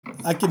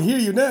I can hear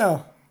you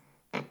now.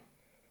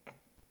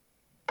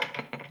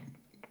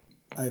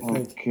 I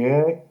think.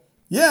 Okay.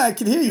 Yeah, I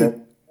can hear That,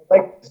 you.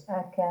 like,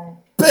 Ok.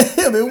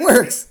 Bam, it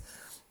works.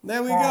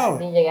 There we go.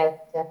 Dice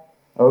che...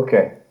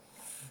 okay.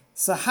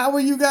 So how are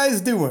you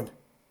guys doing?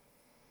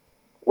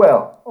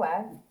 Well, Uè,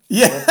 let's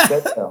Yeah,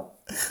 get them.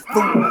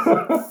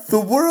 the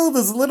world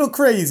is a little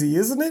crazy,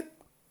 isn't it?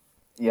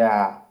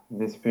 Yeah,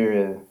 this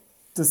period,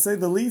 To say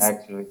the least.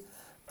 actually.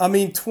 I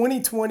mean,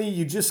 2020,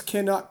 you just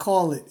cannot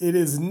call it. It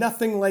is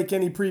nothing like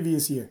any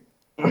previous year,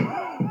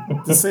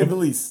 to say the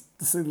least.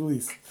 To say the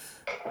least.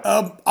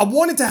 I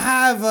wanted to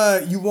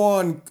have you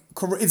on.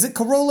 Is it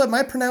Corolla? Am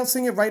I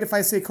pronouncing it right if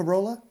I say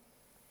Corolla?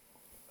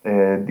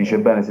 Dice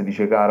bene se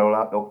dice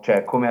Carola,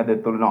 cioè come ha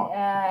detto no.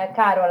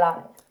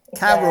 Carola. Carolla.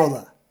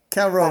 Carolla.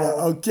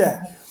 Carola. Okay.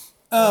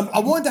 I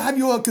wanted to have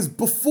you on because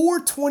before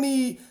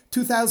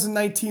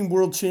 2019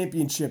 World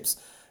Championships,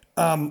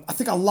 I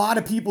think a lot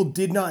of people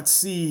did not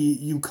see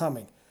you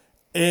coming.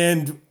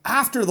 And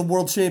after the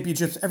World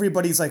Championships,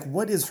 everybody's like,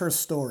 what is her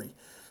story?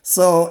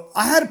 So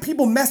I had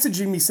people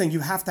messaging me saying,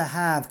 you have to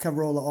have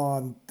Carola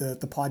on the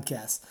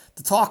podcast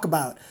to talk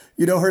about,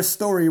 her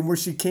story and where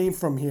she came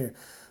from here.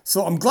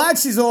 So I'm glad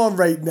she's on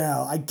right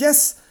now. I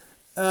guess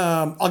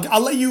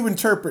I'll let you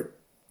interpret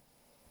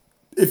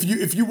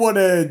if you want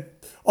to.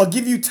 I'll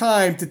give you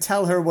time to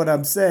tell her what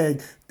I'm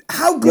saying.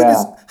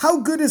 Yeah. How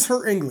good is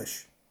her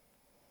English?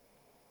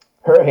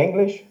 Her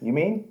English, you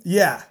mean?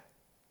 Yeah.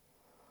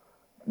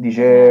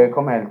 Dice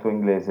com'è il tuo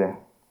inglese?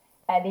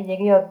 Dice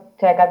che io,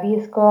 cioè,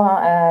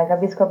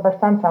 capisco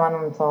abbastanza, ma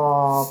non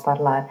so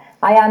parlare.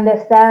 I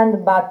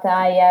understand, but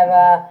I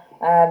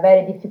have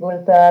very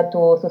difficult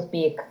to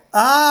speak.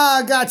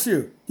 Ah, got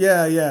you.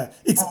 Yeah, yeah.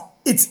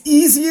 It's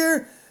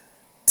easier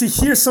to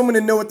hear someone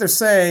and know what they're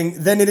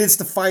saying than it is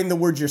to find the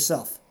words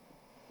yourself.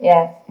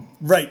 Yes.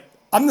 Right.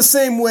 I'm the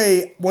same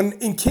way. When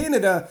in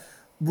Canada,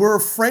 we're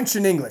French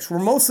and English. We're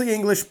mostly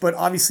English, but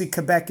obviously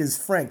Quebec is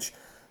French.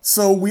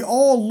 So we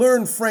all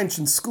learn French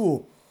in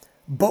school.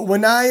 But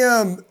when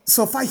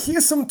so if I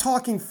hear someone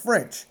talking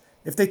French,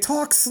 if they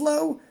talk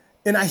slow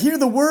and I hear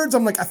the words,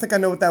 I'm like, I think I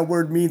know what that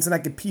word means and I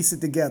can piece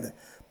it together.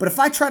 But if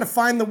I try to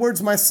find the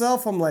words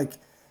myself, I'm like,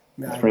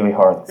 It's really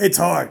hard. it's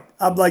hard.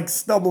 I'm like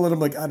stumbling. I'm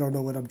like, I don't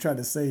know what I'm trying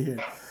to say here.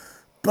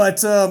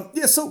 But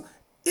yeah, so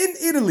in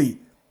Italy,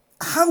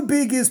 how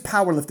big is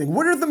powerlifting?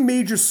 What are the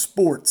major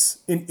sports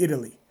in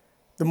Italy?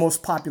 The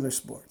most popular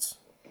sports?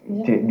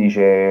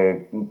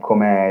 Dice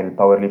com'è il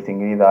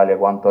powerlifting in Italia,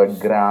 quanto è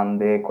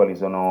grande, quali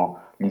sono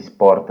gli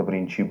sport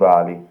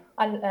principali.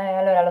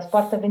 Allora, lo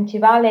sport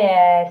principale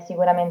è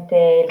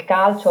sicuramente il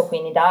calcio qui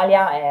in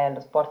Italia, è lo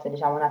sport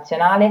diciamo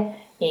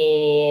nazionale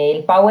e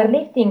il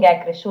powerlifting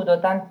è cresciuto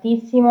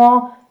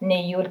tantissimo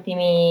negli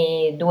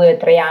ultimi 2 o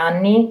 3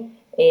 anni,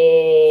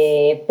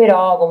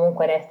 però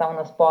comunque resta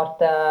uno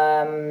sport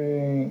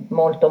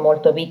molto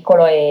molto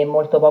piccolo e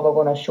molto poco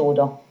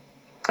conosciuto.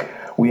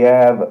 We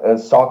have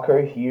soccer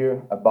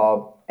here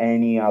above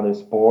any other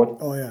sport.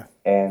 Oh yeah.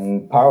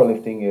 And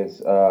powerlifting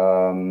is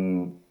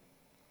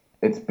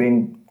it's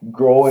been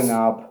growing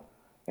up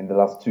in the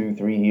last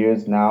 2-3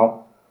 years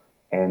now,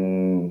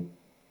 and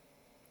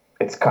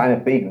it's kind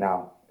of big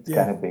now. It's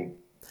Yeah. kind of big.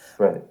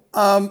 Right.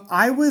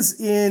 I was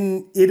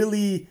in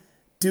Italy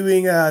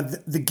doing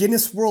the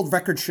Guinness World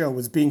Record show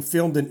was being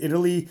filmed in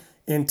Italy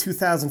in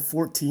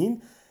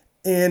 2014,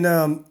 and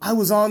I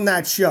was on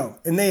that show,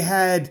 and they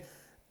had.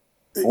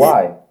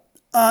 Why?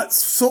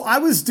 So I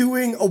was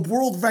doing a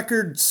world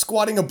record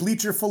squatting a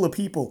bleacher full of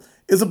people.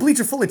 It was a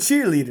bleacher full of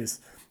cheerleaders.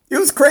 It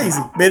was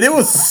crazy, man. It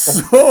was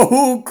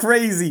so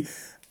crazy.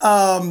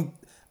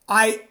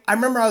 I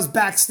remember I was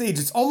backstage.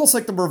 It's almost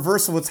like the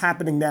reverse of what's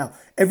happening now.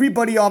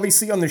 Everybody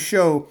obviously on the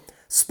show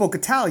spoke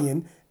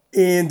Italian,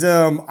 and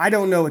I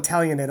don't know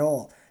Italian at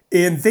all.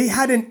 And they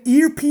had an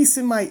earpiece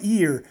in my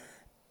ear,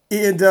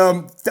 and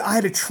I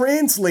had a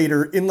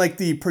translator in like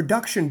the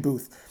production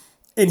booth.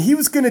 And he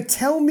was going to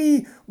tell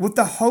me what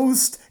the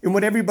host and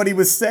what everybody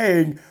was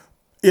saying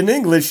in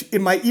English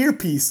in my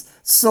earpiece.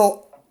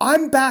 So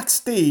I'm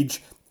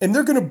backstage and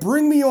they're going to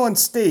bring me on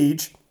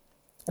stage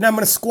and I'm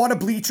going to squat a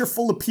bleacher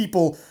full of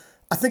people.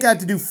 I think I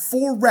had to do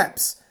 4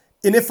 reps.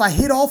 And if I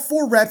hit all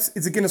 4 reps,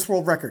 it's a Guinness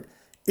World Record.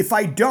 If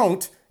I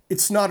don't,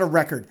 it's not a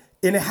record.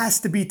 And it has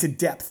to be to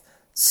depth.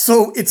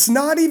 So it's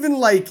not even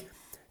like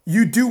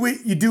you do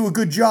it, you do a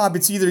good job.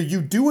 It's either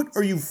you do it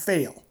or you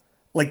fail.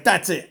 Like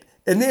that's it.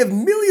 And they have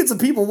millions of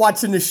people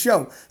watching this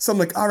show. So I'm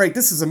like, all right,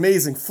 this is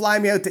amazing. Fly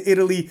me out to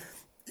Italy.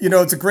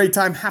 It's a great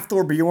time.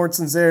 Hafthor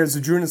Bjornsson's there.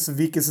 Zydrunas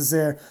Savickas is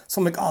there. So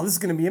I'm like, oh, this is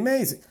going to be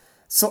amazing.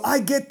 So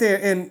I get there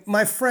and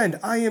my friend,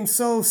 I am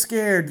so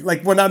scared.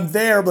 Like when I'm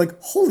there, I'm like,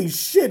 holy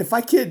shit, if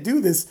I can't do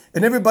this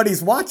and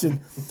everybody's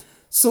watching.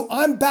 So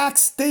I'm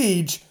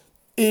backstage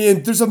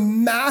and there's a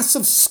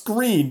massive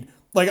screen.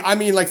 Like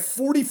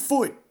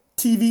 40-foot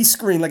TV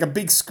screen, like a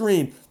big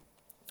screen.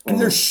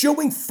 And they're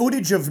showing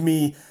footage of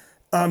me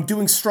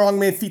doing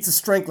strongman feats of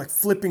strength, like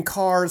flipping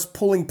cars,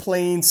 pulling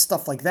planes,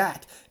 stuff like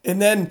that.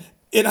 And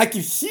I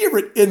could hear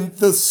it, and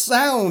the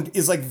sound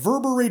is like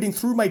reverberating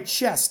through my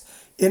chest.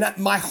 and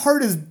my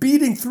heart is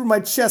beating through my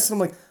chest. And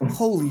I'm like,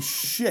 holy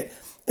shit.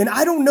 And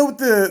I don't know what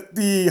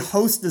the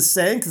host is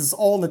saying because it's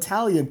all in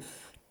Italian.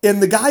 And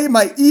the guy in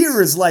my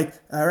ear is like,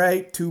 all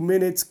right, 2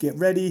 minutes, get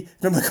ready.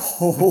 And I'm like,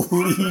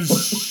 holy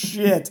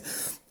shit.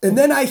 And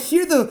then I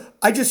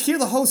just hear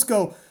the host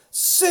go,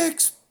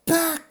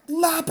 6-pack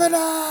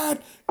Lebanon.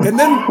 And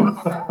then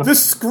the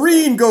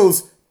screen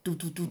goes,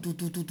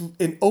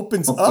 and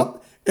opens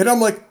up. And I'm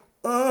like,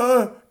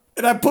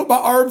 and I put my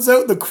arms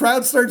out, and the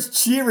crowd starts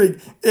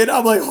cheering. And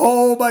I'm like,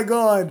 oh my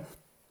God.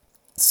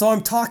 So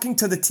I'm talking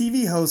to the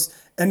TV host,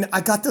 and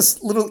I got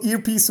this little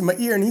earpiece in my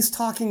ear, and he's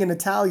talking in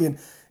Italian.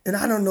 And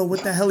I don't know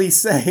what the hell he's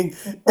saying.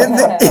 And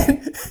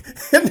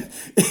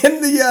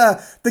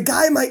the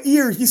guy in my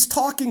ear, he's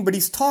talking, but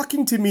he's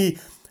talking to me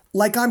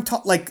like I'm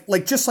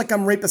just like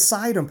I'm right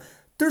beside him.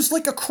 There's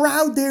like a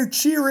crowd there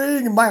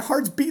cheering, and my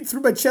heart's beating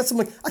through my chest. I'm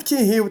like, I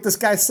can't hear what this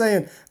guy's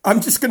saying. I'm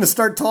just gonna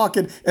start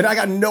talking, and I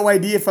got no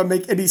idea if I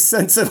make any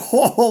sense at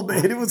all.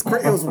 Man, it was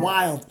great. It was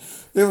wild.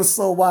 It was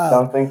so wild.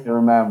 Something to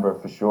remember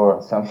for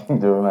sure.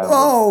 Something to remember.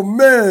 Oh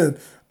man.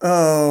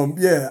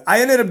 Yeah,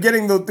 I ended up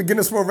getting the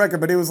Guinness World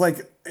Record, but it was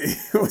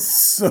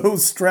so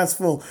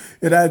stressful.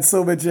 It had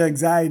so much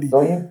anxiety.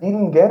 So you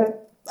didn't get it?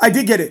 I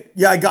did get it.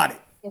 Yeah, I got it.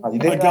 You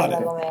did? I got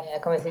it.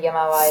 Come si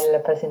chiamava il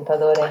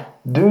presentatore?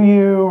 Do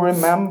you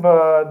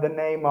remember the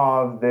name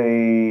of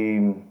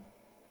the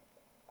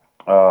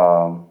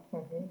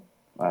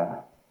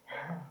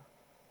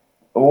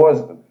who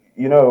was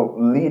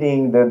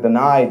leading the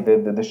night,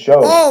 the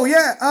show? Oh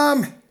yeah.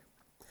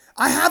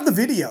 I have the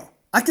video.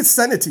 I could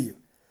send it to you.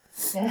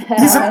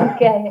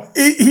 Okay.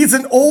 He's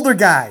an older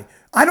guy.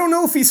 I don't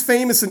know if he's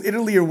famous in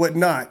Italy or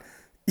whatnot.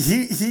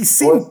 He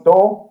seemed Was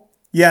tall?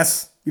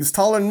 Yes, he was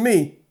taller than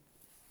me.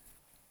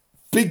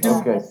 Big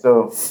dude. Okay,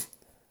 so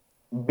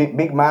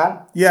big man,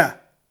 Yeah,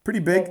 pretty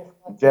big.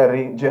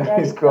 Jerry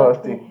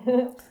Scotti.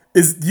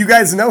 Do you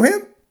guys know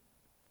him?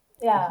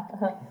 Yeah,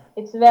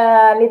 it's a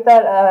little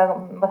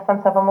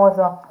abbastanza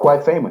famoso.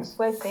 Quite famous.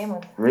 Quite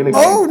famous. Really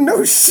famous. Oh,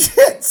 no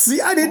shit.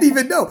 See, I didn't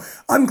even know.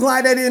 I'm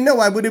glad I didn't know.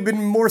 I would have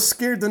been more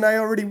scared than I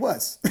already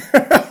was.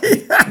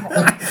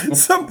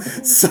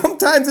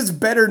 Sometimes it's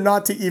better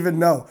not to even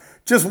know.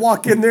 Just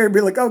walk in there and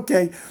be like,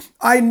 okay.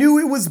 I knew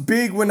it was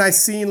big when I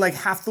seen like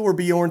Hafthor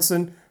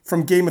Bjornsson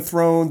from Game of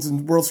Thrones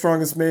and World's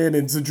Strongest Man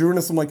and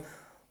Zydrunas. I'm like,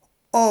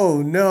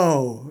 oh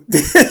no,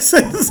 this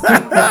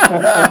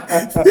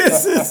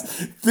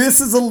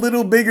is a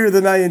little bigger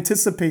than I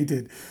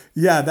anticipated.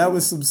 Yeah, that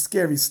was some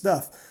scary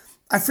stuff.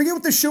 I forget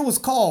what the show was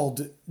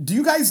called. Do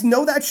you guys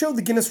know that show,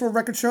 the Guinness World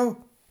Record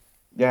show?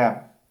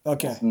 Yeah.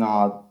 Okay. It's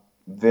not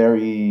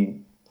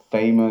very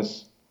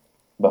famous,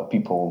 but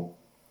people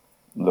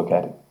look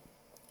at it.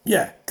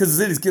 Yeah, because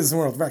it is Guinness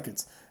World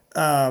Records.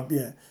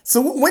 Yeah.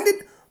 So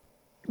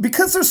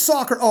because there's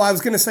soccer. Oh, I was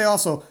going to say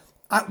also,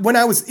 when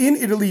I was in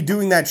Italy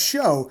doing that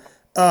show,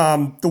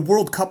 the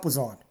World Cup was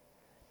on.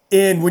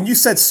 And when you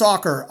said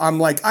soccer, I'm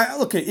like,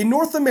 okay, in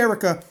North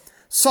America,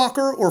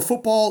 soccer or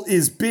football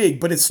is big,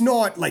 but it's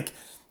not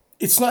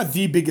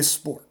the biggest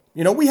sport.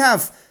 We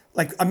have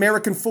like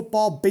American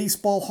football,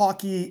 baseball,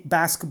 hockey,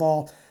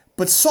 basketball,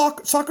 but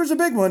soccer's a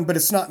big one, but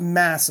it's not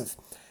massive.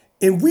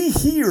 And we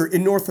here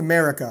in North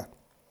America,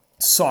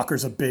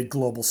 soccer's a big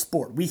global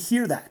sport. We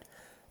hear that.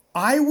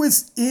 I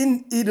was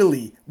in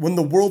Italy when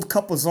the World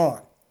Cup was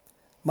on.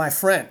 My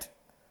friend,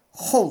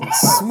 holy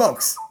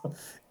smokes.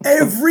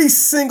 Every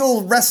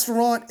single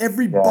restaurant,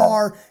 every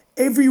bar,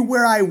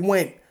 everywhere I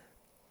went,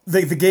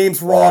 the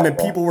games were on and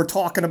people were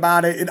talking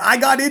about it. And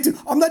I'm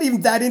not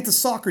even that into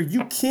soccer.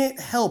 You can't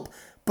help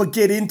but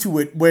get into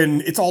it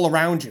when it's all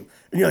around you.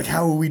 And you're like,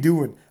 how are we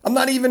doing? I'm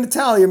not even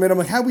Italian, man. I'm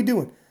like, how we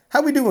doing?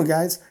 How we doing,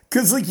 guys?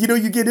 Because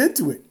you get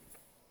into it.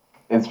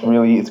 It's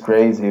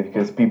crazy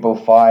because people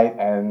fight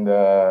and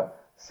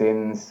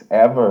since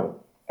ever.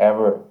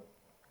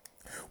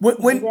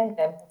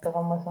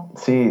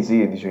 Sì,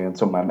 dice che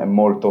insomma è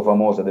molto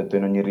famoso, ha detto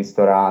in ogni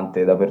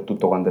ristorante,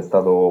 dappertutto. Quando è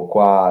stato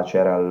qua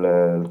c'era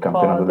il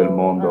campionato del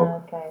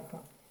mondo. Okay.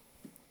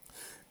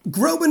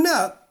 Growing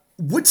up,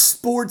 which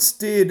sports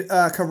did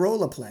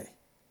Carola play?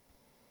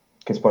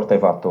 Che sport hai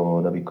fatto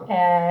da piccolo?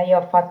 Io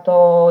ho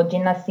fatto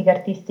ginnastica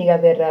artistica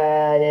per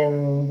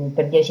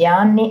 10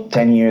 anni.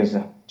 10 years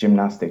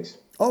gymnastics.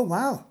 Oh,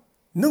 wow.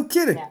 No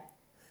kidding. Yeah.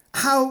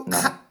 How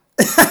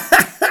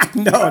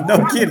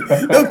no kidding.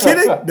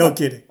 No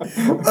kidding.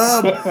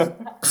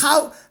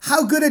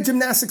 How good at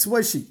gymnastics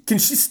was she? Can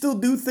she still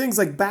do things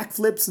like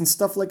backflips and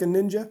stuff like a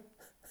ninja?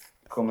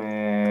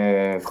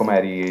 Com'eri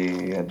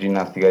a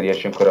ginnastica?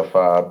 Riesci ancora a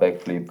fare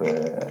backflip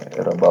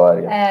e roba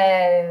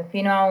varia?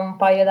 Fino a un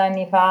paio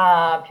d'anni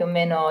fa più o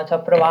meno ci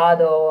ho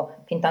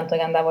provato, fin tanto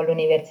che andavo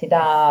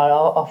all'università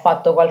ho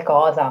fatto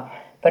qualcosa,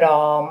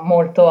 però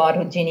molto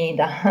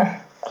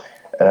arrugginita.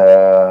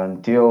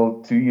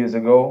 Until 2 years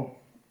ago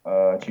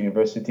at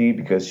university,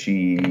 because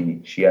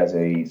she has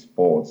a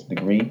sports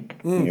degree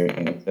here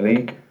in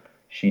Italy.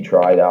 She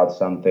tried out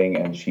something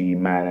and she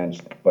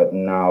managed, but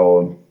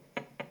now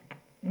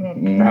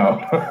no,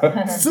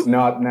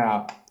 not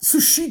now. So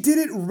she did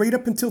it right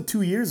up until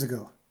 2 years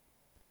ago.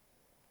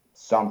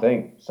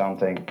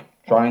 Something.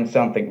 Trying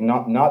something,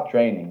 not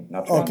training,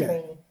 not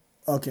training.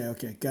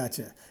 Okay,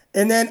 gotcha.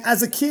 And then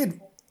as a kid,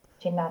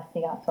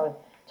 Ginnastica, sorry.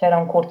 C'era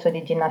un corso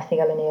di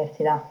ginnastica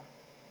all'università.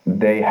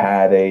 They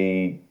had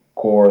a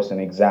course, an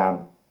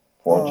exam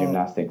for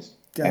gymnastics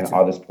and gotcha.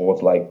 other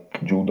sports like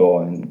judo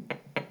and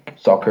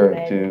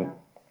soccer too,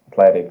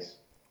 athletics.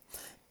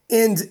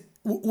 And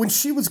when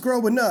she was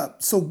growing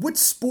up, so what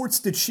sports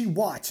did she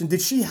watch? And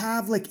did she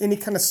have like any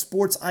kind of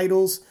sports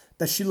idols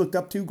that she looked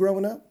up to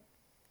growing up?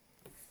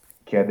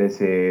 Chiede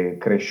se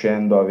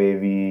crescendo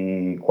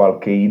avevi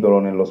qualche idolo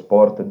nello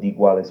sport, di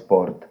quale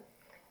sport?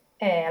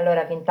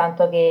 Allora, fin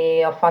tanto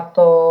che ho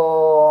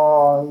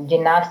fatto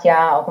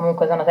ginnastica, o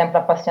comunque sono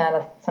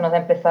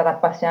sempre stata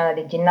appassionata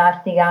di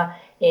ginnastica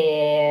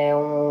e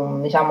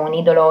diciamo, un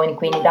idolo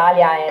qui in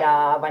Italia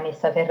era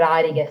Vanessa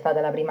Ferrari, che è stata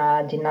la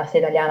prima ginnasta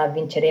italiana a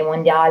vincere i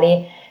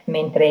mondiali,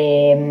 mentre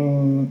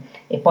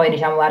e poi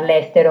diciamo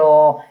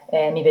all'estero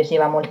mi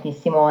piaceva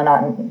moltissimo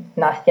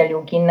Nastia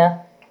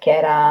Liukin, che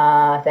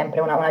era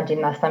sempre una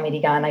ginnasta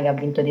americana che ha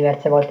vinto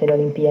diverse volte le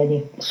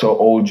Olimpiadi. So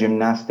all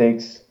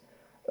gymnastics.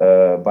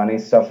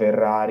 Vanessa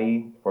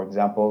Ferrari, for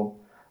example,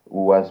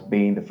 who has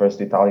been the first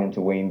Italian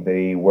to win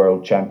the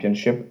World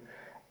Championship,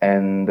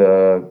 and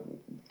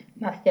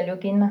Nastia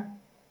Liukin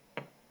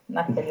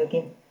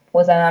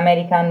was an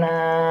American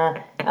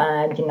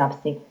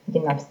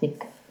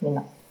gymnastic.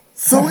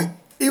 So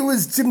it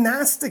was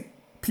gymnastic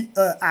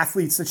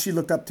athletes that she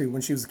looked up to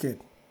when she was a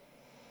kid.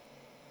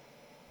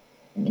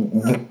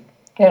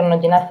 Che erano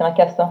ginnasti, mi ha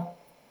chiesto?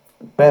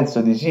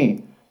 Penso di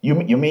sì.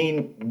 You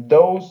mean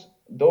those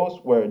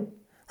were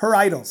her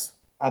idols?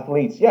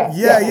 Athletes, yeah.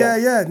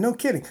 Yeah. No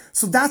kidding.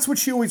 So that's what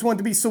she always wanted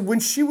to be. So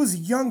when she was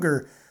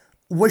younger,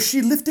 was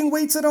she lifting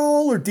weights at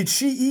all, or did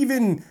she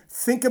even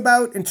think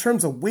about in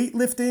terms of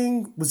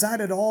weightlifting? Was that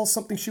at all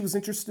something she was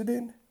interested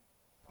in?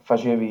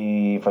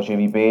 Facevi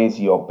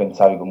pesi o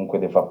pensavi comunque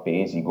di fare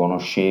pesi?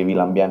 Conoscevi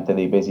l'ambiente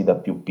dei pesi da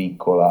più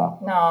piccola?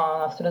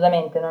 No,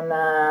 assolutamente,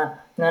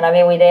 non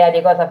avevo idea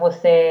di cosa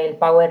fosse il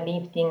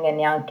powerlifting e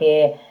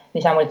neanche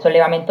diciamo il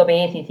sollevamento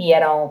pesi. Sì,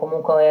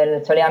 comunque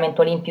il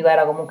sollevamento olimpico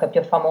era comunque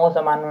più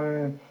famoso, ma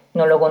non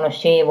lo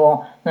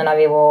conoscevo, non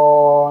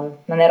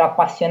ero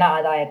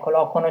appassionata, ecco,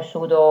 l'ho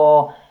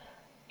conosciuto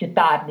più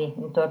tardi,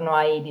 intorno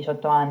ai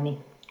 18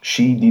 anni.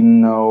 She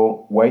didn't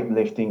know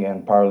weightlifting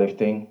and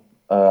powerlifting.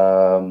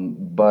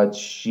 But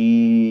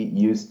she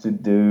used to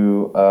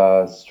do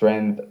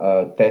strength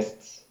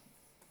tests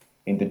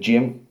in the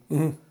gym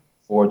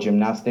for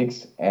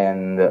gymnastics,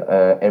 and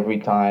every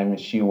time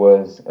she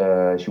was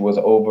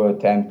over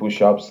 10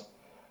 push-ups,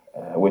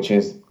 which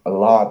is a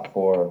lot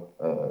for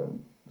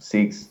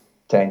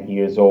 6-10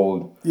 years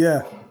old.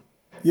 Yeah.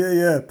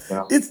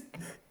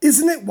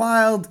 Isn't it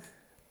wild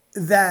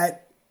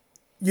that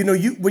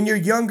when you're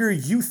younger,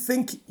 you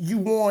think you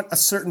want a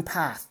certain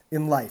path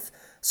in life.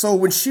 So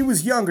when she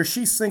was younger,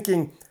 she's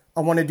thinking,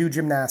 I want to do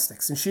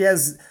gymnastics. And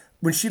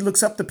when she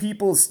looks up to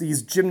people, it's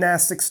these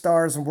gymnastic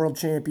stars and world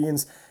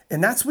champions.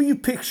 And that's what you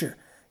picture.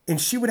 And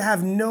she would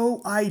have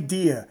no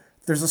idea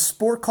there's a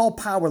sport called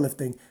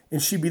powerlifting, and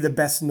she'd be the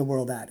best in the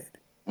world at it.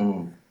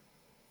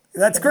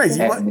 That's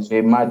crazy.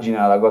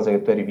 Immagina la cosa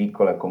che tu eri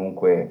piccola e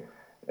comunque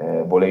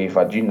volevi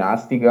fare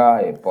ginnastica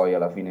e poi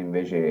alla fine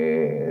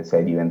invece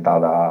sei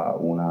diventata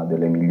una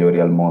delle migliori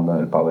al mondo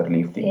nel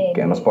powerlifting,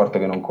 che è uno sport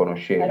che non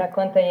conoscevi.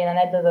 Raccontagli un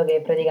aneddoto che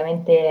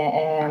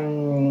praticamente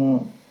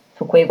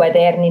su quei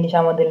quaderni,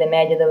 diciamo, delle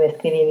medie dove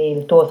scrivevi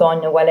il tuo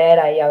sogno qual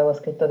era, io avevo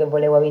scritto che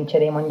volevo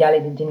vincere i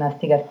mondiali di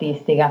ginnastica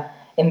artistica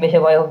e invece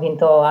poi ho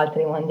vinto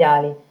altri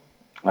mondiali.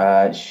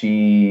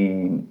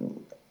 She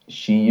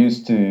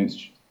used to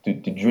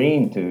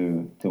dream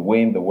to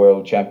win the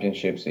world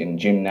championships in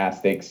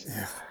gymnastics.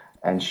 Yeah.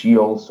 And she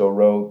also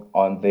wrote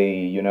on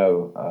the,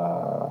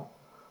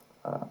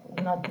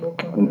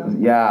 notebook.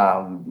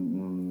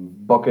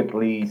 Bucket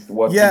list,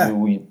 what to do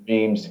with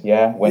dreams.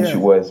 Yeah, when she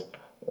was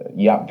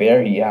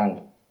very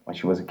young, when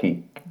she was a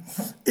kid.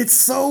 It's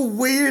so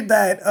weird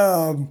that,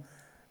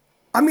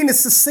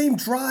 it's the same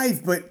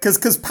drive, but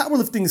because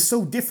powerlifting is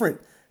so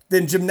different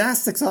than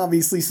gymnastics,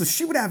 obviously. So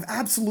she would have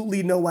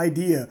absolutely no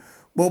idea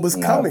what was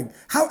coming.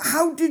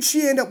 How did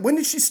she end up? When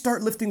did she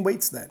start lifting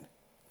weights then?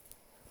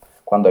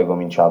 Quando hai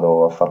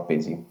cominciato a far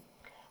pesi?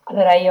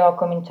 Allora io ho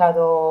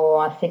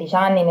cominciato a 16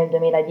 anni nel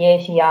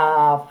 2010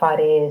 a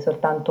fare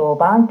soltanto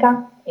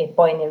panca e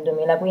poi nel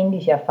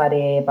 2015 a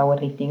fare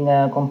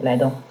powerlifting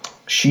completo.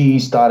 She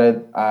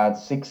started at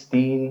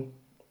 16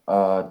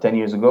 10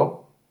 years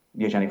ago,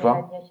 10 anni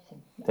fa.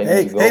 10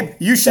 years ago. Hey,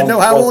 you should know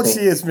how old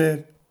she is,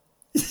 man.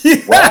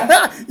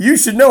 You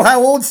should know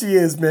how old she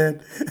is, man.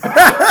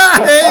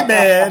 Hey,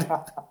 man.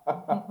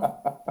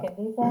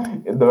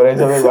 Dovrei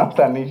sapere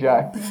quanti anni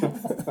c'hai.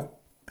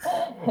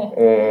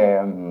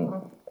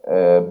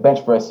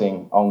 Bench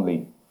pressing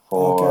only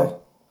for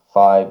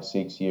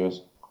 5-6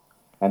 years,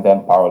 and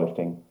then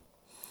powerlifting.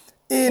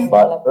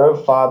 But her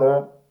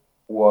father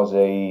was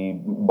a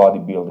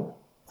bodybuilder,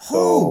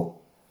 so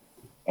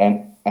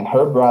and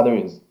her brother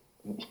is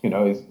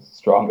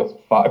strong as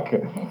fuck.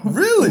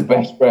 Really?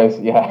 Bench press,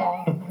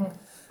 yeah.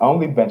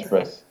 Only bench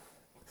press.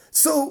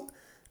 So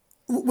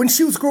when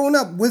she was growing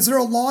up, is there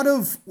a lot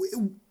of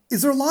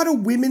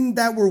women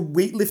that were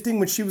weightlifting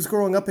when she was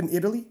growing up in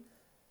Italy?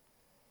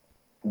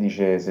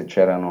 Dice se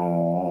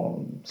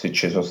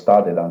ci sono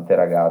state tante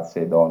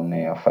ragazze,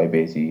 donne a fare i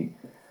pesi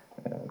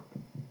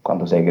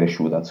quando sei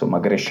cresciuta, insomma,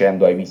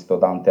 crescendo hai visto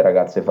tante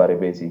ragazze fare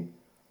pesi.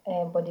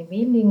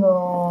 Bodybuilding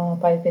o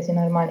fai pesi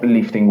normali?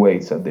 Lifting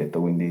weights ha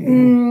detto,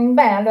 quindi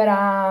Beh,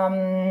 allora,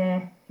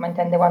 ma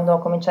intende quando ho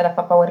cominciato a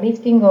fare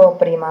powerlifting o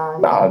prima?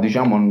 no,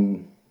 diciamo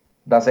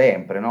da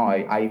sempre, no?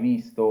 Hai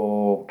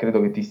visto,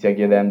 credo che ti stia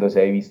chiedendo se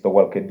hai visto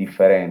qualche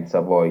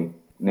differenza poi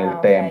nel Ah, ok.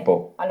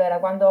 tempo. Allora,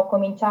 quando ho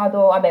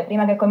cominciato, vabbè,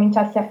 prima che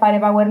cominciassi a fare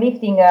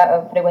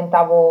powerlifting,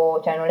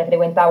 frequentavo, cioè non le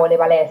frequentavo le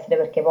palestre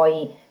perché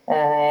poi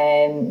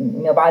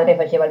mio padre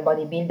faceva il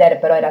bodybuilder,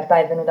 però in realtà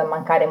è venuto a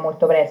mancare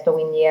molto presto,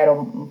 quindi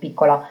ero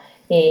piccola.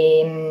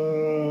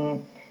 E,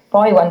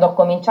 poi quando ho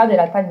cominciato, in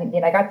realtà di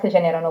ragazze ce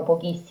n'erano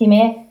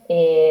pochissime,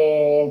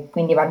 e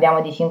quindi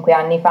parliamo di 5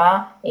 anni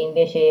fa, e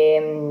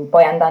invece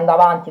poi andando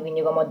avanti,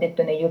 quindi come ho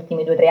detto negli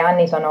ultimi 2 o 3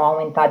 anni sono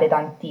aumentate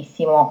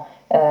tantissimo.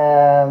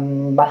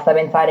 Basta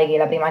pensare che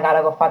la prima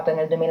gara che ho fatto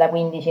nel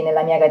 2015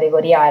 nella mia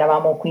categoria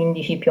eravamo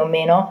 15 più o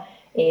meno,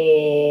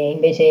 e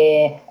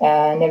invece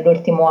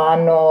nell'ultimo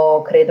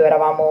anno credo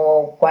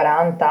eravamo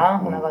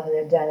 40, una Mm. cosa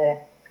del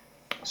genere.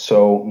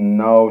 So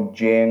no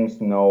gyms,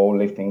 no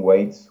lifting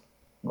weights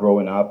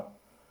growing up,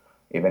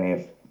 even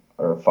if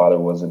her father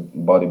was a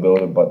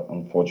bodybuilder, but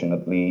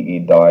unfortunately he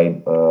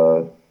died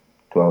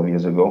 12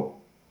 years ago.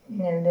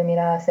 Nel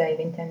 2006,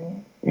 20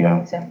 anni.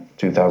 Yeah, Sì,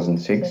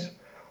 2006. sì.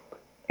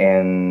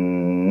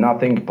 And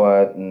nothing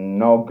but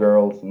no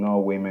girls, no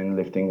women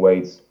lifting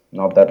weights,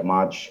 not that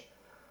much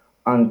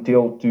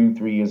until 2,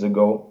 3 years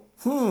ago.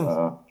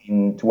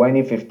 In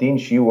 2015,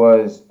 she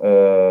was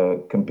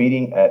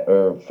competing at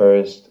her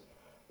first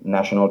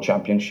national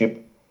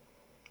championship,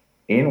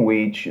 in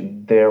which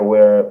there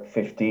were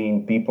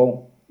 15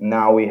 people.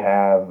 Now we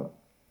have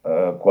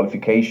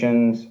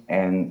qualifications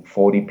and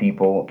 40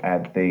 people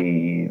at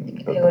the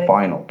Category.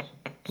 finals.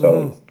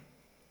 So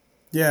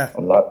Yeah,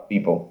 a lot of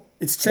people.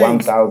 it's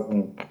changed.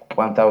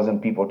 1,000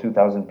 people,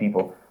 2,000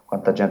 people.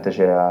 Quanta gente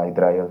c'è ai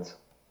trials?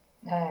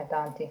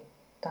 Tanti,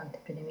 tanti,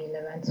 più di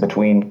 1000 penso.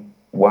 Between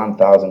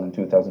 1,000 and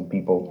 2,000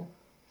 people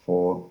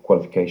for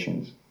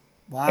qualifications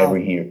Wow.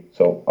 every year.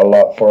 So a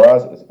lot for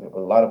us, it's a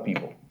lot of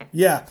people.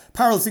 Yeah,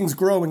 powerlifting's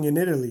growing in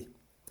Italy.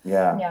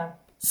 Yeah. Yeah.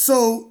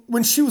 So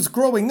when she was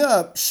growing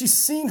up, she's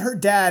seen her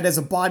dad as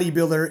a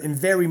bodybuilder and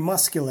very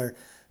muscular.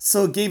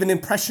 So it gave an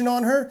impression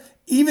on her,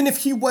 even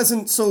if he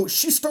wasn't. So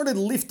she started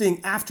lifting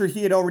after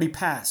he had already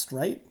passed,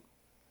 right?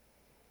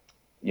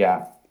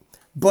 Yeah.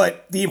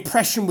 But the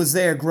impression was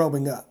there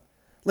growing up.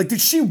 Like,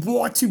 did she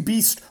want to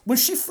be when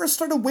she first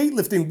started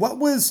weightlifting? What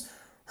was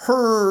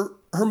her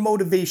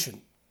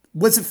motivation?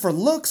 Was it for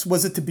looks?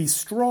 Was it to be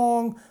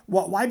strong?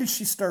 Why did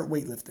she start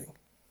weightlifting?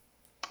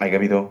 Hai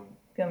capito?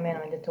 Più o meno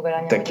mi ha detto quella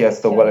mia Ti ha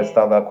chiesto qual è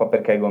motivazione. stata,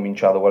 perché hai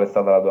cominciato, qual è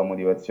stata la tua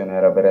motivazione?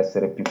 Era per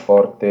essere più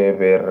forte,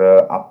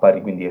 per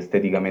apparire, quindi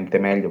esteticamente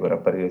meglio, per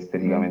apparire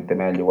esteticamente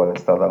meglio, qual è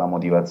stata la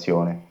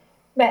motivazione?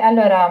 Beh,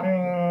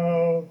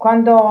 allora,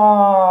 quando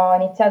ho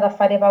iniziato a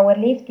fare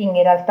powerlifting,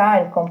 in realtà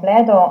il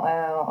completo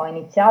ho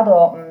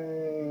iniziato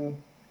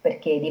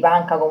perché di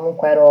panca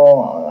comunque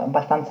ero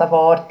abbastanza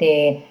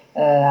forte,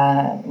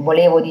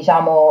 volevo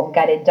diciamo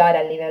gareggiare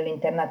a livello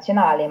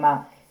internazionale,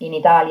 ma in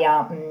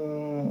Italia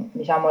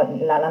diciamo,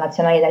 la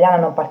nazionale italiana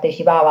non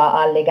partecipava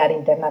alle gare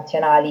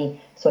internazionali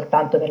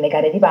soltanto per le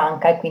gare di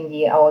panca, e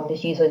quindi ho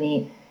deciso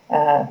di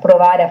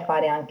provare a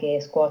fare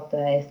anche squat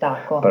e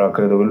stacco. Però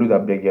credo che lui ti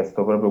abbia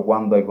chiesto proprio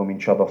quando hai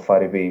cominciato a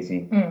fare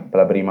pesi Mm. per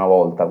la prima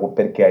volta,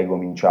 perché hai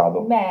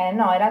cominciato? Beh,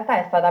 no, in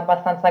realtà è stata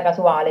abbastanza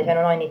casuale, cioè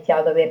non ho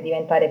iniziato per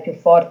diventare più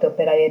forte o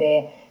per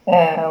avere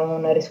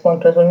un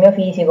riscontro sul mio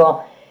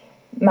fisico,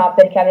 ma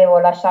perché avevo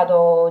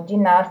lasciato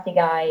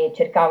ginnastica e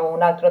cercavo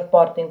un altro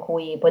sport in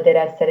cui poter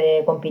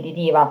essere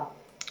competitiva.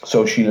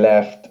 So she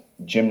left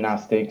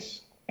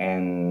gymnastics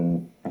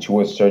and she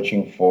was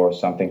searching for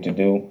something to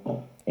do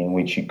in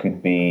which she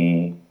could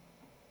be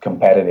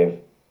competitive.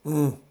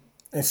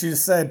 And she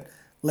just said,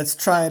 "Let's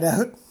try it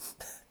out.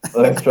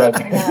 Let's try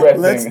let's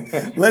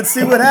wrestling. let's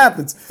see what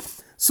happens."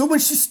 So when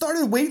she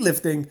started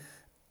weightlifting,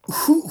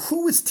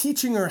 who was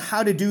teaching her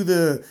how to do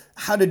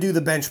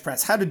the bench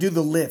press, how to do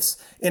the lifts,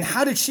 and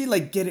how did she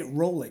like get it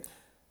rolling?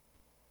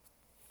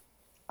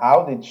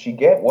 How did she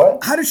get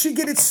what? How did she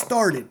get it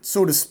started,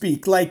 so to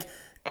speak? Like,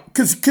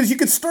 because you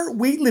could start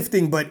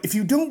weightlifting, but if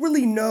you don't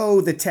really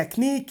know the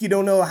technique, you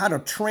don't know how to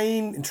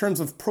train in terms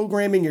of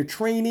programming your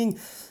training,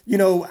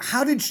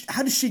 how did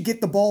she get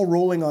the ball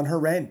rolling on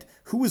her end?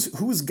 Who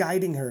was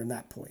guiding her in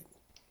that point?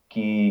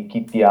 Chi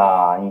ti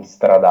ha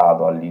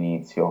instradato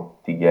all'inizio,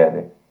 ti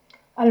chiede,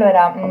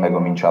 Allora, quando hai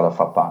cominciato a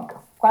fare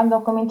panca. quando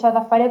ho cominciato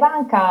a fare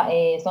panca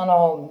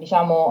diciamo,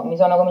 mi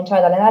sono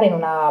cominciata ad allenare in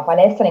una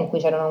palestra in cui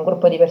c'erano un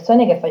gruppo di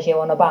persone che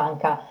facevano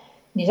panca,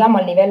 diciamo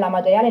a livello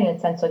amatoriale, nel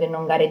senso che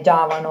non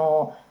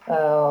gareggiavano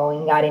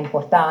in gare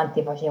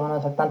importanti, facevano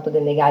soltanto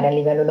delle gare a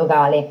livello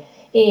locale,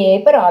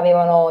 però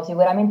avevano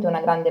sicuramente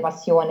una grande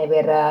passione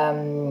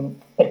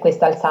per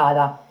questa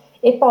alzata.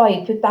 E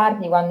poi più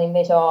tardi, quando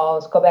invece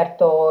ho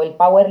scoperto il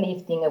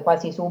powerlifting,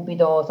 quasi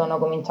subito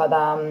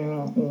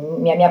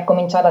mi ha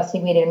cominciato a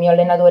seguire il mio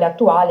allenatore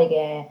attuale,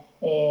 che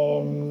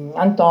è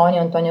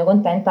Antonio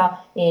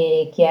Contenta,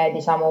 che è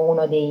diciamo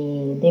uno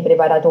dei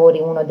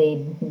preparatori,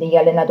 degli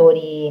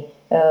allenatori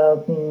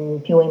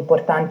più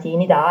importanti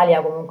in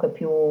Italia, comunque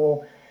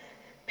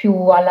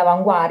più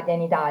all'avanguardia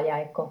in Italia,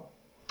 ecco.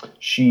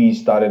 She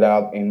started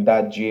out in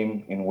that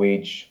gym in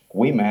which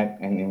we met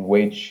and in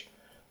which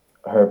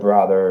her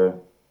brother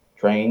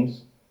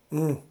trains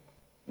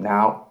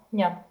now.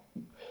 Yeah.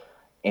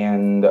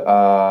 And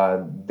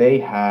they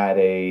had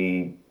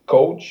a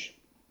coach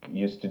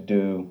used to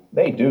do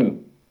they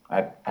do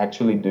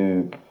actually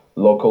do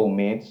local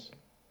meets,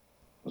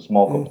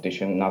 small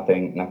competition,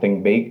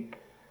 nothing big.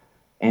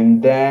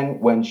 And then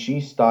when she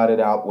started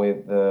out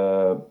with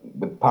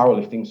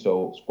powerlifting,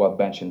 so squat,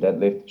 bench, and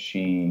deadlift,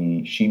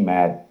 she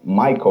met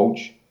my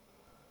coach,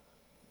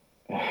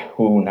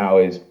 who now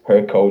is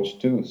her coach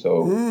too.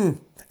 So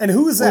And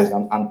who is who is that?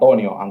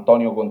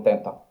 Antonio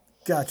Contenta.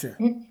 Gotcha.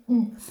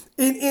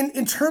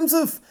 In terms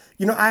of,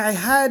 I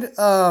had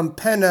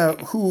Penna,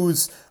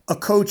 who's a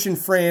coach in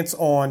France,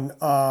 on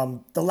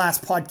the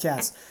last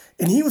podcast,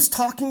 and he was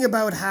talking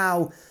about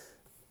how,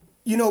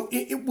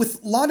 with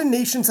a lot of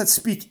nations that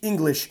speak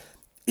English,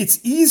 it's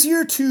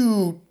easier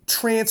to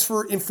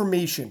transfer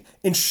information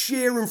and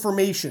share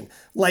information.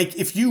 Like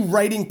if you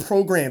writing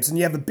programs and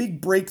you have a big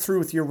breakthrough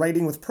with your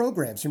writing with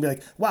programs, you'll be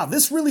like, wow,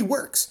 this really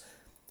works.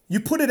 You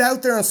put it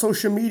out there on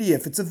social media,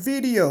 if it's a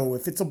video,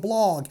 if it's a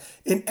blog,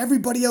 and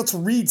everybody else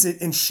reads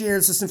it and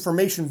shares this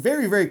information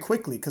very, very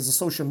quickly because of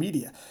social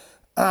media.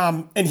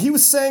 And he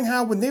was saying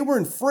how when they were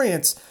in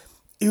France,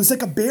 it was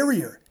like a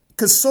barrier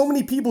because so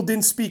many people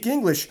didn't speak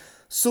English.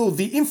 So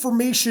the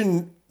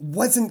information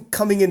wasn't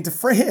coming into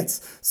France.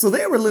 So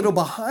they were a little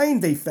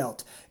behind, they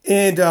felt.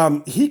 And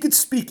he could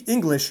speak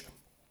English.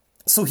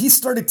 So he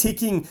started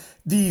taking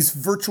these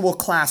virtual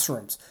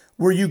classrooms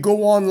where you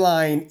go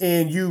online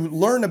and you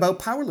learn about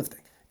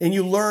powerlifting and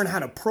you learn how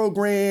to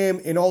program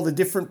and all the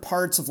different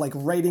parts of like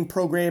writing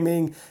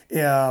programming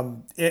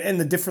and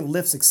the different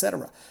lifts,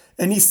 etc.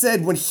 And he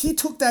said when he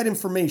took that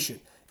information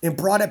and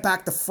brought it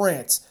back to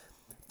France,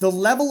 the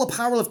level of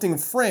powerlifting in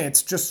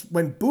France just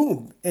went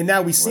boom. And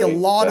now we see a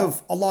lot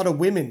of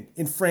women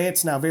in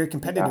France now, very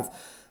competitive.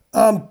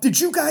 Did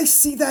you guys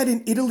see that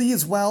in Italy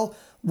as well,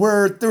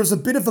 where there's a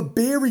bit of a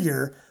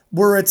barrier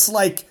where it's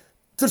like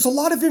there's a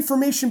lot of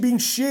information being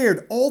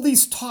shared. All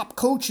these top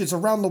coaches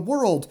around the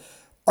world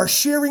are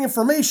sharing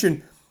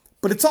information,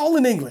 but it's all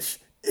in English.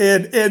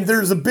 And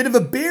there's a bit of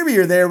a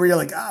barrier there where you're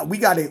like, we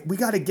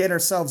gotta get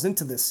ourselves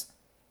into this.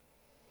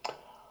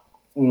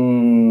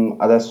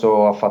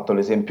 Adesso ha fatto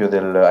l'esempio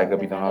hai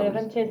capito, no?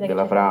 Francese,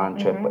 Della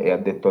Francia e ha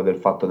detto del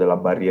fatto della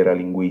barriera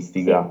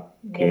linguistica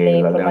che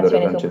delle l'allenatore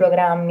informazioni su francese.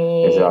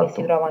 programmi che si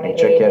Esatto, trovano e in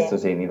ci ha rete. chiesto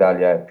se in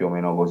Italia è più o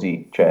meno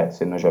così, cioè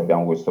se noi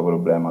abbiamo questo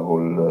problema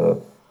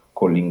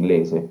con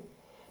l'inglese.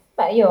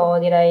 Beh, io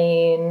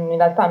direi in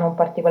realtà non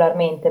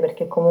particolarmente,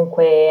 perché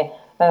comunque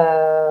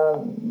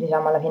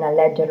diciamo alla fine a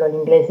leggerlo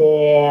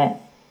l'inglese,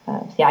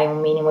 se hai un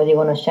minimo di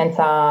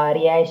conoscenza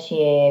riesci,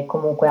 e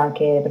comunque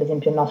anche per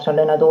esempio il nostro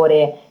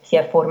allenatore si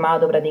è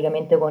formato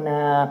praticamente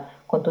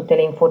con tutte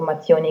le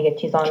informazioni che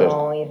ci sono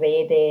Certo. in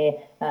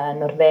rete,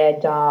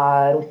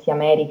 Norvegia, Russia,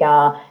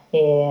 America,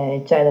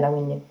 eccetera,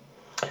 quindi.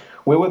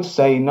 We would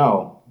say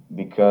no,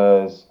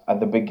 because at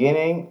the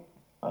beginning,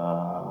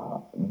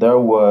 there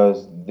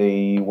was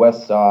the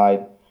West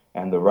Side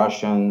and the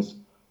Russians.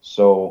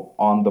 So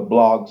on the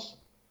blogs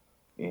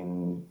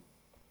in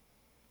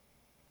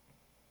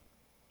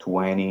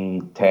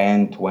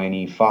 2010,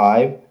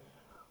 25,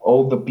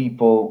 all the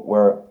people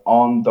were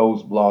on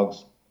those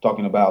blogs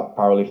talking about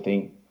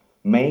powerlifting,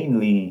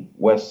 mainly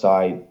West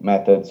Side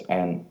methods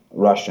and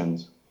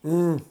Russians.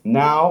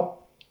 Now,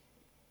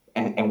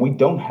 and we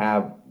don't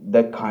have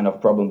that kind of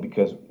problem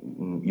because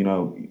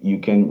you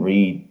can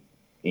read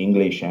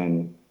English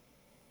and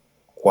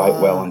quite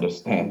well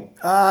understand.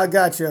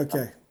 Gotcha.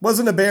 Okay,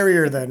 wasn't a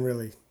barrier then,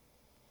 really.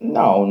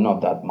 No,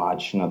 not that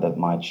much, not that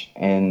much.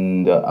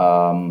 And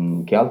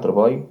che altro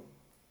poi?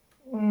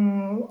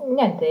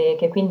 Niente,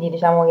 che quindi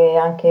diciamo che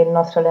anche il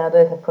nostro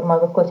allenatore si è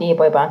formato così,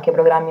 poi anche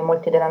programmi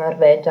molti della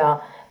Norvegia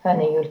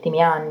negli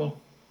ultimi anni.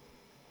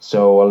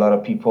 So a lot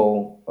of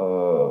people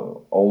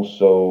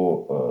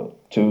also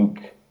took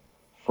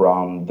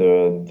from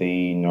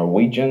the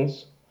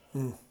Norwegians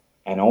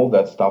and all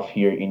that stuff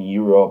here in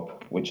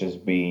Europe, which has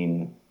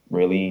been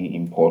really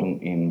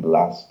important in the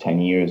last 10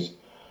 years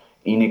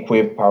in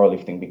equipped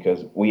powerlifting,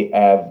 because we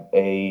have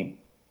a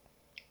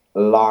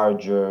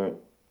larger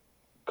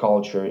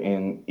culture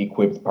in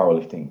equipped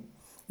powerlifting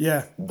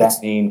Yeah. than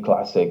in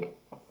classic,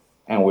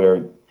 and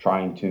we're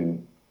trying to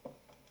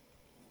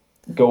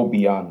go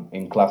beyond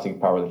in classic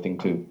powerlifting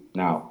too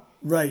now.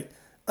 Right.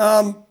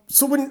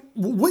 So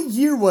what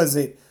year was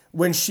it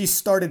when she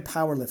started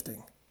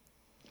powerlifting?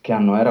 Che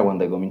anno era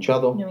quando hai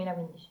cominciato?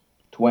 2015.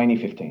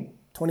 2015.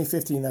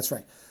 2015, that's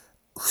right.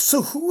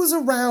 So who was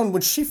around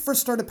when she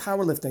first started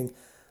powerlifting?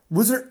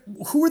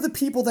 Who were the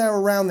people that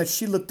were around that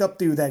she looked up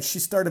to, that she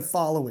started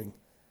following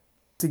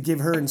to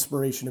give her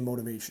inspiration and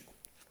motivation?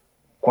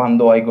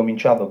 Quando hai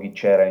cominciato, chi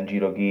c'era in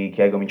giro, chi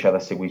hai cominciato a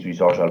seguire sui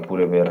social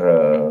pure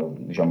per,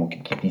 diciamo,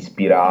 chi ti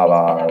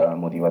ispirava,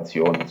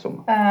 motivazione,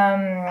 insomma.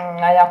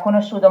 Ho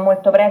conosciuto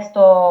molto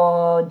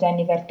presto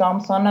Jennifer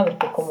Thompson,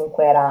 perché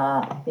comunque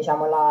era,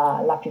 diciamo,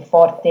 la più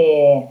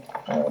forte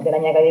della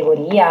mia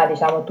categoria,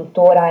 diciamo,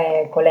 tuttora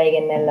è colei che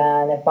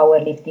nel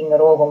powerlifting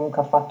raw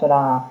comunque ha fatto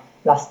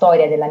la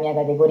storia della mia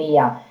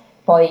categoria.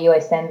 Poi io,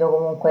 essendo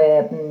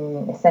comunque,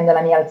 essendo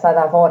la mia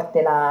alzata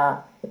forte,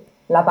 la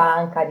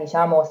panca,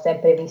 diciamo, ho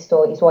sempre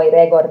visto i suoi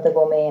record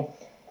come,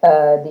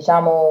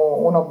 diciamo,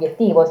 un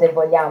obiettivo, se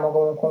vogliamo,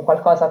 comunque un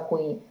qualcosa a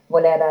cui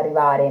voler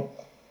arrivare.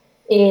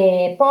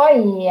 E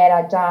poi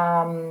era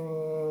già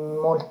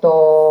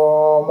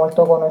molto,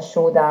 molto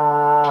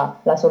conosciuta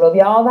la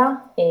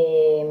Soloviova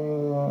e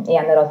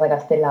Anna Rosa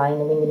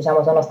Castellani, quindi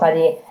diciamo sono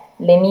state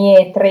le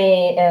mie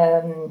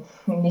tre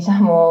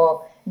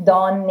diciamo,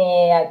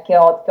 donne che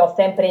ho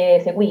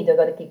sempre seguito,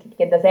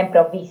 che da sempre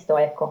ho visto,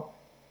 ecco.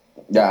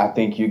 Yeah, I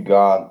think you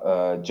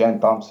got Jen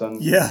Thompson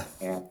Yeah,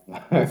 and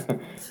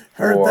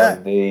heard for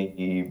that.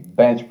 the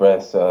bench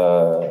press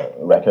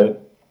record,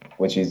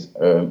 which is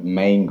her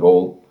main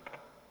goal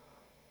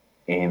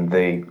in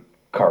the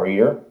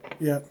career,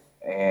 Yeah.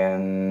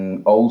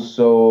 and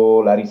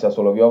also Larissa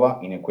Soloviova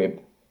in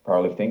equipped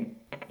powerlifting.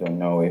 Don't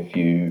know if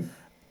you.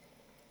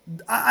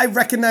 I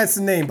recognize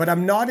the name, but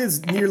I'm not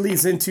as nearly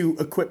as into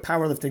equipped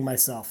powerlifting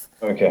myself.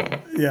 Okay.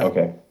 Yeah.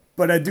 Okay.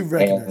 But I do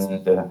recognize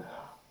it. And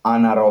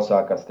Ana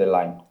Rosa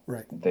Castellani,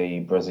 Right.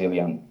 the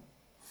Brazilian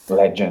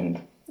legend.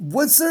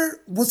 Was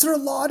there a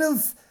lot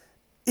of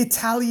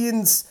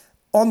Italians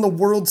on the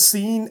world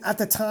scene at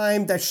the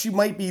time that she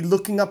might be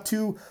looking up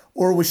to,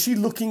 or was she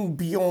looking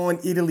beyond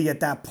Italy at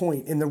that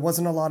point and there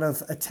wasn't a lot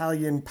of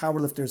Italian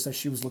powerlifters that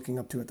she was looking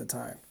up to at the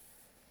time?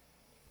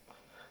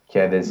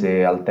 Chiede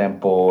se al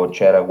tempo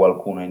c'era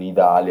qualcuno in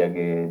Italia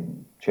che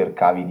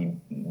cercavi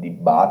di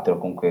battere o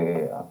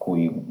comunque a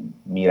cui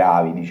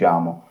miravi,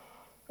 diciamo.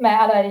 Beh,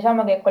 allora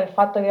diciamo che col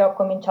fatto che ho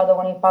cominciato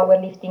con il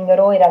powerlifting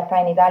raw, in realtà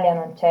in Italia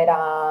non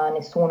c'era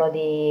nessuno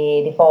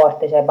di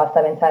forte, cioè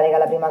basta pensare che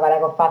la prima gara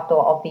che ho fatto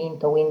ho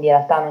vinto, quindi in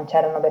realtà non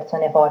c'erano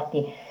persone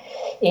forti,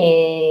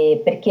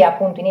 e perché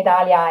appunto in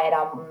Italia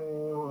era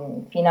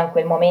fino a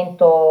quel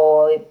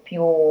momento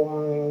più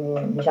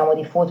diciamo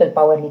diffuso il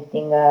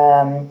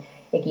powerlifting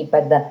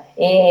equipped,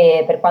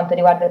 e per quanto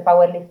riguarda il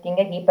powerlifting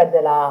equipped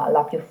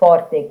la più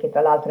forte, che tra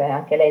l'altro è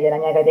anche lei della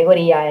mia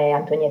categoria, è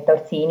Antonietta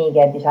Orsini,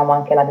 che è diciamo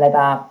anche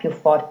l'atleta più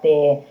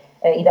forte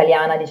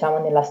italiana, diciamo,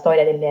 nella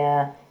storia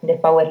del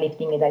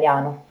powerlifting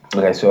italiano.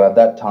 Okay, so at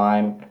that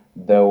time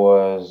there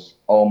was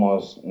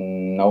almost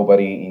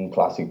nobody in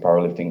classic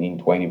powerlifting in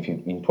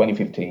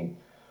 2015.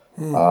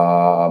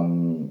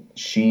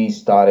 She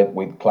started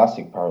with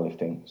classic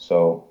powerlifting,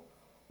 so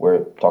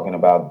we're talking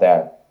about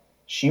that.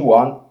 She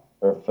won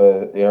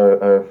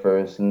her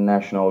first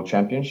national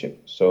championship,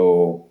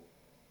 so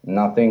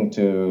nothing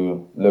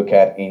to look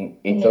at in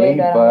Il Italy,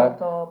 livello era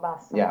but molto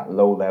basso. yeah,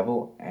 low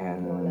level.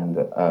 And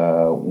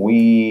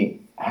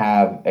we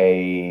have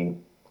an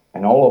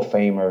Hall of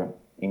Famer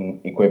in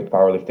equipped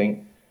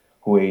powerlifting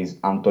who is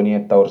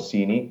Antonietta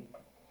Orsini,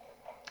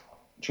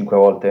 5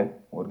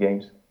 volte World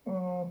Games,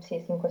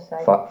 Sì,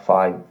 5-6.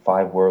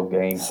 five World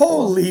Games.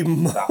 Holy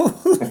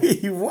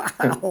moly!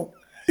 Wow.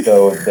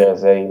 So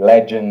there's a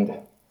legend.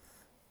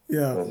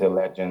 Yeah. There's a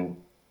legend.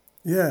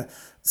 Yeah.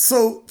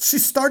 So she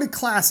started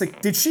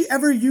classic. Did she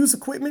ever use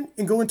equipment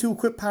and go into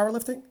equipped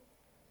powerlifting?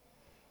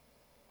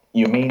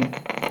 You mean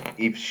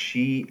if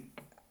she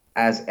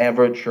has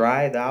ever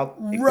tried out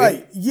equipped?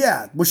 Right.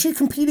 Yeah. Was she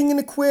competing in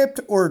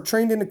equipped or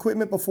trained in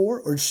equipment before,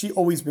 or has she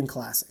always been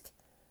classic?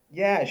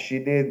 Yeah, she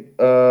did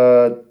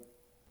 2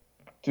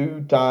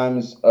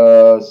 times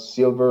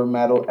silver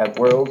medal at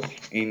Worlds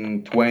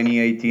in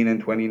 2018 and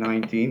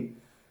 2019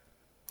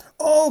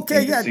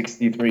 Okay. in the Yeah.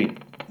 63.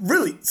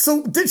 Really?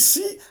 So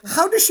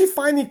how did she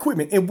find the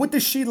equipment, and what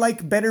does she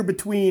like better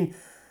between,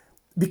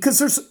 because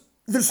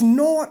there's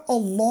not a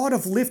lot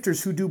of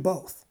lifters who do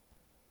both.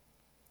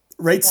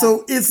 Right? Yeah.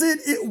 So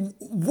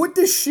what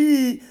does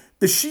she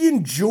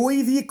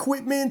enjoy the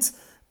equipment?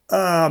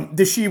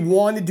 Does she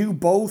want to do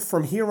both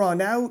from here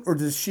on out, or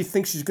does she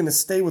think she's going to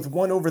stay with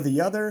one over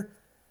the other?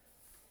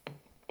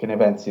 Che ne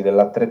pensi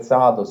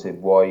dell'attrezzato? Se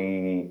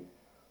vuoi,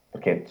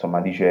 perché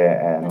insomma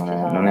dice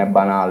non è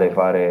banale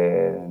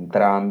fare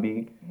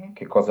entrambi.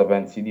 Che cosa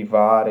pensi di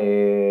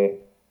fare?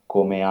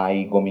 Come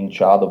hai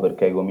cominciato?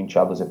 Perché hai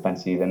cominciato? Se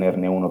pensi di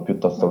tenerne uno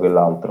piuttosto che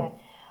l'altro. Ok.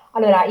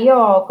 Allora, io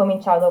ho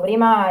cominciato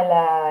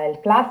prima il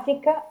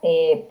Classic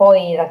e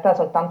poi in realtà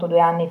soltanto 2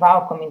 anni fa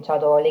ho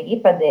cominciato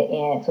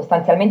l'Equipped,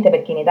 sostanzialmente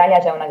perché in Italia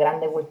c'è una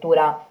grande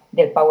cultura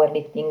del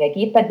powerlifting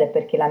Equipped,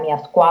 perché la mia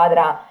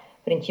squadra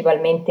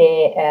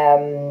principalmente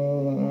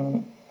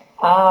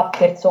a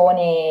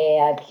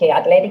persone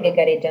atleti che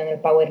gareggiano nel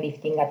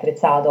powerlifting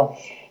attrezzato.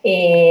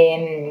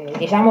 E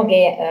diciamo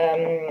che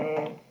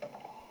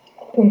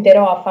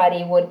punterò a fare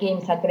i World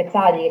Games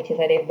attrezzati che ci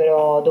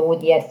sarebbero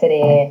dovuti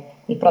essere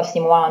il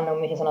prossimo anno,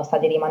 invece sono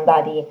stati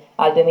rimandati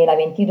al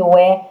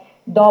 2022.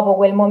 Dopo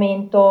quel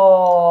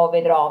momento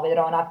vedrò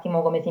un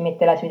attimo come si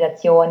mette la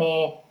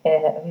situazione.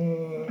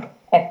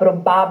 È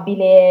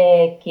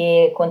probabile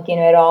che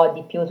continuerò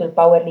di più sul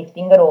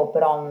powerlifting raw,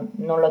 però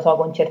non lo so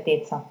con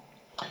certezza.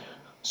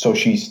 So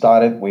she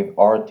started with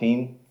our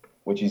team,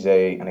 which is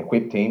an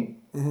equipped team,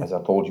 as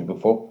I told you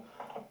before.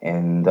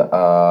 And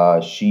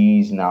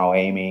she's now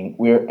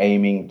we're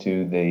aiming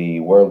to the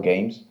World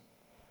Games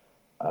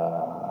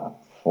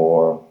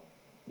for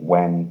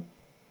when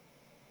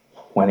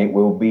it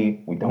will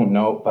be, we don't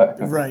know, but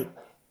Right.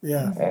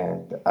 Yeah.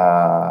 and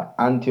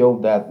until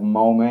that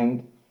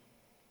moment,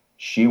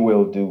 she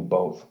will do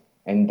both,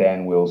 and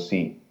then we'll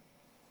see.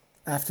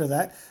 After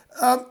that,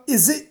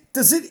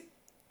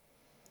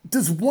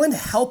 does one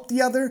help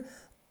the other,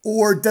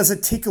 or does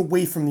it take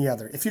away from the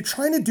other? If you're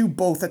trying to do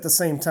both at the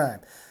same time,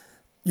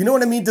 you know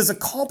what I mean? Does it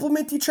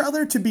complement each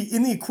other to be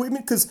in the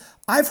equipment? Because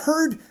I've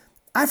heard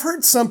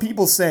some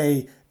people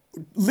say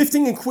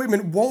lifting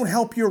equipment won't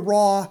help your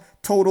raw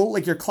total,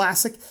 like your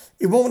classic.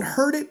 It won't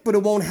hurt it, but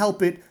it won't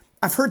help it.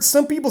 I've heard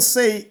some people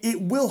say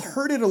it will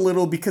hurt it a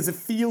little because it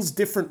feels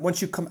different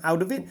once you come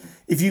out of it,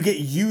 if you get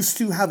used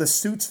to how the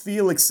suits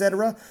feel,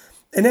 etc.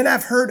 And then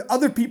I've heard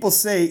other people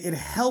say it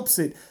helps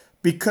it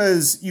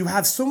because you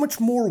have so much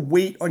more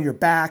weight on your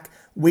back,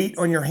 weight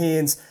on your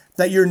hands,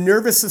 that your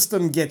nervous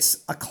system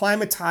gets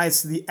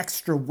acclimatized to the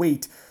extra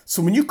weight.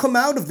 So when you come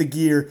out of the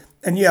gear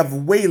and you have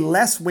way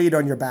less weight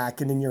on your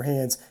back and in your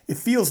hands, it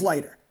feels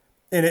lighter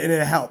and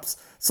it helps.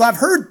 So I've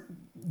heard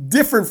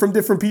different from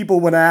different people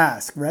when I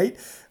ask, right?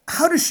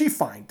 How does she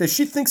find? Does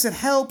she thinks it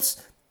helps,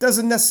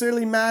 doesn't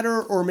necessarily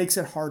matter, or makes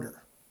it harder?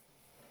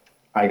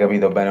 Hai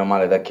capito bene o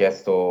male, ti ha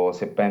chiesto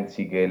se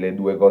pensi che le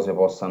due cose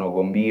possano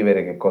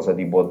convivere, che cosa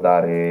ti può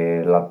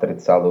dare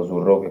l'attrezzato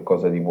sul Raw, che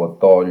cosa ti può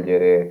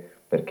togliere,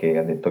 perché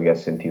ha detto che ha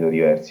sentito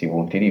diversi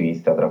punti di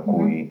vista, tra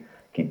cui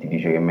chi ti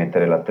dice che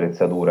mettere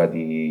l'attrezzatura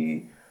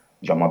ti,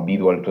 diciamo,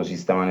 abitua il tuo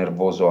sistema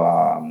nervoso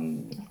a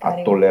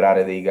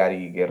tollerare dei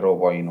carichi che Raw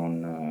poi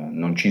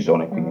non ci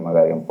sono, e quindi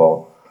magari è un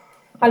po'...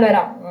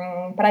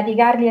 Allora,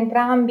 praticarli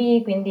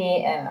entrambi,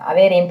 quindi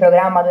avere in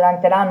programma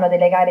durante l'anno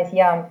delle gare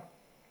sia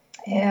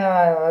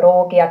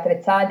raw che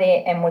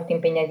attrezzate è molto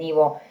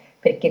impegnativo,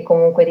 perché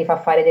comunque ti fa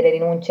fare delle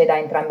rinunce da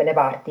entrambe le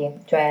parti.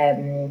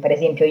 Cioè, per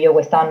esempio, io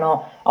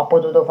quest'anno ho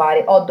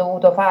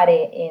dovuto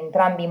fare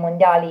entrambi i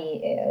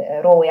mondiali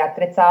raw e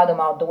attrezzato,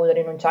 ma ho dovuto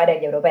rinunciare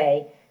agli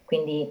europei.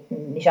 Quindi,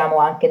 diciamo,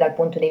 anche dal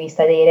punto di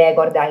vista dei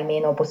record hai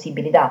meno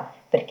possibilità,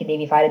 perché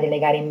devi fare delle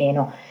gare in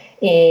meno.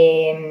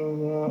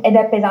 Ed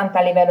è pesante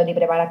a livello di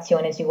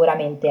preparazione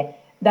sicuramente.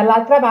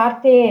 Dall'altra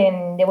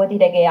parte devo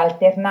dire che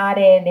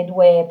alternare le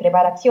due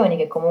preparazioni,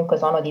 che comunque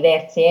sono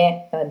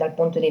diverse dal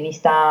punto di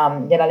vista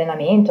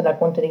dell'allenamento, dal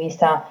punto di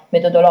vista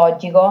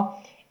metodologico,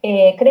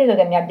 e credo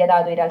che mi abbia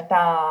dato in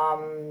realtà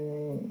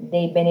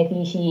dei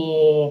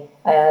benefici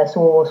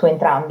su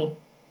entrambi.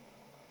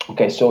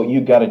 Okay, so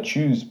you gotta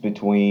choose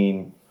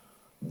between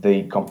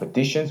the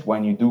competitions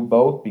when you do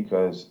both,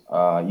 because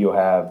you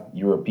have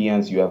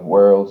Europeans, you have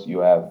worlds, you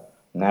have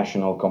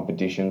national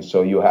competitions,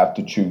 so you have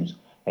to choose,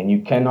 and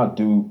you cannot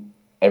do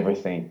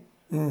everything.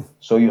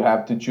 So you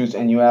have to choose,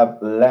 and you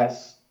have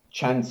less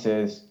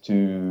chances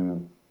to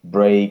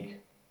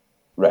break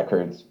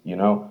records, you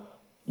know?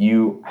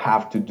 You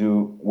have to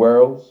do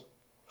worlds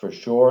for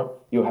sure.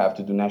 You have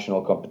to do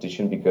national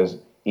competition, because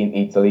in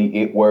Italy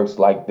it works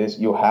like this.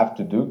 You have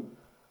to do,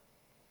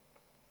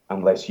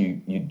 unless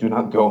you do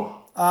not go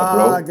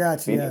abroad.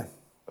 Gotcha, yeah.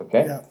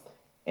 Okay. Yeah.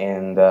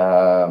 And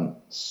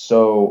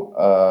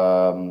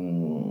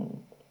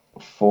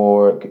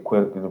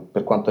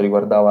per quanto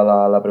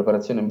riguardava la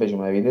preparazione, invece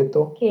mi avevi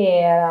detto?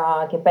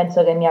 Che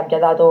penso che mi abbia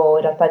dato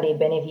in realtà dei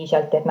benefici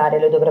alternare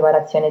le due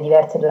preparazioni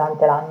diverse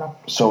durante l'anno.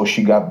 So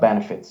she got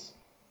benefits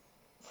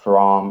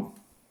from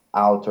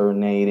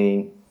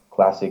alternating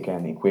classic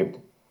and equipped.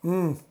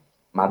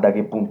 Ma da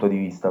che punto di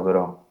vista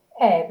però?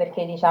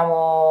 Perché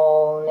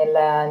diciamo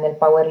nel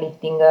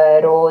powerlifting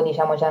raw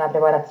diciamo c'è una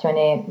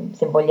preparazione,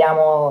 se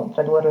vogliamo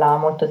tradurla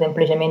molto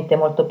semplicemente,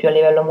 molto più a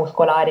livello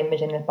muscolare,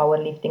 invece nel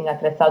powerlifting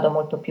attrezzato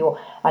molto più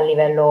a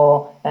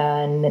livello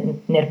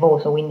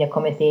nervoso, quindi è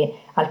come se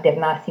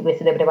alternassi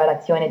queste due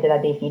preparazioni ti dà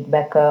dei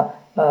feedback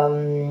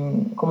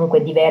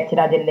comunque diversi, ti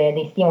dà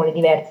dei stimoli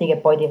diversi che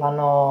poi ti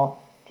danno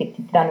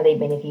dei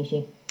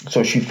benefici.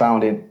 So she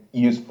found it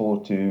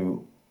useful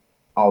to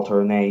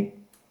alternate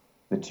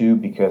the two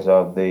because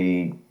of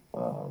the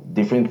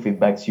different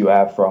feedbacks you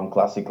have from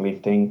classic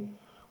lifting,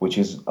 which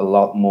is a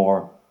lot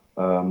more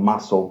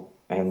muscle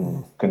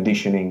and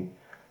conditioning,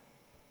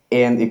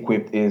 and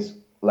equipped is,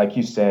 like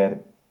you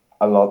said,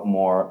 a lot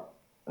more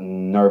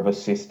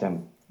nervous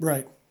system.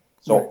 Right.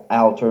 So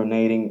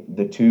alternating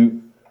the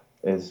two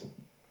is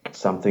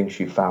something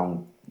she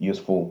found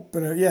useful.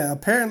 But yeah,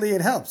 apparently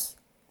it helps.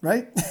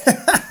 right?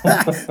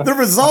 The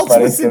results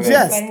would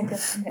suggest.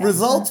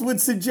 Results would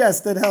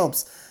suggest that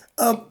helps.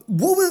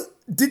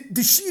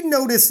 Did she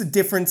notice the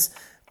difference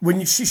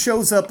when she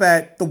shows up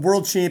at the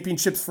World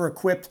Championships for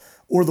Equipped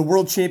or the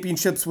World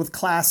Championships with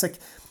Classic?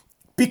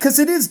 Because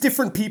it is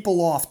different people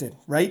often,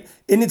 right?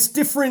 And it's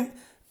different.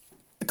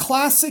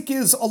 Classic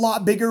is a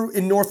lot bigger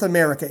in North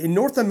America. In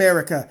North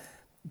America,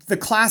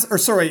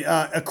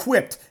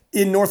 Equipped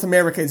in North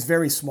America is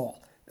very small.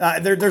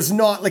 There's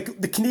not, like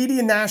the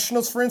Canadian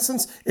Nationals, for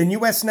instance, and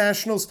U.S.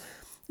 Nationals,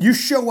 you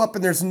show up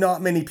and there's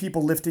not many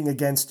people lifting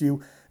against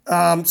you.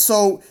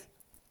 So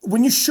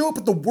when you show up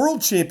at the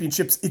World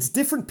Championships, it's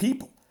different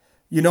people,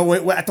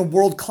 at the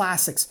World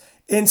Classics.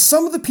 And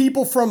some of the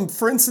people from,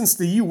 for instance,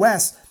 the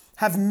U.S.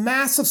 have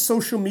massive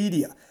social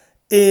media.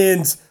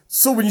 And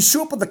so when you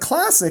show up at the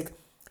Classic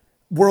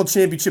World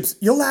Championships,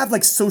 you'll have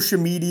like social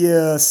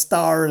media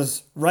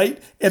stars, right?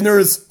 And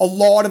there's a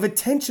lot of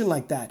attention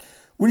like that.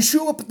 When you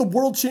show up at the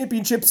World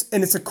Championships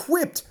and it's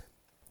Equipped,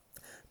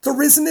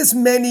 there isn't as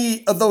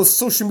many of those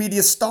social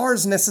media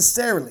stars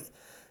necessarily.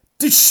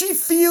 Does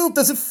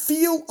it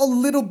feel a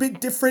little bit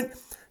different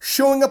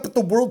showing up at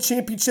the World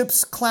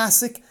Championships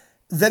Classic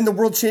than the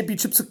World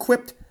Championships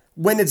Equipped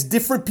when it's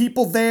different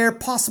people there,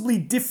 possibly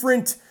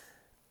different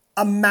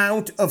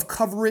amount of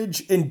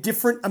coverage and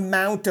different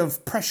amount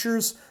of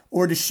pressures?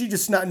 Or does she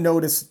just not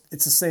notice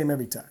it's the same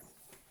every time?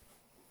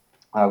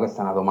 Allora,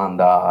 questa è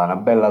una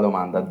bella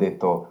domanda. Ha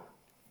detto,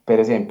 per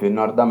esempio, in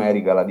Nord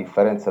America la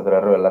differenza tra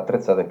Raw e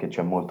l'attrezzato è che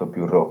c'è molto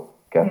più Raw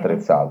che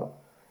attrezzato.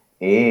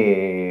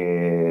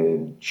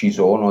 E ci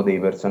sono dei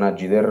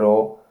personaggi del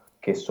Raw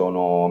che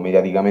sono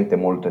mediaticamente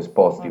molto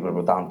esposti,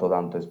 proprio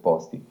tanto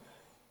esposti.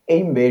 E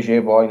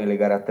invece poi nelle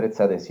gare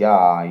attrezzate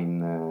sia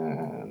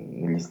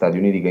negli Stati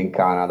Uniti che in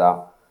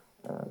Canada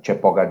c'è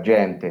poca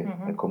gente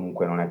e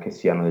comunque non è che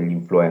siano degli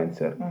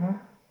influencer.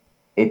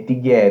 E ti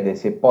chiede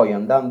se poi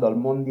andando al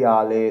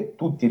mondiale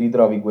tu ti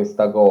ritrovi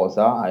questa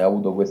cosa, hai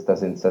avuto questa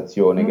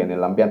sensazione che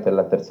nell'ambiente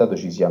dell'attrezzato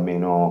ci sia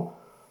meno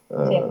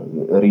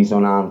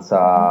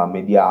risonanza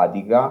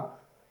mediatica,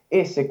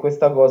 e se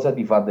questa cosa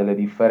ti fa delle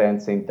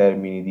differenze in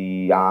termini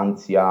di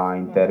ansia,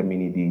 in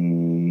termini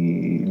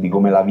di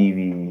come la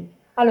vivi.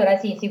 Allora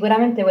sì,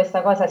 sicuramente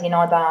questa cosa si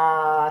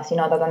nota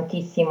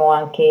tantissimo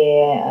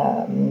anche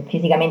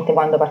fisicamente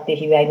quando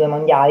partecipi ai 2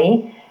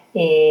 mondiali.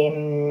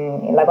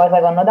 E la cosa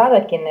che ho notato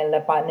è che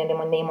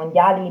nei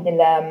mondiali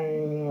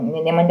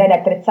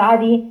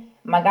attrezzati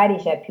magari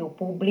c'è più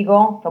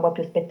pubblico, proprio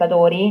più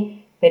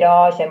spettatori,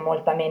 però c'è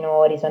molta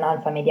meno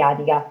risonanza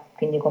mediatica,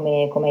 quindi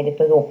come hai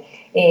detto tu.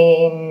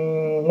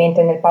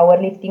 Mentre nel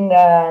powerlifting,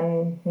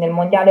 nel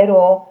mondiale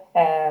Raw,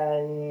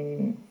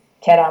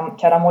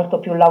 c'era molto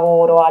più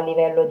lavoro a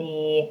livello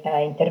di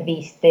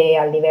interviste,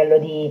 a livello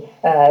di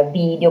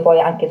video,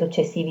 poi anche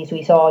successivi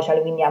sui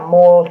social, quindi ha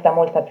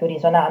molta più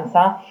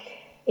risonanza,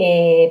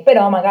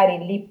 però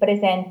magari lì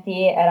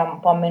presenti era un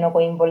po' meno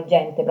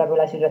coinvolgente proprio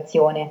la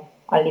situazione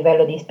a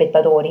livello di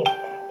spettatori.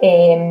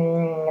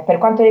 Per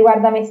quanto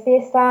riguarda me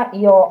stessa,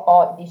 io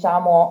ho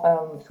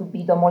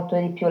subito molto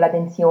di più la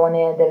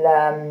tensione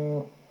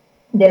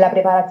della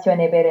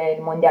preparazione per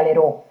il mondiale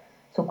Raw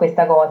su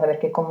questa cosa,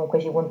 perché comunque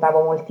ci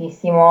puntavo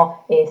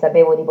moltissimo e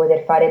sapevo di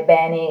poter fare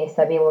bene e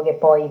sapevo che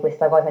poi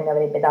questa cosa mi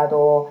avrebbe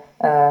dato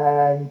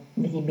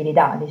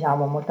visibilità,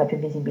 molta più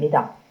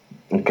visibilità.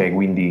 Ok,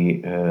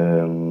 quindi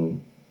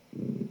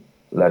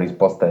la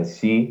risposta è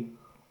sì.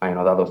 Hai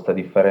notato questa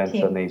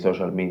differenza nei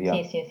social media?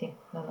 Sì,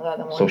 l'ho notato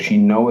molto. So she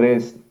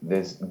noticed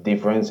this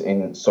difference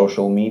in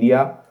social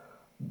media,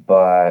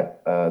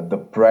 but the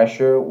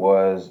pressure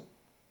was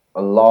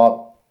a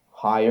lot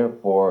higher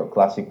for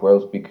Classic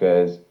Worlds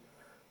because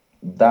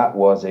that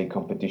was a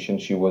competition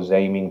she was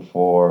aiming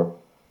for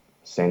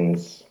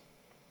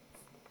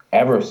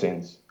ever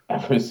since.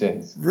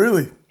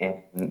 Really?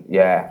 And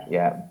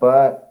yeah.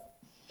 But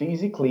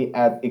physically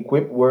at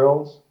Equipped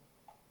Worlds,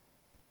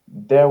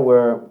 there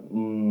were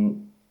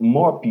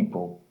more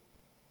people,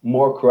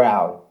 more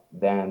crowd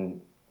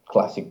than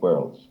Classic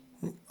Worlds.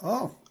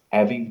 Oh.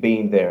 Having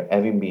been there,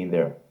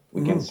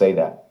 we can say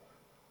that.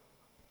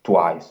 Two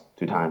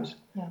times.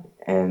 Yeah.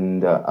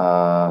 And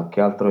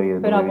che altro io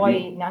però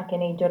poi anche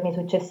nei giorni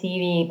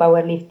successivi i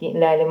powerlifting,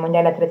 le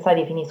mondiali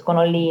attrezzati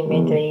finiscono lì,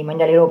 mentre i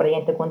mondiali Raw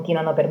praticamente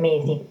continuano per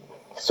mesi.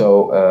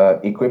 So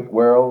Equipped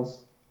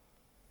Worlds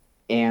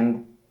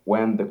end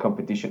when the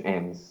competition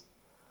ends.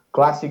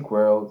 Classic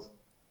Worlds,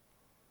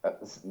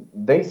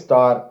 they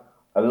start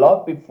a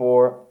lot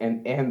before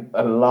and end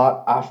a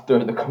lot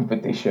after the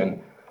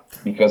competition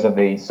because of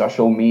the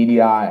social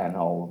media and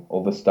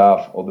all the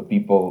stuff, all the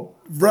people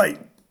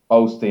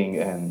posting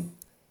and...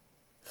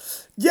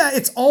 Yeah,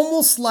 it's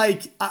almost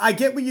like, I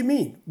get what you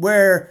mean,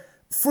 where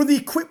for the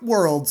Equipped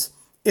Worlds,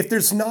 if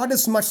there's not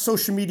as much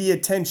social media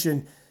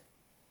attention,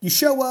 you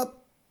show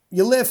up,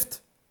 you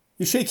lift,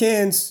 you shake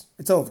hands,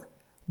 it's over.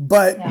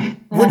 But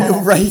when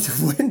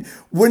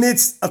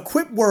it's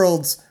Equipped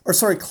Worlds,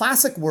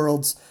 Classic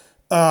Worlds,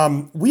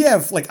 we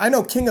have, I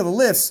know King of the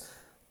Lifts,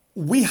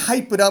 we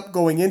hype it up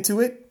going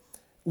into it.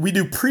 We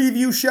do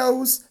preview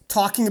shows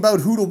talking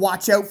about who to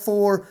watch out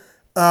for.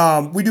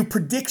 We do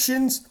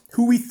predictions,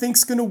 who we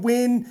think's going to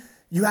win.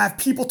 You have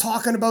people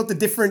talking about the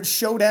different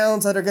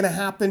showdowns that are going to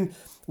happen.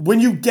 When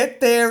you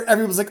get there,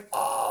 everyone's like,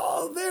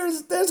 oh,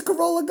 there's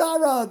Carola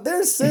Gara,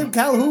 there's Sam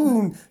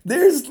Calhoun,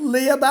 there's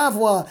Leah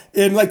Bavois.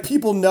 And like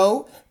people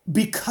know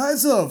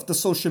because of the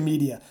social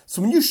media.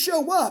 So when you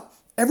show up,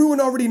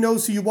 everyone already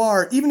knows who you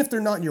are, even if they're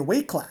not in your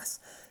weight class.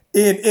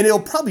 And it'll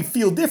probably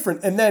feel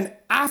different. And then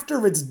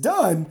after it's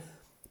done,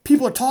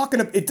 people are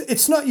talking.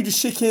 It's not you just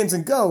shake hands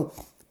and go.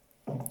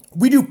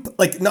 We do,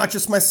 like, not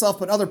just myself,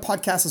 but other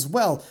podcasts as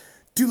well,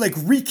 do like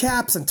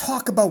recaps and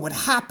talk about what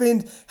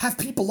happened, have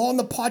people on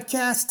the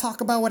podcast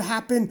talk about what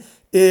happened.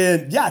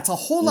 And yeah, it's a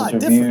whole lot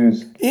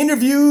different.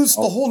 Interviews,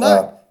 the whole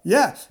night.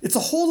 Yeah, it's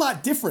a whole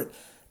lot different.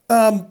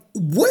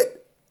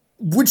 What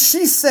would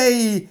she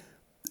say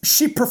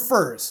she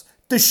prefers?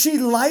 Does she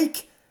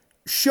like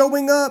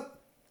showing up,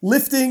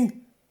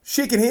 lifting,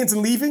 shaking hands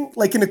and leaving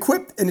like an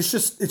equipped, and it's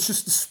just a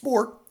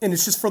sport and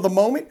it's just for the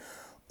moment?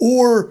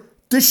 Or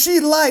does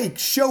she like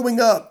showing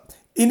up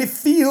and it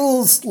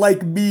feels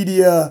like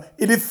media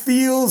and it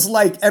feels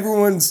like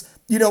everyone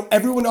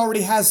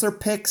already has their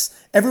picks,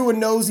 everyone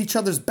knows each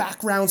other's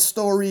background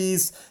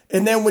stories,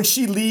 and then when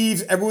she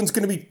leaves, everyone's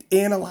going to be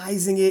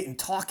analyzing it and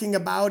talking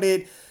about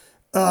it.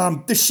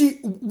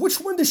 Which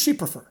one does she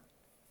prefer?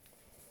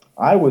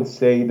 I would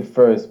say the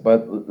first,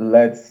 but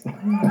let's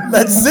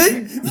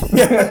see.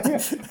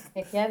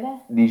 Che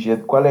chiede?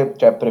 Dice,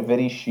 cioè,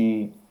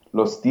 preferisci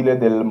lo stile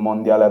del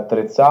mondiale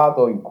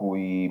attrezzato in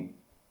cui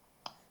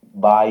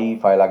vai,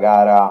 fai la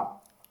gara,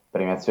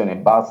 premiazione e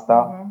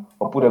basta,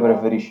 oppure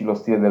preferisci lo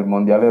stile del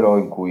mondiale Raw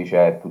in cui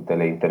c'è tutte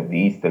le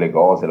interviste, le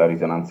cose, la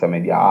risonanza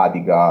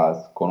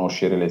mediatica,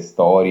 conoscere le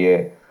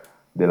storie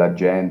della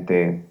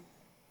gente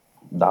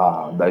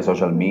dai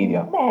social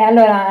media? Beh,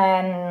 allora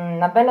è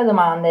una bella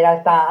domanda in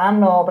realtà,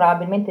 hanno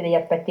probabilmente degli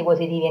aspetti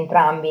positivi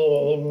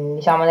entrambi.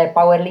 Diciamo nel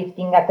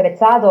powerlifting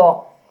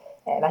attrezzato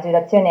la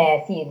situazione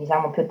è sì,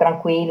 diciamo più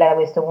tranquilla da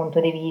questo punto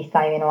di vista,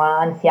 hai meno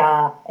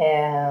ansia,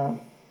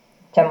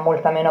 c'è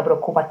molta meno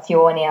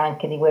preoccupazione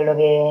anche di quello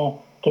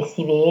che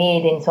si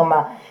vede,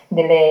 insomma,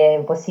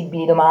 delle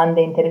possibili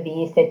domande,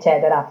 interviste,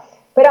 eccetera.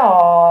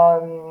 Però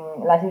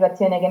la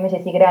situazione che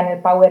invece si crea nel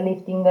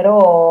powerlifting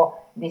raw,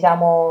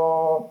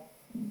 diciamo,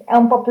 è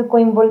un po' più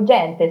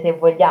coinvolgente se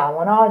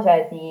vogliamo, no?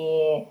 Cioè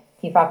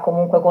ti fa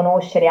comunque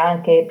conoscere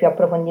anche più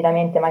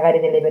approfonditamente magari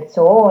delle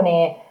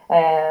persone,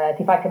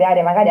 ti fa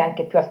creare magari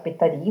anche più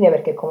aspettative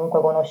perché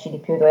comunque conosci di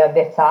più i tuoi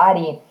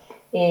avversari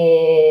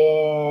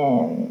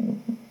e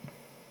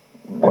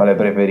quale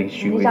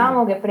preferisci?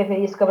 diciamo che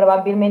preferisco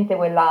probabilmente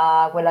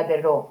quella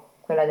del Raw.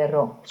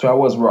 So I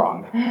was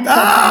wrong.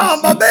 Ah,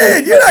 my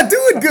man, you're not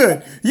doing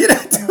good. You're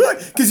not doing,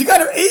 because you got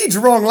her age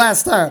wrong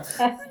last time.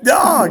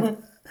 Dog,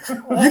 you're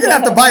going to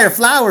have to buy her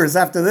flowers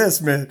after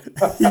this, man.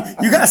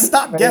 You got to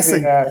stop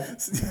guessing.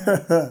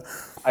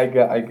 I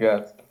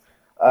guess.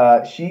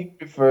 She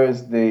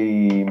prefers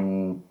the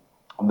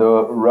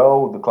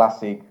Raw, the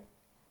classic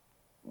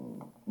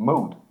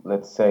mood,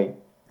 let's say,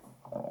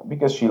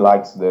 because she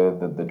likes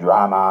the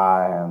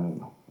drama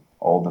and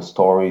all the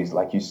stories,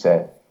 like you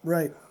said.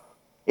 Right.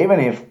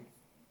 Even if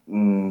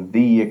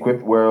the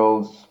equipped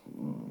world's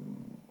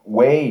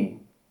way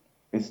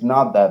is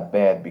not that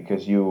bad,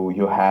 because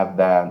you have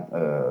that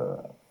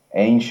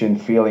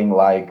ancient feeling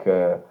like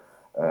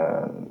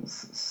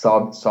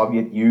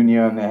Soviet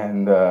Union,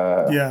 and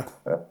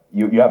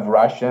you have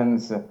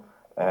Russians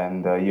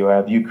and you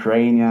have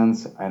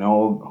Ukrainians and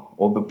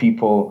all the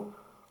people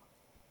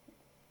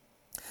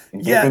in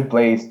different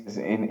places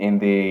in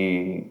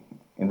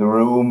the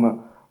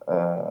room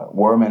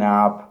warming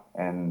up,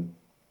 and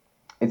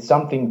it's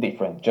something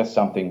different, just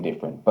something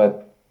different.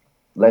 But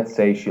let's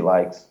say she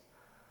likes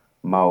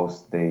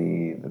most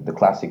the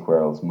classic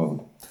world's mood.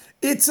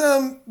 It's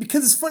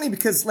because it's funny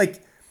because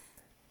like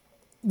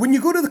when you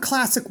go to the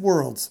classic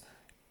worlds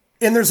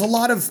and there's a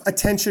lot of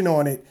attention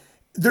on it,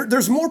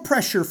 there's more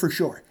pressure for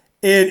sure.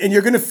 And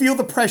you're gonna feel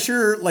the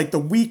pressure like the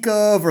week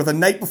of or the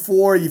night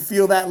before. You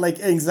feel that like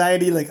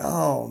anxiety, like,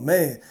 oh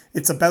man,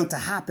 it's about to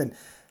happen.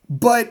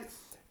 But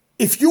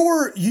if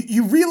you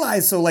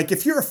realize though, like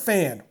if you're a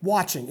fan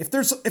watching, if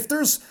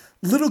there's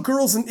little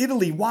girls in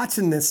Italy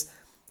watching this,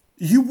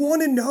 you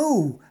want to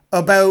know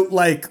about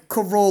like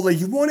Carola,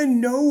 you want to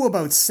know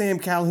about Sam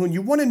Calhoun,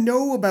 you want to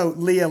know about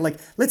Leah. Like,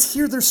 let's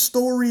hear their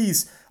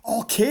stories.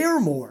 I'll care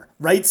more,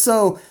 right?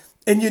 So,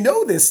 and you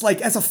know this, like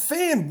as a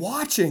fan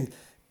watching,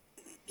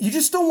 you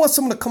just don't want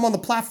someone to come on the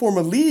platform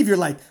and leave. You're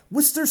like,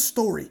 what's their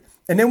story?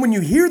 And then when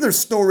you hear their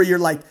story, you're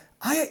like,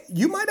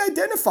 you might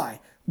identify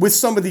with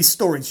some of these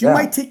stories. You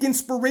might take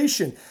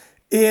inspiration,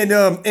 and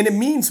it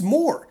means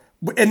more.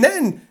 And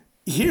then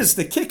here's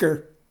the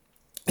kicker.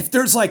 If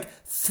there's like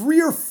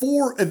 3 or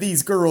 4 of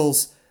these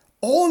girls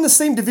all in the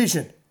same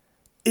division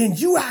and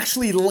you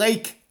actually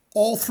like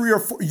all 3 or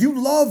 4, you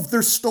love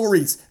their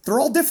stories. They're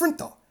all different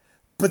though,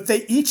 but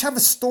they each have a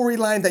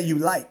storyline that you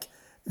like.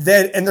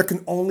 And there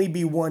can only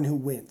be one who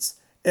wins.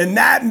 And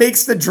that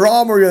makes the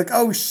drama where you're like,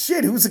 oh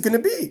shit, who's it going to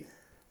be?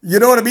 You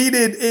know what I mean?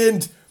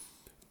 And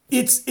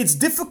It's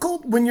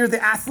difficult when you're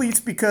the athletes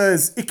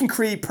because it can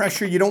create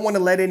pressure. You don't want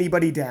to let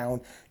anybody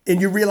down,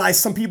 and you realize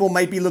some people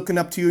might be looking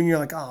up to you, and you're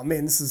like, oh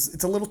man,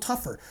 it's a little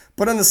tougher.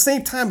 But on the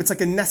same time, it's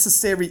like a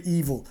necessary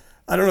evil.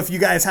 I don't know if you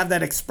guys have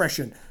that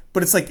expression,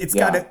 but it's like it's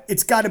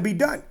gotta be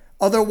done.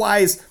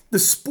 Otherwise, the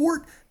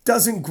sport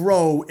doesn't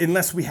grow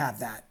unless we have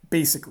that.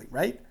 Basically,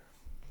 right?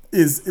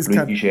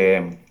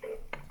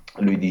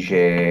 Lui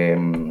dice,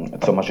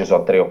 insomma, ci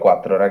sono 3 o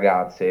 4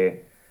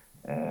 ragazze,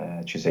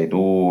 ci sei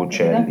tu,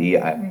 c'è lì,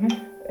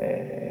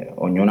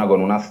 ognuna con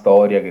una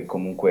storia che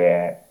comunque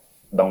è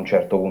da un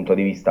certo punto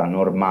di vista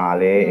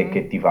normale e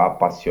che ti fa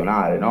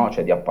appassionare, no?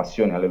 Cioè ti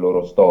appassioni alle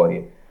loro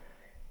storie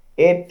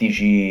e ti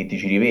ci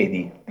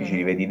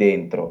rivedi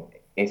dentro.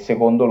 E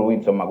secondo lui,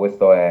 insomma,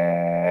 questo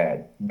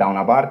è da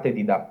una parte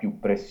ti dà più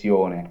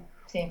pressione,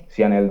 Sì.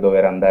 sia nel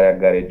dover andare a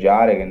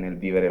gareggiare che nel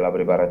vivere la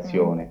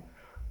preparazione,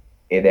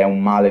 ed è un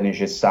male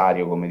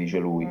necessario, come dice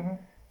lui.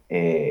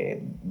 E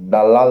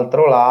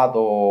dall'altro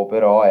lato,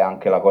 però, è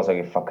anche la cosa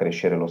che fa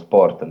crescere lo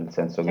sport, nel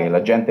senso che Certo.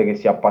 la gente che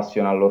si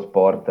appassiona allo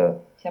sport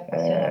Si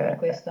appassiona per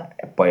questo.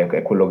 e poi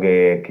è quello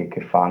che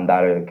fa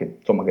andare,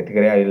 insomma, che ti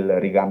crea il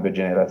ricambio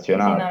Sì, no,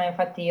 generazionale. ma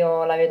infatti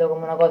io la vedo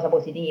come una cosa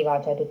positiva,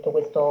 cioè tutto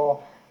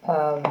questo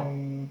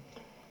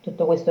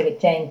che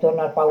c'è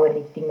intorno al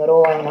powerlifting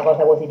raw è una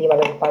cosa positiva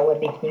per il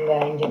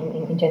powerlifting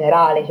in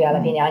generale, cioè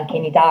alla fine anche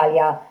in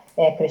Italia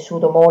è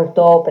cresciuto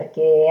molto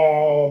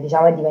perché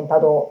diciamo, è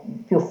diventato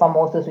più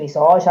famoso sui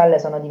social,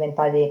 sono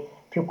diventate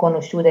più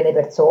conosciute le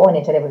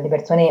persone, cioè le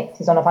persone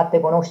si sono fatte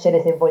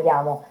conoscere se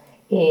vogliamo,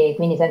 e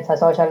quindi senza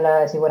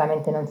social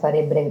sicuramente non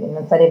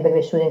sarebbe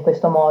cresciuto in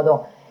questo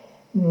modo.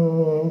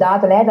 Da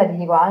atleta ti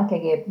dico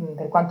anche che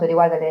per quanto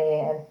riguarda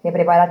le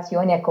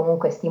preparazioni è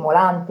comunque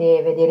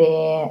stimolante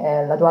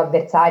vedere la tua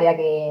avversaria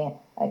che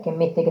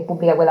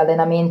pubblica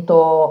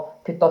quell'allenamento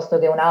piuttosto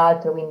che un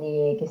altro,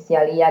 quindi che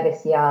sia Lia, che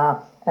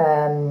sia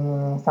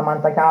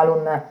Samantha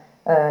Kalun,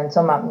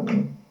 insomma,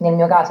 nel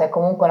mio caso è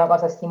comunque una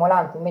cosa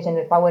stimolante. Invece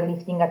nel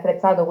powerlifting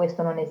attrezzato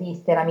questo non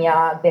esiste. La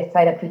mia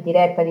avversaria più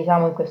diretta,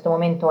 diciamo, in questo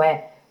momento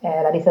è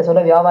Larissa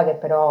Soloviova, che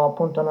però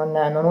appunto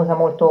non usa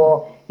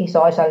molto i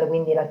social,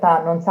 quindi in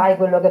realtà non sai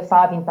quello che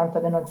fa fin tanto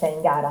che non sei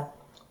in gara.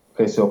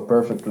 Okay, so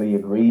perfectly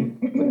agree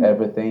with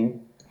everything,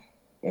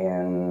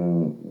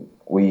 and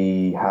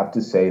we have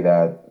to say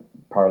that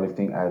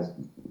powerlifting has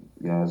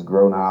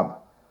grown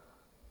up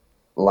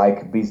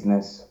like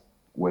business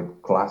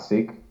with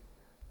classic,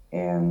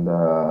 and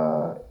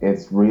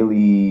it's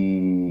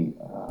really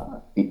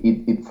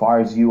it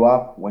fires you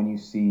up when you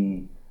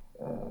see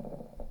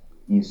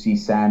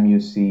Sam, you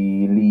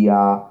see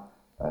Leah,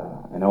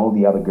 and all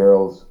the other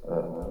girls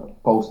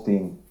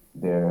posting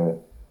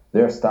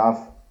their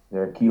stuff,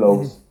 their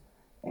kilos,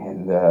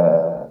 and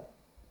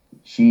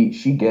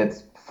she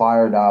gets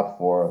fired up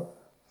for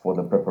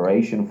the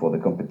preparation, for the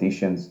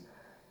competitions.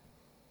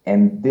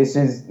 And this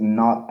is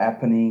not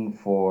happening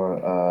for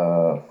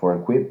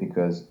Equip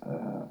because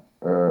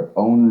her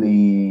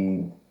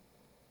only,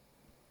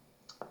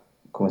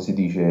 come si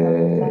dice,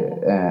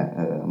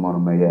 ma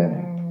non mi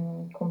viene.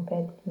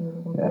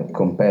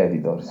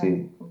 Competitor,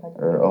 sì.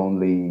 Her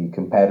only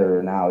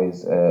competitor now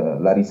is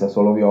Larissa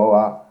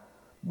Soloviova,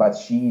 but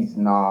she's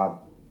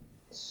not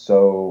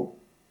so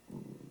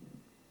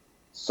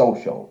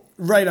social.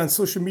 Right, on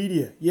social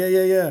media.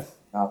 Yeah.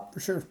 No, For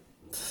sure.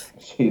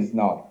 she's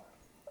not.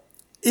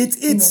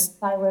 Non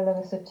sai quello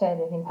che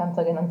succede fin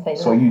tanto che non sei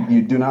So là.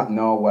 you do not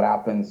know what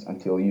happens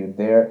until you're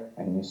there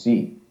and you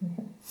see.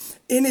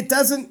 And it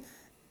doesn't,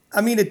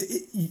 I mean,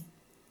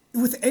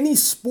 with any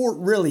sport,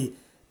 really,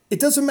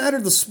 it doesn't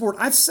matter the sport.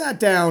 I've sat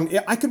down,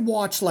 I could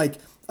watch like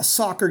a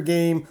soccer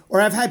game,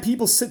 or I've had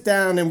people sit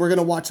down and we're going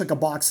to watch like a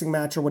boxing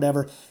match or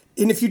whatever.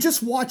 And if you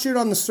just watch it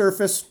on the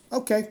surface,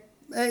 okay,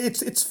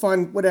 it's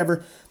fun,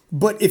 whatever.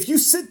 But if you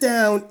sit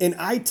down and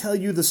I tell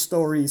you the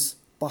stories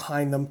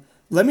behind them,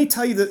 let me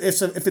tell you that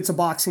if it's a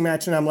boxing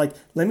match and I'm like,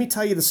 let me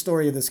tell you the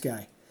story of this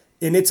guy.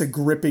 And it's a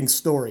gripping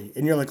story.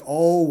 And you're like,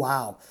 oh,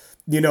 wow.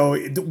 You know,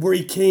 where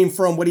he came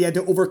from, what he had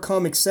to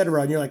overcome,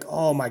 etc. And you're like,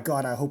 oh, my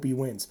God, I hope he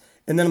wins.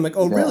 And then I'm like,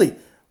 oh, really?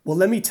 Well,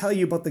 let me tell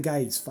you about the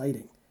guy he's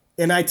fighting.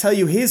 And I tell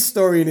you his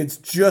story, and it's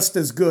just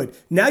as good.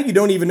 Now you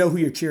don't even know who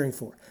you're cheering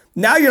for.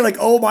 Now you're like,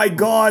 oh, my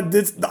God,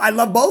 I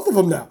love both of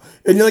them now.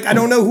 And you're like, I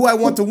don't know who I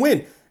want to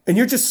win. And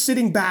you're just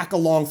sitting back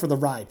along for the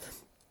ride.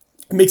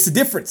 It makes a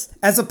difference,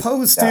 as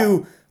opposed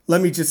to,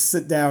 let me just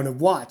sit down and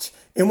watch.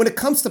 And when it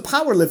comes to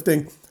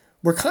powerlifting,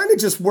 we're kind of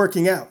just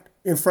working out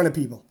in front of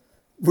people.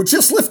 We're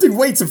just lifting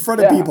weights in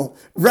front of people,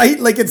 right?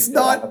 Like it's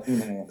not... Alla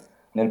fine,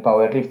 nel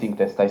powerlifting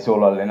te stai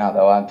solo allenato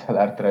davanti ad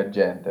altra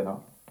gente,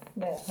 no?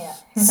 Yeah.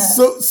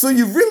 So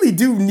you really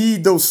do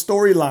need those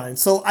storylines.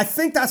 So I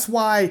think that's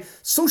why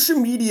social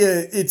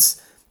media,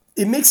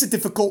 it makes it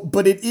difficult,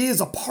 but it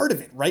is a part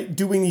of it, right?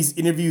 Doing these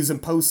interviews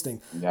and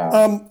posting.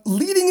 Yeah.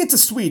 Leading into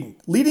Sweden,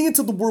 leading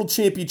into the World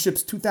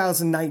Championships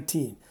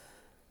 2019,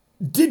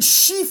 did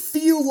she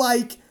feel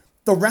like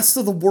the rest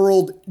of the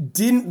world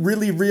didn't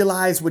really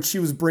realize what she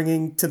was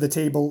bringing to the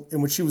table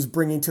and what she was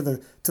bringing to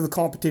the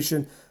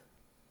competition?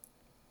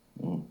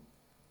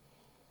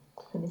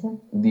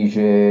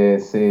 Dice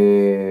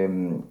se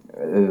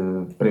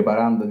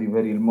preparandoti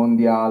per il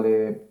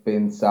mondiale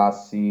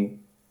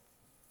pensassi,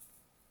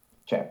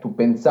 cioè tu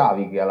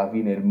pensavi che alla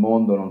fine il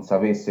mondo non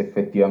sapesse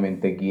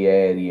effettivamente chi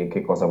eri e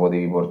che cosa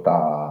potevi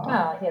portare.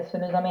 Ah, sì,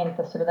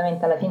 assolutamente,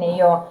 assolutamente. Alla fine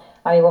io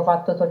avevo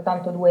fatto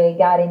soltanto due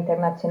gare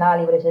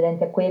internazionali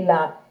precedenti a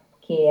quella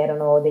che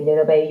erano degli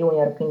europei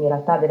junior, quindi in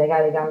realtà delle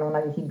gare che hanno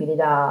una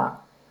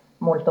visibilità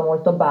molto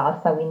molto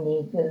bassa,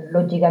 quindi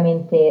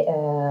logicamente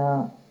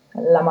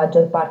la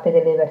maggior parte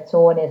delle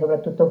persone,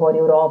 soprattutto fuori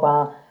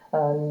Europa,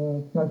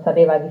 non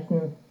sapeva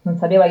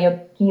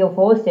chi io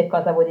fossi e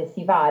cosa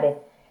potessi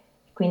fare.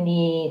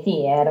 Quindi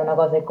sì, era una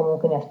cosa che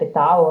comunque mi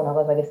aspettavo, una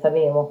cosa che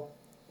sapevo.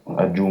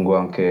 Aggiungo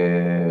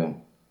anche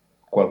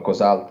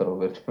qualcos'altro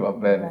perché va Va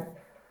bene. bene.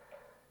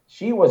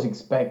 She was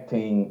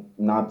expecting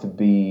not to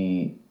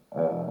be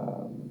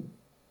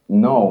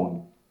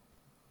known,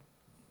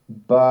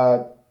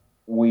 but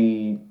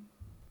we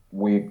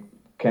we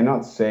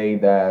cannot say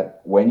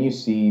that when you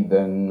see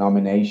the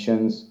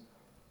nominations,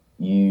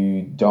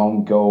 you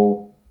don't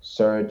go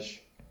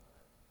search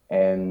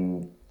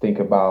and think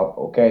about,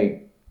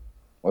 okay,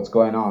 what's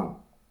going on?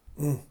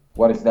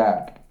 What is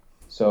that?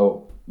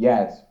 So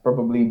yes,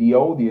 probably the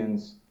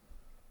audience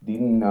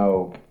didn't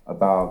know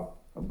about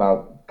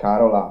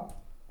Carola,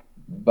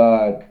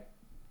 but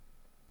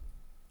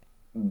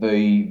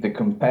the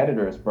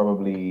competitors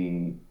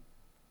probably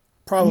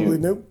Probably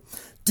knew. new.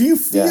 Do you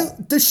feel?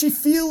 Yeah. Does she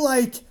feel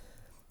like?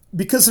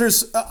 Because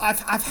there's,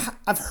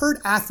 I've heard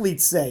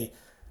athletes say,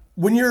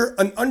 when you're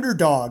an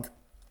underdog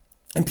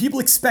and people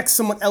expect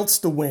someone else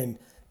to win,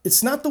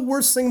 it's not the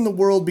worst thing in the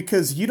world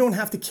because you don't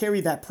have to carry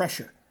that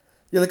pressure.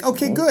 You're like,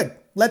 okay, Mhm. good.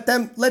 Let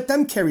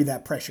them carry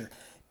that pressure.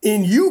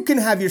 And you can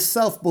have your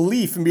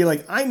self-belief and be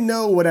like, I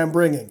know what I'm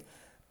bringing.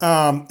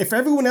 If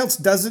everyone else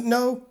doesn't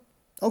know,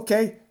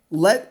 okay,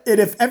 let it.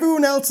 If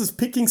everyone else is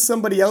picking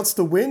somebody else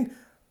to win,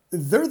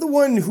 they're the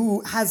one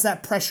who has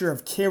that pressure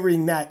of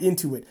carrying that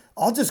into it.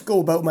 I'll just go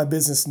about my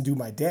business and do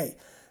my day.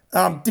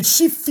 Did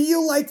she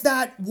feel like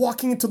that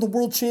walking into the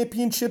world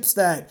championships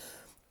that,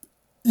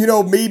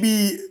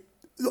 maybe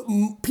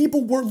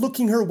people weren't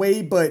looking her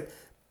way, but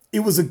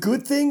it was a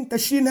good thing that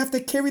she didn't have to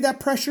carry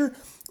that pressure?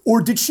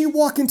 Or did she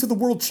walk into the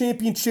world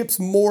championships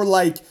more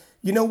like,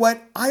 you know what,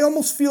 I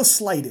almost feel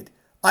slighted.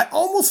 I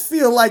almost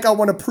feel like I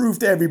want to prove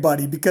to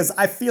everybody because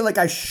I feel like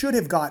I should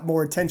have got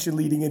more attention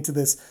leading into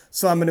this,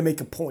 so I'm going to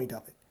make a point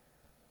of it.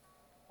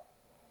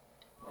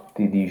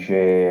 Ti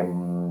dice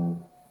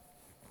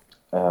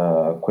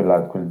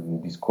quel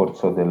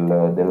discorso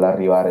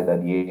dell'arrivare da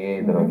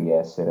dietro, di Mhm.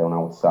 essere un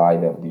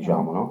outsider,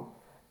 diciamo, Mhm. no?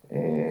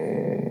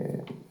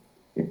 E,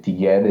 e ti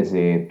chiede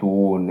se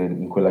tu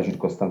in quella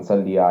circostanza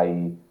lì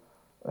hai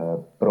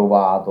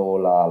provato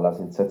la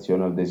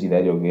sensazione o il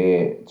desiderio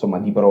che, insomma,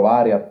 di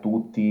provare a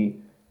tutti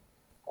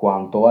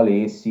quanto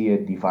valessi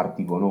e di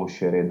farti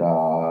conoscere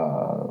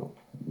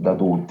da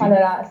tutti.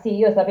 Allora, sì,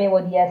 io sapevo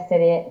di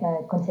essere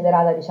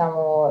considerata,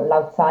 diciamo,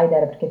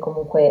 l'outsider perché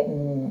comunque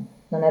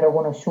non ero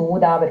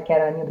conosciuta, perché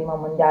era il mio primo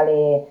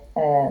mondiale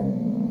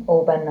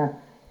open,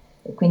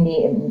 e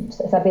quindi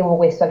sapevo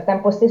questo. Al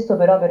tempo stesso,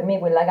 però, per me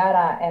quella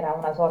gara era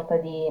una sorta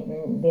di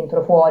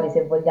dentro-fuori,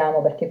 se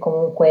vogliamo, perché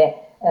comunque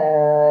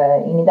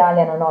in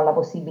Italia non ho la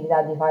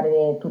possibilità di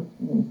fare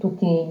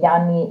tutti gli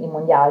anni i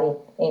mondiali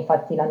e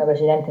infatti l'anno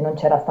precedente non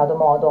c'era stato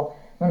modo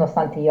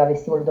nonostante io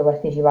avessi voluto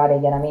partecipare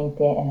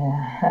chiaramente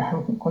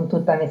con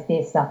tutta me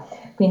stessa.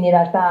 Quindi in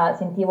realtà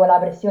sentivo la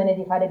pressione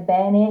di fare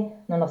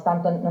bene,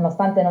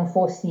 nonostante non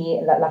fossi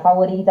la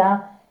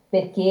favorita,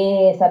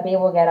 perché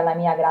sapevo che era la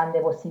mia grande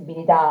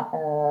possibilità,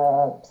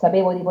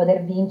 sapevo di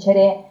poter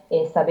vincere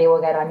e sapevo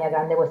che era la mia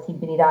grande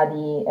possibilità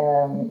di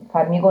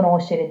farmi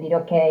conoscere e dire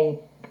ok,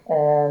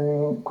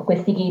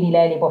 questi chili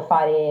lei li può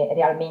fare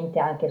realmente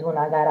anche su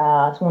una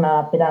gara, su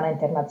una pedana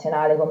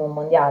internazionale come un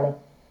mondiale.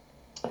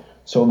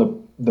 So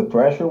the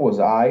pressure was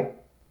high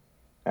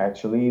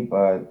actually,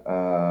 but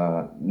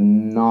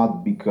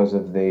not because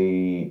of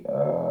the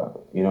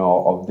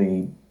of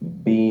the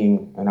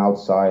being an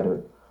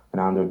outsider, an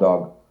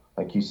underdog,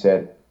 like you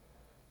said.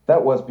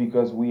 That was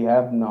because we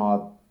have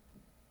not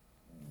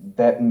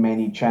that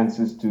many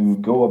chances to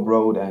go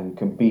abroad and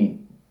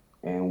compete,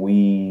 and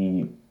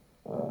we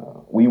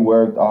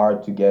worked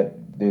hard to get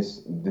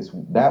this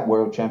that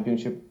world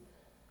championship,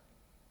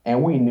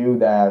 and we knew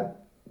that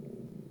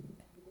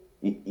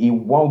it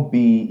won't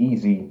be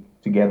easy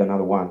to get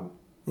another one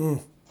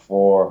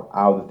for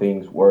how the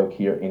things work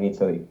here in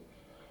Italy.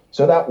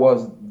 So that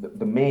was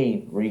the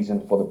main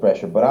reason for the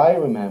pressure. But I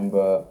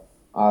remember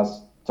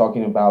us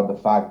talking about the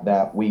fact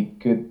that we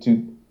could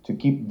to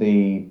keep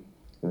the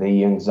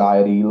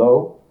anxiety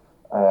low.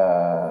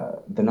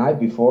 The night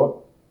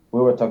before,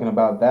 we were talking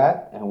about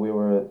that, and we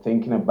were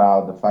thinking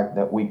about the fact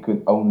that we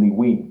could only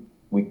win.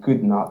 We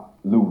could not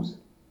lose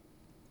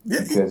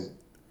Yeah, because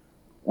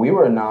we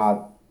were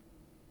not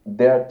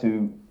there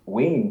to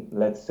win.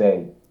 Let's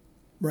say.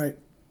 right.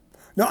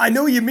 No, I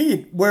know what you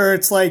mean, where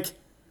it's like,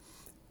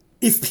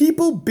 if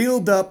people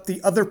build up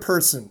the other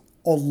person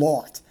a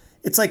lot,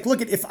 it's like,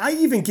 look at if I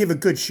even give a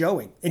good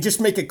showing and just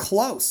make it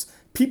close,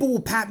 people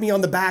will pat me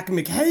on the back and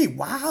be like, hey,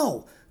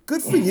 wow,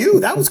 good for you.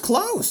 That was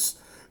close.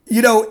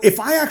 You know, if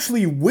I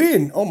actually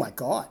win, oh my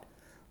God.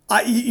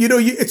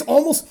 It's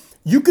almost,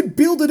 you could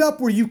build it up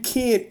where you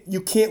can't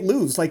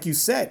lose, like you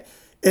said.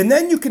 And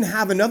then you can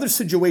have another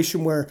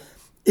situation where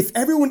if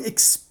everyone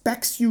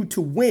expects you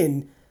to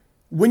win,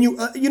 when you,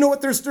 you know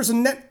what, there's a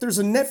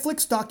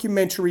Netflix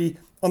documentary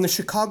on the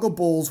Chicago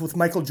Bulls with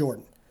Michael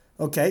Jordan,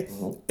 okay?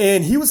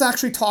 And he was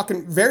actually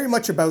talking very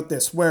much about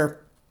this, where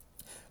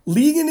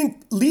leading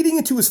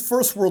into his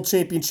first world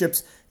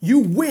championships, you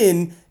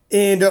win,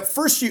 and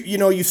first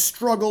you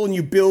struggle and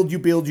you build.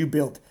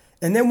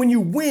 And then when you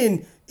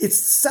win, it's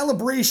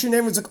celebration.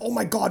 Everyone's like, oh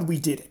my God, we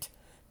did it.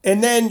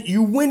 And then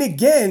you win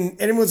again,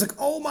 and everyone's like,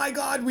 oh my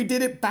God, we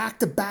did it back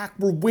to back.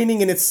 We're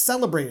winning, and it's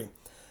celebrating.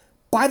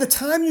 By the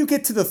time you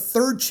get to the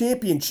third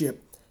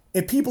championship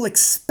and people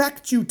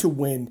expect you to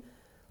win,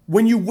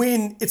 when you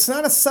win, it's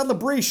not a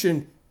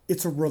celebration,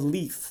 it's a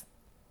relief.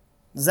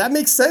 Does that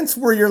make sense?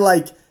 Where you're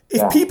like,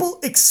 if people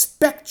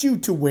expect you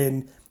to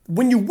win,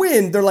 when you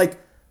win, they're like,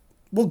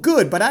 well,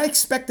 good, but I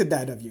expected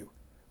that of you.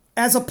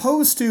 As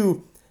opposed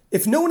to,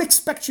 if no one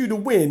expects you to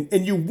win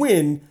and you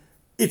win,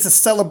 it's a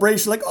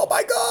celebration like, oh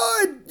my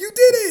God, you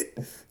did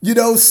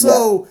it.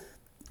 So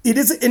it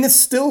is, and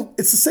it's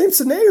the same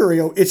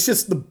scenario. It's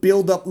just the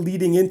build up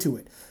leading into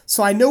it.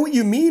 So I know what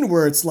you mean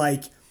where it's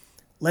like,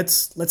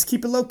 let's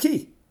keep it low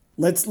key.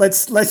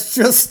 Let's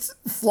just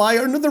fly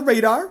under the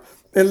radar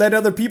and let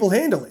other people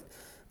handle it.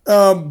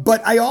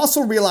 But I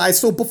also realized,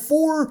 so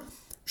before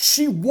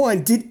she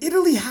won, did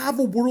Italy have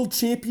a world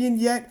champion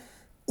yet?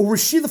 Or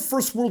was she the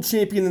first world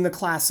champion in the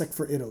classic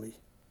for Italy?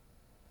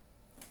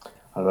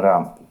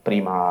 Allora,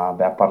 prima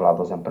ha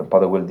parlato sempre un po'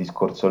 di quel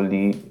discorso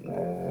lì,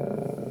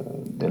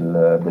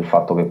 del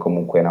fatto che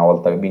comunque una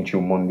volta che vinci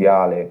un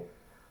mondiale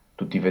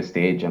tutti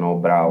festeggiano,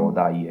 bravo,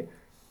 dai.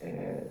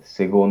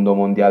 Secondo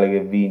mondiale che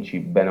vinci,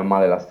 bene o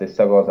male la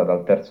stessa cosa,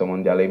 dal terzo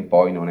mondiale in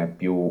poi non è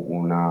più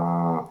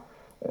un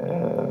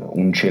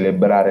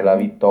celebrare la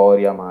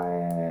vittoria, ma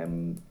è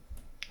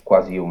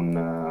quasi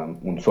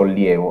un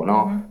sollievo,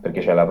 no? Perché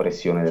c'è la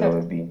pressione di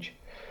dove vinci.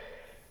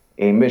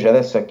 E invece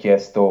adesso ha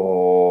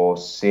chiesto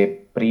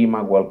se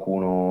prima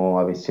qualcuno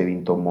avesse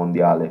vinto un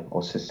mondiale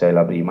o se sei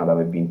la prima ad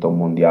aver vinto un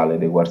mondiale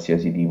di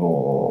qualsiasi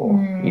tipo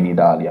in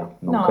Italia.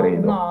 Non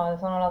credo.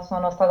 No,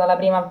 sono stata la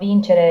prima a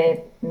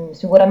vincere,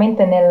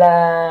 sicuramente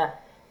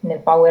nel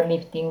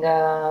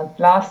powerlifting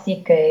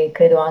classic e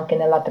credo anche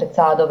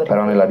nell'attrezzato.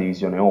 Però nella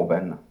divisione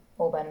Open.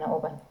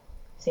 Open,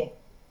 sì.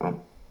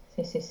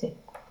 Sì.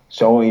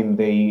 So in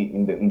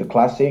the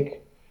classic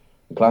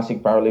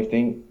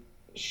powerlifting,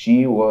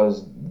 she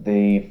was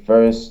the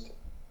first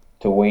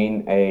to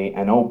win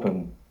an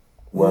Open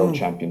World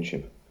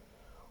Championship.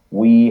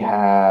 We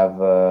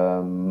have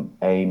a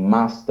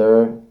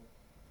Master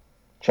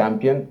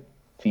champion,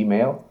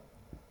 female.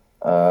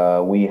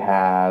 We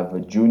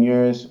have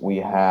juniors.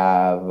 We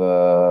have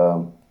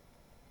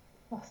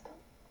Basta.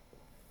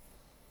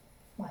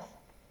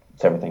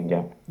 it's everything.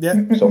 Yeah.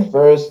 Yeah. So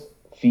first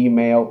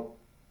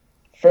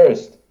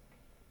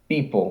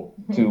people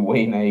to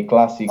win a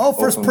classic. Oh,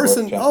 first Open World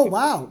person. Oh, Championship.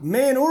 wow.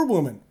 Man or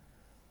woman?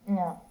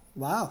 No.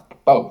 Wow.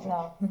 Both.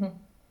 No.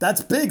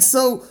 That's big.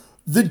 So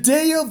the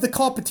day of the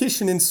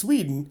competition in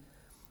Sweden,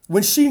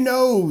 when she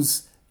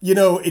knows,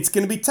 it's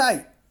going to be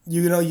tight.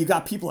 You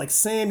got people like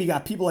Sam, you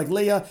got people like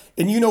Leah,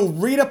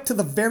 and right up to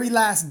the very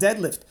last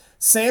deadlift,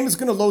 Sam is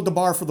going to load the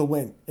bar for the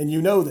win. And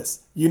you know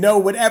this.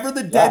 Whatever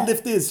the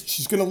deadlift is,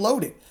 she's going to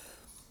load it.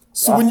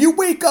 So when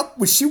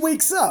she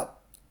wakes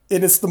up,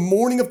 and it's the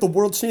morning of the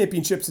World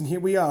Championships, and here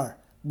we are.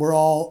 We're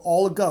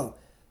all ago.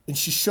 And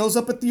she shows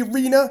up at the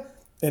arena,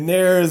 and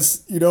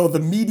there's, the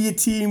media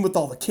team with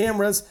all the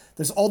cameras.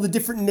 There's all the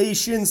different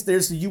nations.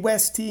 There's the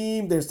U.S.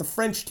 team. There's the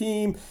French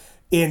team.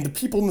 And the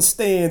people in the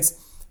stands.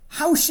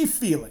 How is she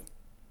feeling?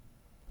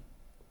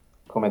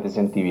 Come ti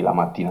sentivi la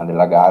mattina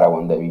della gara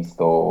quando hai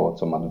visto,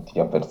 insomma, tutti gli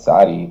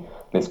avversari,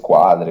 le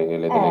squadre,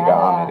 le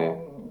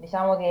telecamere?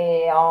 Diciamo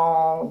che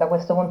ho da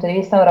questo punto di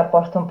vista un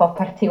rapporto un po'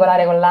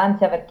 particolare con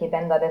l'ansia perché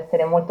tendo ad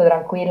essere molto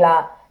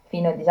tranquilla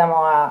fino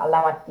diciamo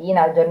alla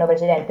mattina, al giorno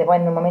precedente, poi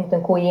nel momento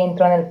in cui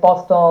entro nel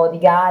posto di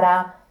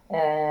gara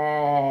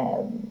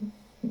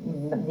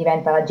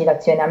diventa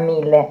l'agitazione a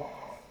 1000,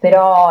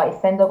 però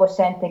essendo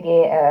cosciente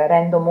che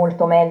rendo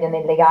molto meglio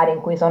nelle gare in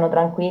cui sono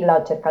tranquilla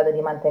ho cercato di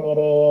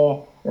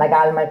mantenere la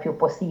calma il più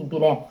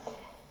possibile.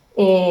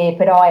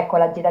 Però ecco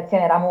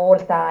l'agitazione era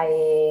molta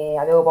e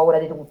avevo paura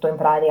di tutto in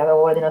pratica, avevo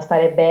paura di non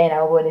stare bene,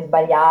 avevo paura di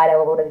sbagliare,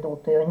 avevo paura di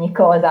tutto, di ogni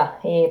cosa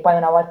e poi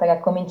una volta che è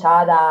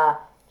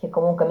cominciata che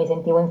comunque mi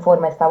sentivo in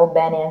forma e stavo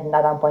bene è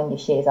andata un po' in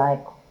discesa,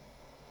 ecco.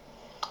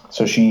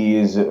 So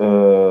she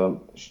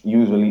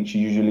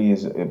usually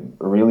is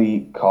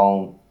really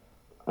calm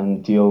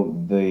until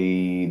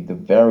the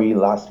very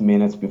last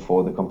minutes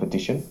before the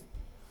competition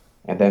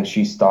and then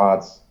she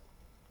starts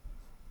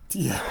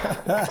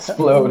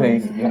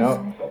exploding,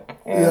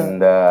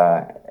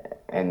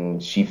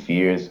 and she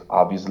fears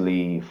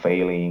obviously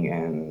failing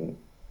and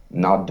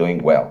not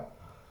doing well,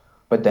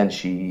 but then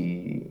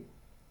she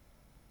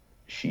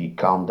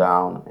calmed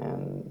down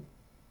and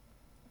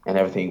and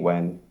everything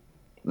went,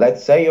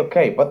 let's say,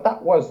 okay. But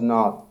that was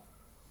not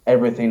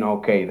everything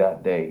okay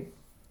that day.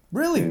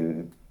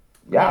 Really?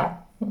 Yeah.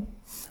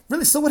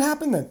 Really? So what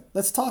happened then?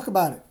 Let's talk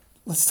about it.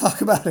 Let's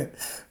talk about it.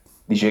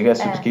 Dice che è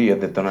Eh. perché io ho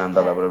detto non è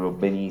andata proprio Sì,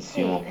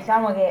 benissimo.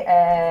 diciamo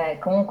che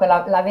comunque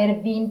l'aver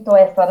vinto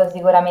è stata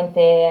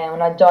sicuramente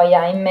una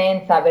gioia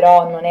immensa,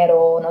 però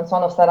non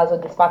sono stata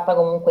soddisfatta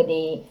comunque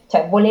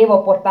cioè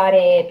volevo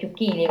portare più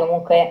chili,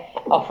 comunque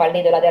ho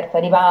fallito la terza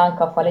di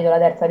panca, ho fallito la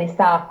terza di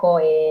stacco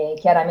e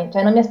chiaramente,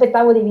 cioè non mi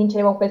aspettavo di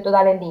vincere con quel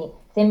totale lì.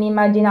 Se mi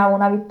immaginavo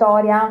una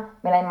vittoria,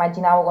 me la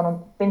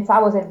immaginavo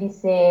pensavo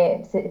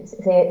servisse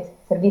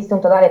un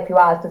totale più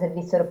alto,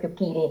 servissero più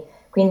chili,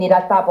 quindi in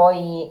realtà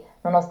poi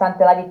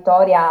nonostante la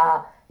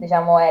vittoria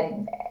diciamo, è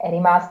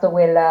rimasto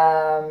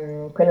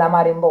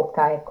quell'amaro in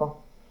bocca,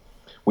 ecco.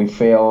 We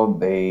failed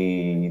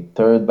the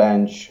third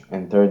bench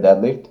and third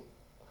deadlift,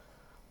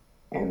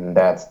 and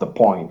that's the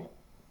point.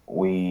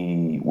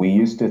 We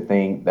used to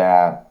think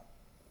that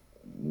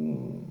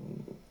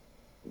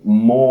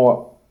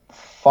more,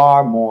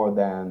 far more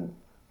than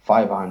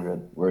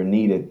 500 were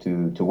needed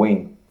to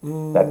win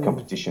that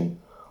competition.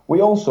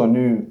 We also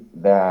knew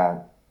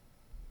that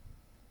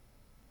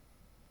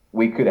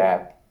we could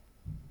have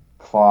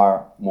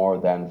far more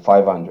than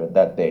 500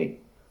 that day,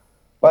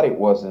 but it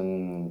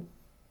wasn't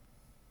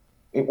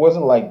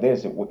like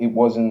this. It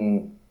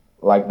wasn't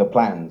like the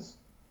plans.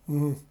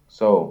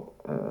 So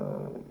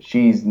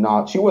she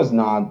was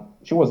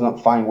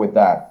not fine with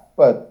that.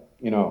 But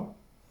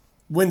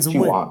Wins a she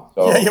win. won.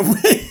 So Yeah,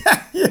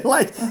 you're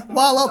like,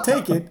 well, I'll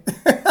take it.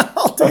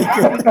 I'll take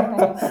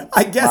it.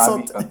 I guess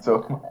I'll.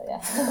 so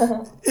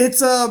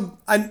It's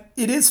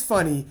it is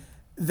funny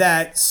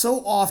that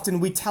so often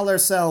we tell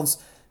ourselves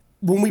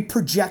when we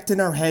project in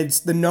our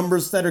heads the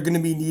numbers that are going to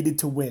be needed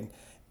to win,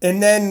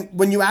 and then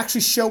when you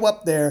actually show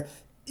up there,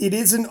 it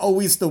isn't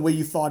always the way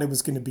you thought it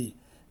was going to be.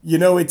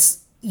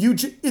 It's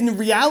in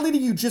reality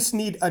you just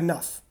need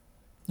enough.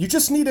 You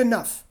just need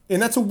enough,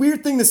 and that's a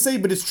weird thing to say,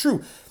 but it's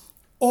true.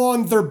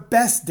 On their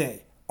best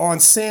day, on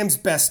Sam's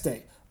best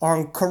day,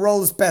 on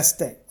Carola's best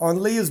day,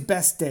 on Leah's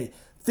best day,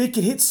 they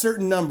could hit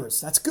certain numbers.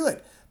 That's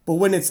good. But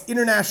when it's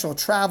international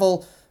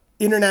travel,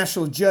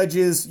 international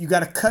judges, you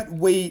got to cut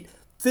weight,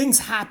 things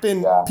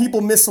happen, yeah,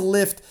 people miss a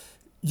lift.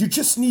 You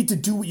just need to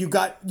do what you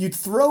got. You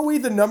throw away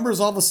the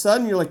numbers all of a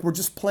sudden, you're like, we're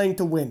just playing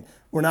to win.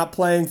 We're not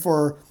playing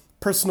for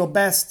personal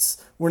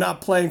bests. We're not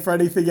playing for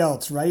anything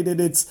else, right?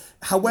 And it's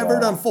however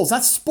it unfolds.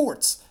 That's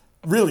sports,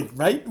 really,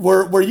 right?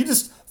 Where you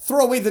just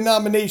throw away the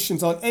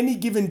nominations on any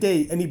given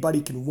day,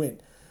 anybody can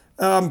win.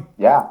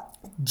 yeah,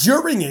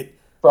 During it,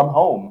 from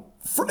home.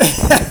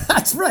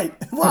 that's right.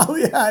 Well,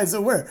 yeah, as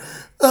it were.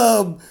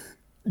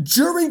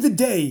 During the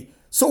day,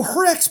 so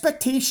her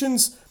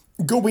expectations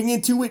going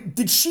into it,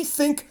 did she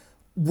think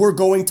we're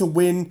going to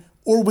win?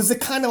 Or was it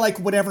kind of like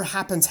whatever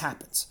happens,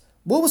 happens?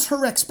 What was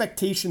her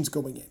expectations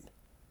going in?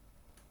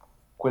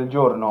 Quel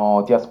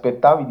giorno ti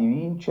aspettavi di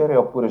vincere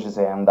oppure ci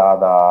sei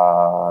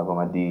andata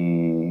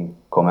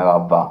come va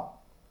va?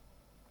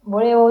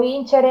 Volevo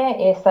vincere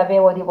e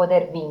sapevo di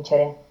poter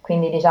vincere,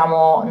 quindi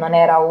diciamo non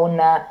era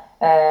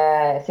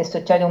se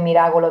succede un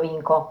miracolo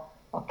vinco,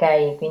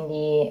 ok?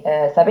 Quindi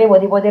sapevo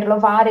di poterlo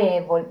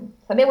fare,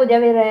 sapevo di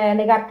avere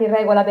le carte in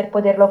regola per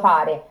poterlo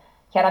fare.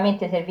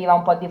 Chiaramente serviva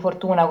un po' di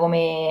fortuna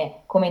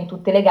come in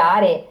tutte le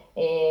gare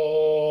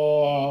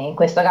e in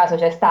questo caso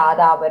c'è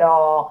stata,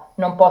 però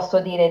non posso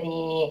dire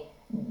di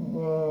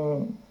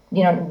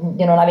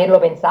non averlo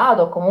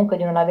pensato o comunque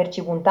di non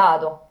averci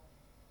puntato.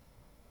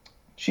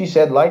 She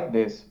said like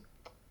this,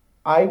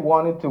 I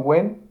wanted to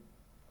win.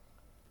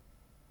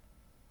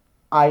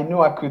 I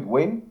knew I could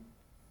win.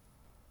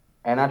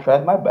 And I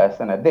tried my best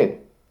and I did.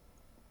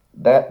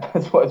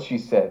 That's what she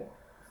said.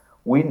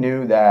 We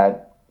knew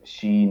that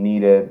she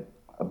needed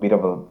a bit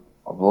of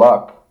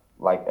luck,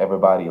 like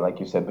everybody, like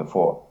you said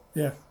before.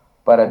 Yeah.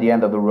 But at the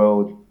end of the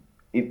road,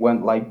 it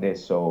went like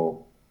this,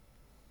 so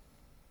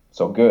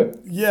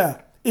good.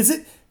 Yeah.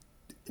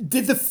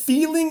 Did the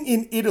feeling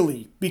in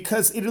Italy,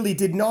 because Italy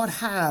did not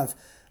have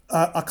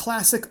a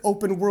classic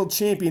open world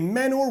champion,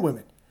 men or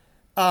women,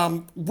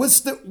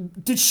 was the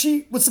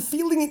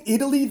feeling in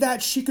Italy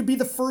that she could be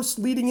the first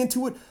leading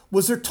into it?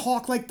 Was there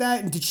talk like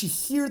that? And did she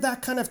hear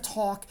that kind of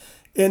talk?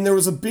 And there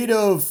was a bit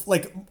of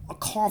like a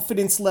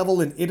confidence level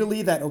in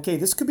Italy that, okay,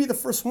 this could be the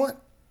first one.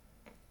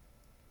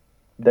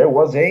 There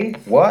was a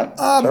what?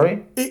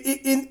 Sorry?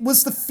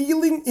 Was the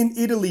feeling in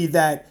Italy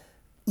that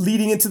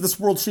leading into this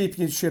World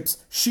Championships,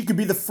 she could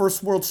be the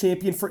first world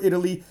champion for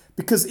Italy?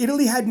 Because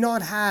Italy had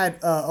not had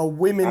a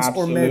women's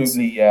or men's.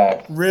 Absolutely,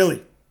 yeah.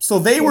 Really? So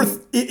they were,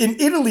 in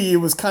Italy, it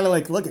was kind of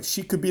like, look,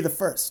 she could be the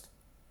first.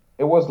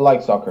 It was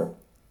like soccer.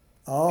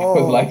 Oh.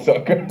 It was like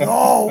soccer.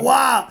 Oh,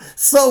 wow.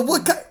 So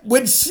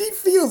when she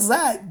feels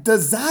that,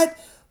 does that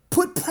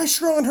put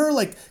pressure on her?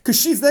 Like, because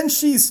she's,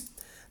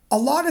 a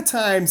lot of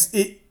times,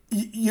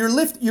 you're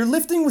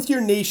lifting with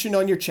your nation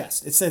on your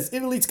chest. It says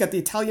Italy, it's got the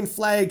Italian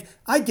flag.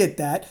 I get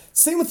that.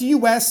 Same with the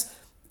U.S.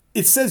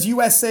 It says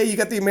USA, you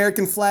got the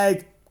American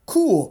flag.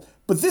 Cool.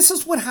 But this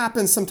is what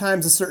happens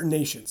sometimes in certain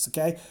nations,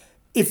 okay?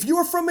 if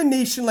you're from a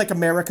nation like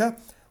America,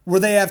 where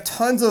they have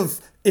tons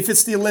of, if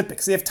it's the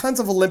Olympics, they have tons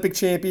of Olympic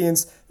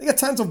champions, they got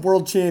tons of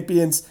world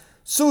champions.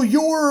 So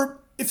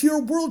if you're a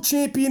world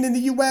champion in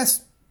the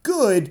US,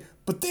 good,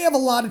 but they have a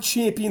lot of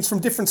champions from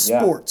different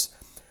sports.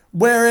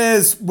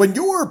 Whereas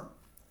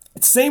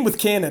it's same with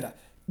Canada.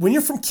 When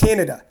you're from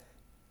Canada,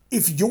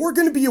 if you're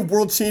going to be a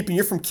world champion,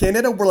 you're from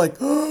Canada, we're like,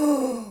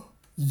 oh,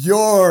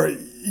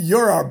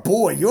 you're our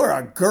boy, you're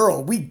our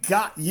girl, we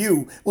got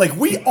you. Like,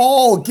 we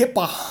all get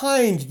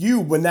behind you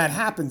when that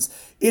happens.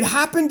 It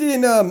happened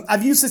in,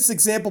 I've used this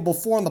example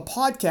before on the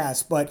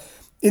podcast, but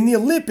in the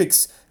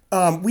Olympics,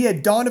 we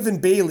had Donovan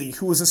Bailey,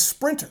 who was a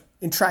sprinter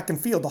in track and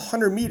field,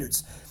 100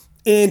 meters.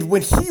 And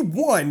when he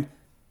won,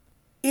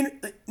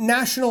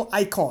 national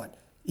icon,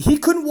 he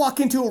couldn't walk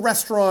into a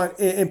restaurant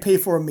and pay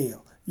for a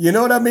meal. You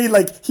know what I mean?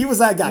 Like, he was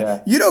that guy.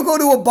 Yeah. You don't go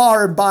to a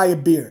bar and buy a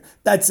beer.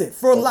 That's it.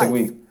 For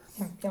life.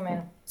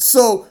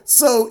 So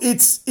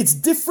it's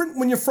different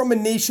when you're from a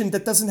nation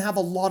that doesn't have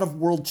a lot of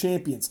world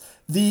champions.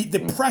 The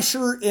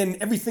pressure and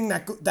everything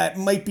that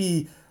might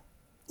be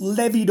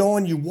levied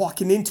on you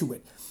walking into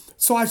it.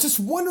 So I was just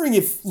wondering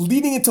if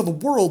leading into the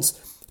Worlds,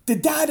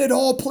 did that at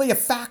all play a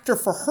factor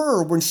for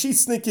her when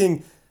she's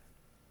thinking,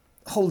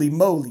 holy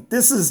moly,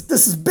 this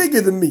is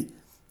bigger than me.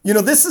 You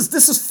know, this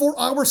is for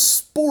our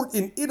sport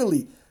in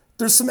Italy.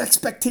 There's some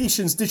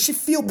expectations. Did she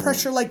feel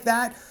pressure like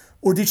that?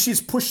 Or did she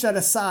just push that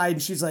aside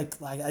and she's like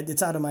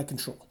it's out of my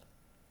control?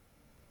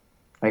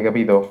 Hai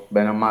capito?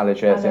 Bene o male,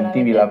 cioè Allora,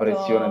 sentivi la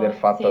pressione del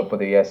fatto sì. che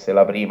potevi essere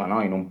la prima,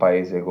 no? In un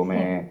paese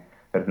come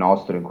il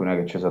nostro, in cui non è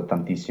che ci sono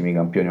tantissimi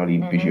campioni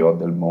olimpici o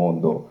del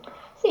mondo.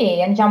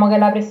 Sì, diciamo che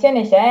la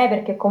pressione c'è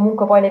perché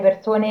comunque poi le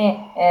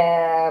persone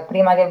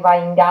prima che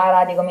vai in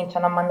gara ti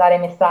cominciano a mandare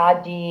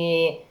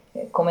messaggi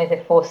come se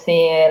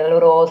fosse la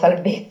loro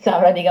salvezza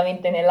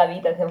praticamente nella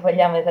vita, se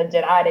vogliamo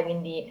esagerare,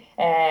 quindi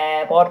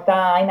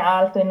porta in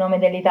alto il nome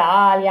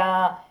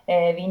dell'Italia,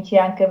 vinci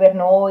anche per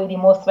noi,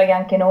 dimostra che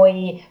anche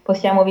noi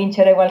possiamo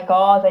vincere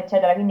qualcosa,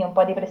 eccetera, quindi un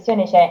po' di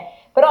pressione c'è,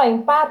 però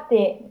in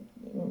parte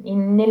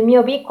nel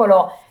mio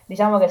piccolo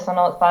diciamo che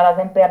sono stata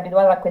sempre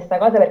abituata a questa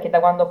cosa perché da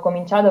quando ho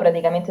cominciato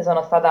praticamente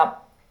sono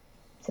stata,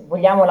 se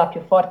vogliamo, la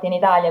più forte in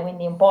Italia,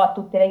 quindi un po' a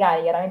tutte le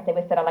gare, chiaramente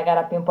questa era la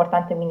gara più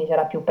importante, quindi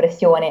c'era più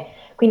pressione,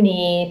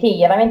 quindi sì,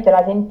 chiaramente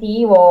la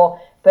sentivo,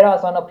 però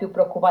sono più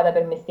preoccupata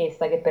per me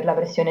stessa che per la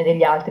pressione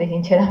degli altri,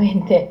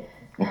 sinceramente.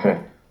 Okay.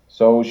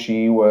 So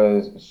she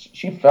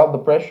felt the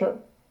pressure,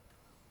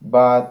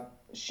 but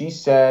she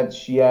said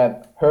she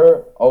had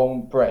her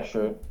own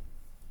pressure,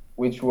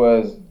 which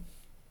was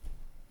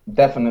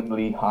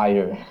definitely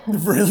higher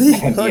Really?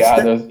 than the Okay.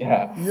 others.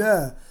 Yeah.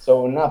 Yeah.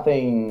 So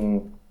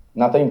nothing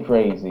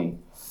crazy.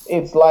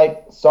 It's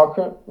like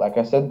soccer, like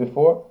I said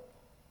before,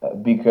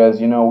 because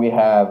we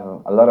have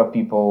a lot of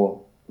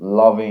people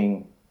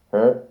loving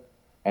her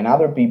and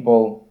other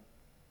people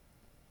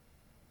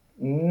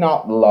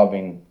not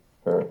loving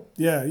her.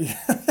 Yeah.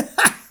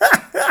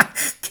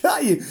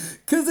 Got you.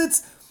 Because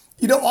it's,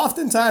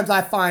 oftentimes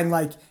I find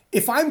like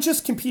if I'm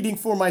just competing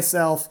for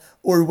myself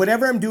or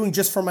whatever I'm doing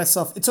just for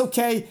myself, it's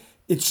okay.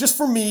 It's just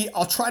for me.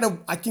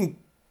 I can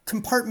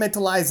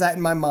compartmentalize that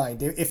in my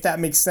mind, if that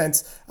makes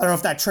sense. I don't know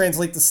if that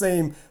translates the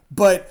same,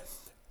 but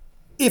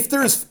if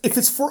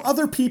it's for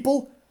other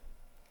people,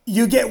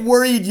 you get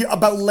worried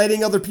about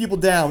letting other people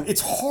down.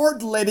 It's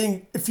hard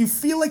if you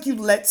feel like you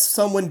let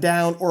someone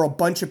down or a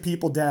bunch of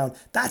people down,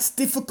 that's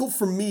difficult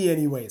for me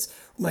anyways.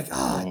 I'm like,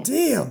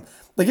 damn.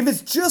 Like if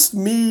it's just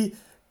me,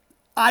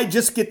 I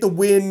just get the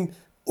win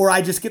or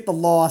I just get the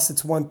loss,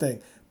 it's one thing.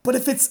 But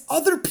if it's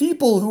other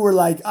people who are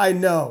like, I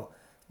know,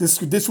 this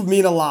would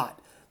mean a lot,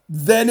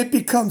 then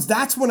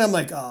that's when I'm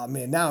like, oh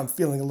man, now I'm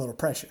feeling a little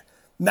pressure.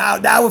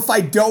 Now if I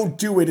don't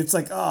do it, it's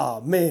like,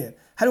 oh man,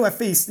 how do I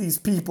face these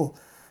people?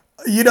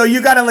 You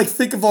got to like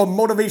think of a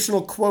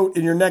motivational quote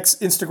in your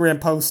next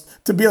Instagram post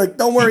to be like,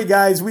 don't worry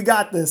guys, we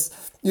got this.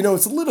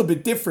 It's a little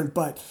bit different,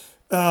 but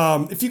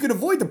if you can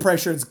avoid the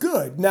pressure, it's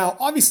good. Now,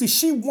 obviously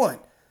she won.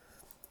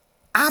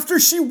 After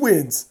she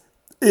wins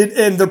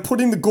and they're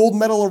putting the gold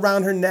medal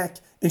around her neck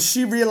and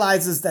she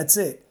realizes that's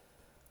it.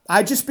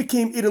 I just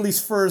became Italy's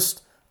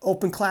first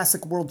Open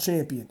Classic world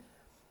champion.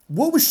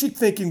 What was she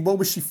thinking? What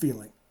was she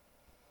feeling?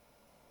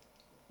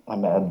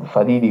 Vabbè,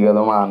 fatidica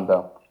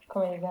domanda.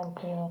 Come ti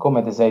senti?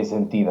 Come ti sei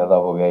sentita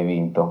dopo che hai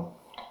vinto?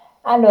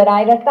 Allora,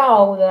 in realtà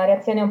ho avuto una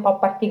reazione un po'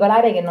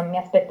 particolare che non mi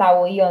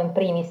aspettavo io in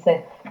primis,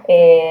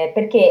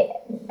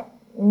 perché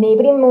nei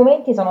primi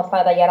momenti sono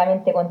stata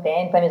chiaramente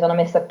contenta, mi sono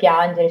messa a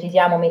piangere, ci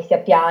siamo messi a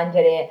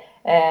piangere,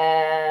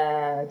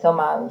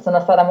 insomma, sono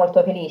stata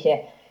molto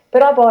felice.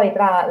 Però poi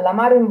tra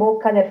l'amaro in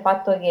bocca del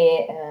fatto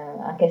che,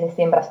 anche se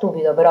sembra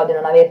stupido, però di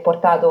non aver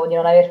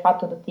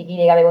fatto tutti i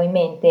chili che avevo in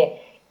mente,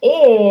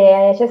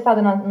 e c'è stato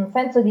un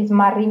senso di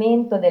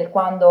smarrimento del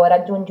quando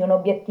raggiungi un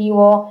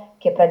obiettivo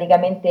che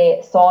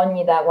praticamente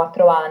sogni da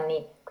 4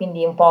 anni,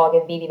 quindi un po'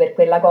 che vivi per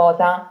quella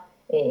cosa,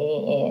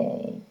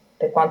 e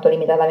per quanto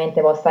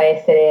limitatamente possa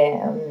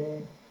essere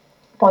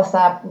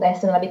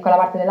una piccola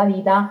parte della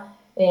vita,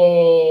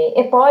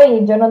 e poi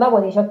il giorno dopo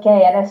dici ok,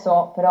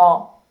 adesso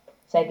però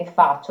cioè che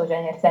faccio?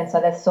 Cioè, nel senso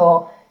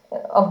adesso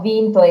ho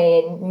vinto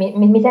e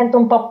mi sento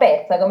un po'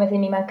 persa, come se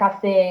mi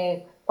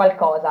mancasse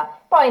qualcosa.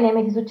 Poi nei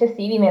mesi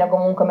successivi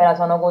comunque me la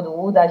sono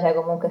goduta, cioè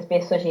comunque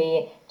spesso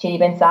ci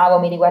ripensavo,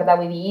 mi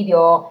riguardavo i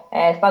video,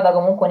 è stata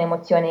comunque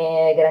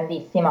un'emozione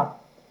grandissima.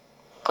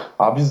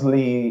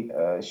 Obviously,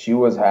 she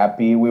was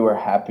happy. We were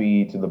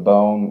happy to the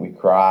bone. We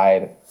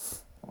cried.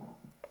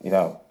 You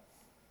know,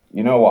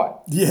 you know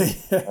what? Yeah.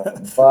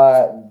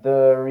 But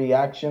the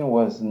reaction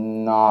was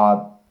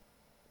not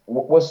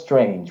was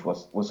strange.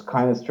 Was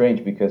kind of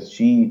strange because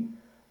she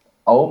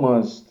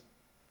almost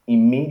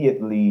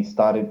immediately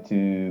started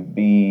to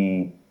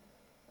be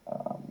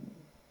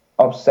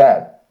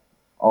upset,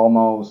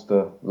 almost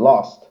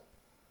lost,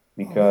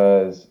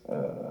 because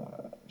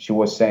she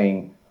was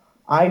saying,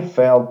 I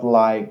felt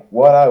like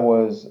what I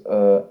was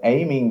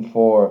aiming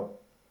for,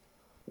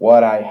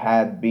 what I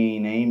had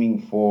been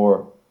aiming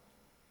for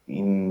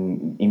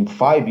in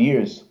 5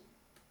 years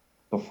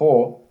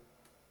before,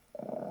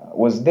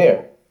 was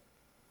there.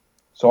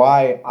 So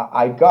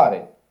I got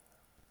it.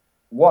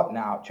 What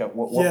now? Yeah.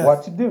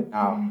 What to do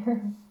now?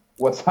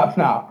 What's up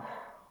now?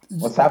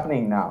 What's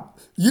happening now?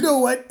 You know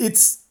what?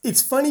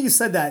 It's funny you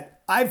said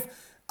that. I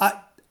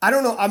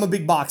don't know. I'm a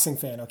big boxing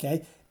fan.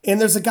 Okay, and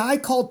there's a guy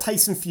called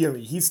Tyson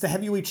Fury. He's the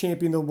heavyweight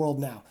champion of the world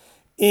now,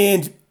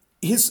 and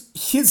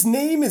his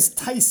name is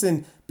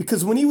Tyson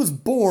because when he was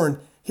born,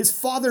 his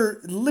father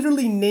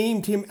literally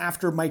named him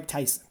after Mike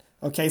Tyson.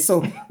 Okay,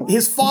 so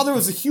his father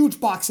was a huge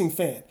boxing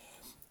fan,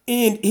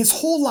 and his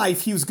whole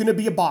life he was going to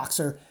be a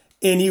boxer,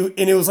 and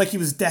it was like he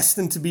was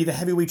destined to be the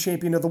heavyweight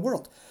champion of the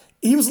world.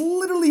 He was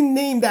literally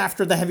named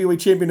after the heavyweight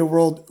champion of the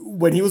world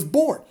when he was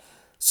born.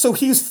 So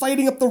he was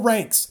fighting up the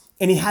ranks,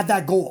 and he had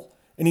that goal,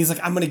 and he's like,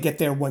 I'm going to get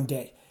there one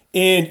day.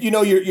 And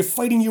you're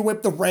fighting your way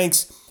up the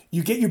ranks.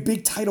 You get your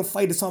big title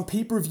fight. It's on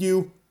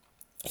pay-per-view.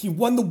 He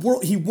won the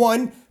world. He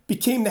won,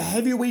 became the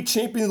heavyweight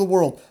champion of the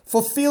world,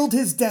 fulfilled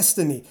his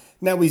destiny.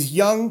 Now he's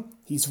young,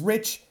 he's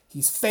rich,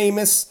 he's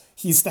famous,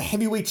 he's the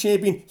heavyweight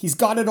champion. He's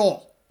got it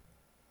all.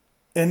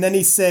 And then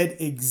he said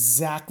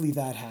exactly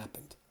that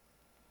happened.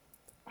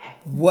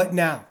 What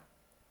now?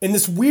 And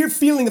this weird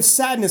feeling of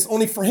sadness,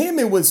 only for him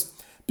it was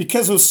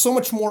because it was so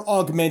much more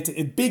augmented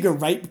and bigger,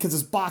 right? Because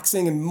it's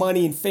boxing and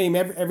money and fame,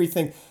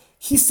 everything.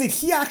 He said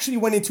he actually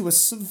went into a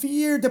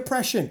severe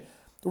depression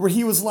where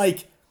he was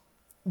like,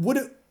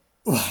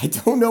 I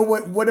don't know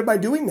what am I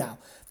doing now?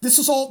 This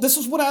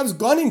is what I was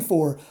gunning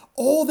for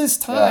all this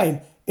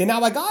time, and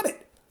now I got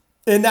it.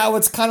 And now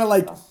it's kind of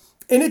like,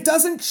 and it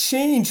doesn't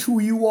change who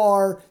you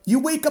are. You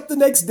wake up the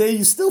next day,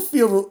 you still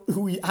feel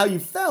how you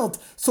felt,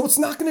 so it's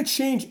not going to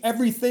change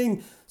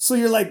everything. So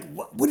you're like,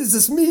 what does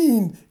this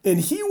mean? And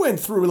he went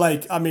through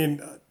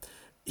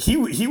he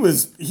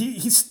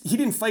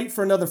didn't fight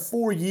for another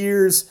 4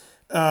 years.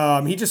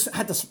 He just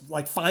had to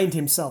find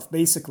himself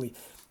basically,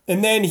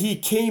 and then he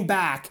came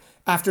back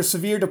after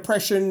severe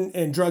depression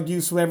and drug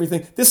use with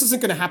everything. This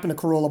isn't going to happen to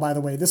Carola, by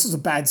the way. This is a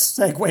bad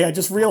segue. I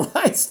just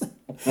realized.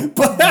 She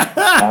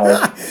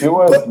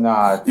was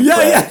not.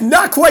 Yeah,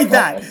 not quite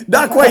that.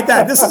 Not quite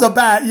that. This is a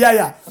bad.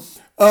 Yeah.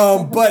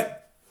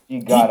 But he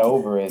got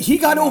over it. He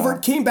got over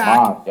it. Came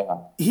back.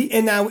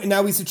 Yeah.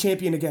 Now he's a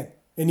champion again,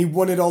 and he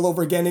won it all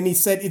over again. And he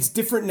said it's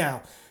different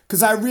now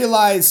because I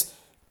realize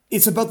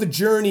it's about the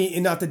journey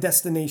and not the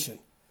destination.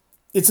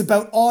 It's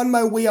about on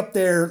my way up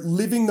there,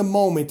 living the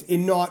moment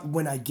and not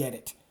when I get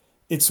it.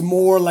 It's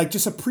more like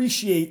just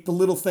appreciate the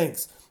little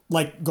things,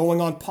 like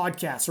going on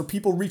podcasts or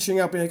people reaching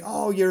out being like,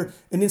 oh, you're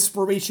an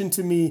inspiration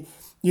to me.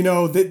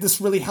 This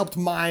really helped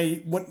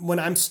when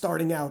I'm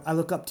starting out. I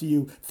look up to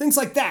you. Things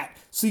like that.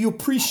 So you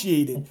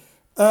appreciate it.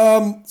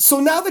 So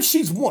now that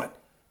she's won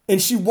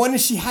and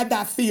she had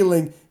that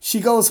feeling, she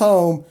goes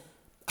home.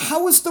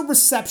 How was the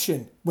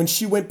reception when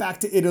she went back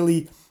to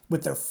Italy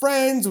with their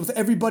friends, with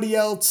everybody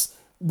else?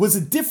 Was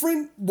it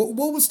different?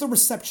 What was the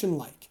reception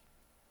like?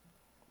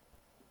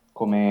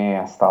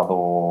 Come è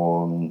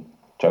stato,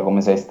 cioè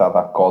come sei stata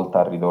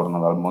accolta al ritorno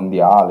dal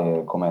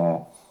mondiale?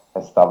 Come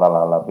è stata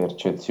la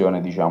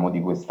percezione, diciamo,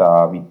 di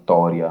questa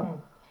vittoria?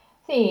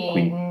 Sì,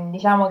 Qui.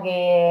 diciamo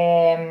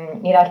che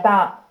in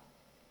realtà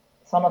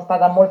sono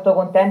stata molto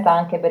contenta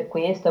anche per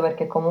questo,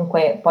 perché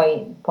comunque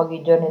poi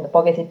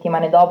poche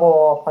settimane dopo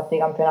ho fatto i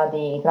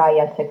campionati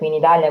trials qui in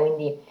Italia,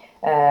 quindi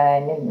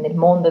nel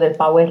mondo del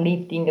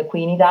powerlifting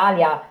qui in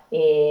Italia,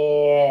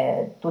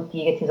 e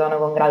tutti che si sono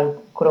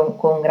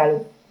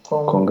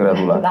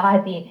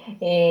congratulati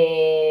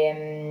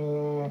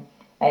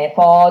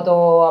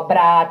foto,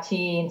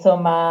 abbracci,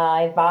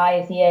 insomma, e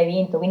vai, sì, hai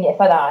vinto, quindi è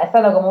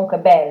stato comunque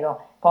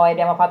bello. Poi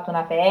abbiamo fatto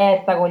una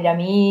festa con gli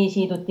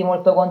amici, tutti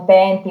molto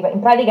contenti. In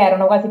pratica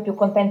erano quasi più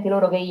contenti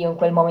loro che io in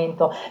quel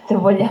momento, se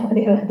vogliamo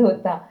dirla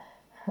tutta.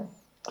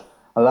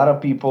 A lot of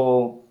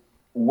people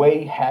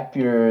way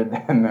happier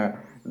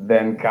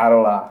than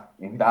Carola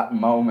in that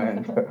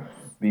moment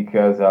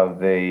because of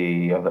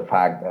the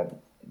fact that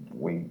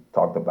we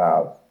talked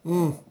about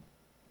a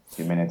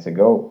few minutes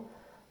ago.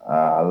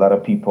 A lot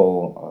of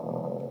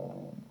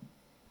people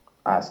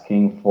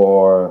asking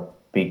for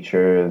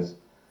pictures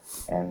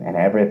and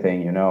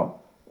everything,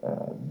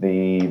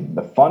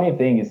 The funny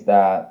thing is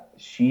that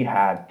she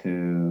had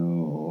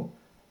to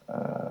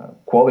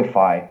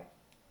qualify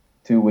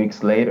 2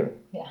 weeks later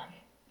Yeah.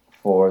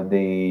 for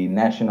the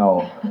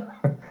national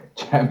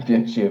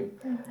championship,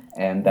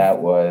 and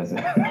that was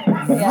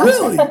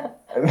Really?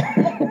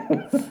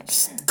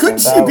 Could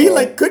And she that be was-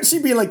 like? Could she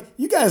be like?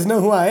 You guys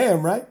know who I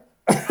am, right?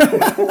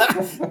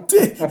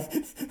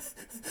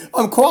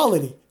 I'm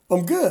quality.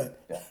 I'm good.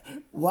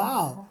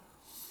 Wow.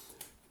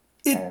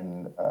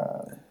 and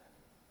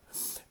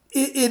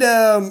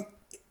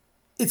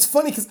It's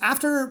funny because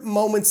after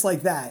moments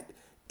like that,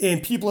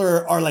 and people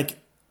are like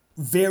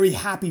very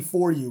happy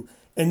for you,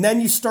 and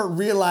then you start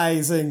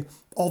realizing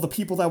all the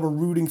people that were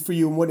rooting for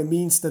you and what it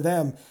means to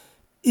them,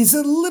 is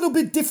a little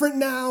bit different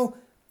now.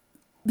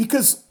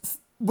 Because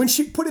when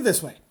she put it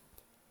this way,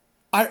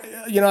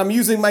 I'm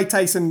using Mike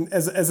Tyson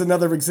as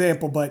another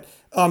example, but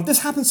this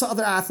happens to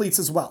other athletes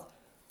as well.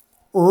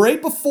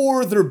 Right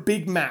before their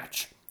big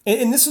match,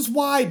 and this is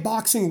why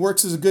boxing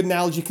works as a good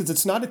analogy, because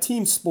it's not a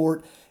team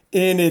sport,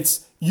 and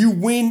it's you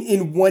win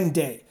in one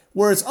day.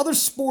 Whereas other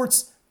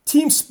sports,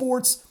 team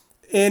sports,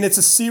 and it's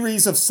a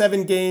series of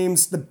 7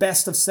 games, the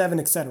best of 7,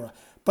 etc.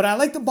 But I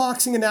like the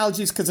boxing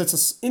analogies because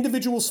it's an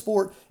individual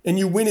sport, and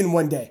you win in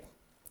one day.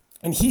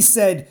 And he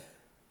said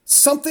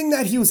something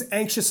that he was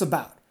anxious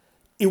about.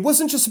 It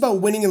wasn't just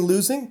about winning and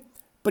losing,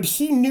 but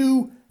he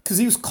knew, because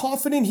he was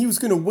confident he was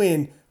going to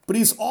win, but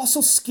he was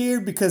also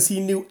scared because he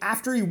knew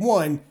after he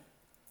won,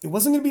 it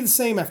wasn't going to be the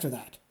same after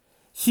that.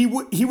 He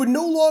would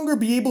no longer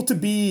be able to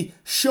be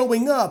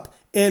showing up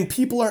and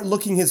people aren't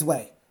looking his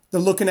way. They're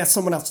looking at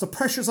someone else. The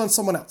pressure's on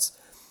someone else.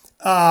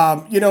 After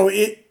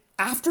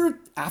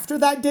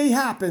that day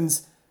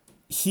happens,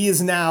 he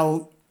is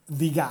now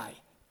the guy.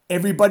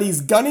 Everybody's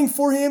gunning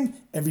for him.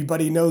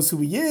 Everybody knows who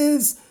he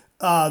is.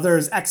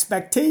 There's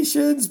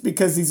expectations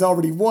because he's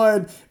already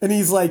won. And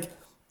he's like,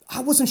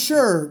 I wasn't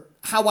sure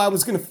how I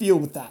was going to feel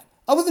with that.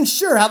 I wasn't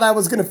sure how that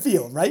was going to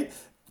feel, right?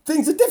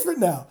 Things are different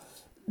now.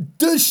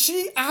 Does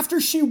she,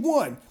 after she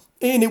won,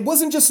 and it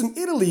wasn't just in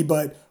Italy,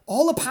 but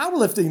all of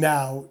powerlifting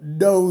now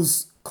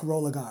knows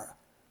Carola Gara.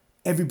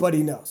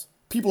 Everybody knows.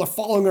 People are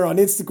following her on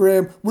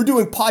Instagram. We're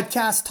doing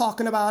podcasts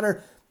talking about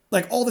her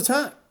like all the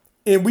time.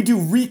 And we do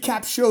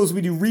recap shows,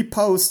 we do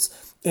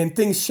reposts, and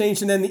things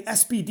change. And then the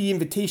SBD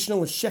Invitational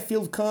when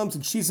Sheffield comes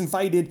and she's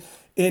invited.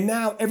 And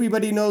now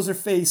everybody knows her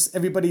face,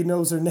 everybody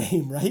knows her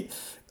name, right?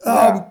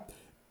 Yeah.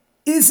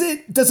 Does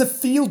it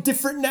feel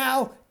different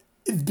now?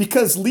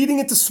 Because leading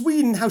into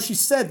Sweden, how she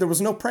said there was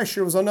no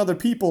pressure, it was on other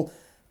people.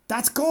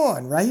 That's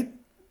gone, right?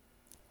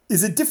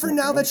 Is it different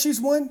now that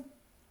she's won?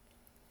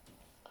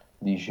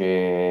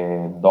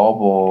 dice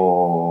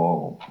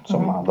dopo,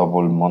 insomma,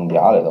 dopo il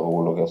mondiale, dopo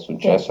quello che è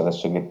successo,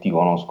 adesso che ti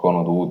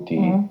conoscono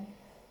tutti,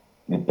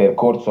 il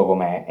percorso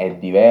com'è? È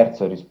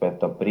diverso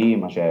rispetto a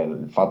prima, cioè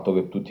il fatto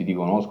che tutti ti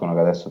conoscono, che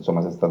adesso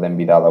insomma sei stata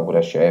invitata pure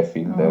a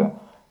Sheffield,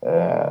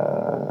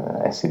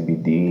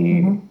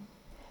 SBD.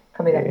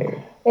 Capito?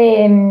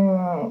 e-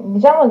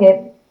 Diciamo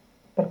che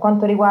per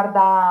quanto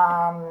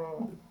riguarda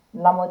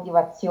la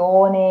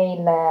motivazione,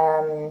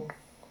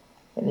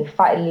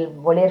 il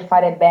voler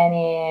fare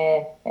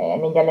bene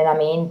negli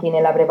allenamenti,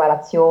 nella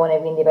preparazione,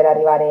 quindi per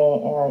arrivare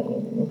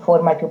in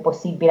forma il più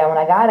possibile a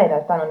una gara, in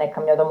realtà non è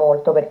cambiato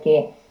molto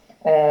perché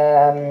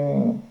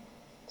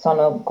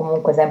sono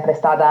comunque sempre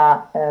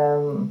stata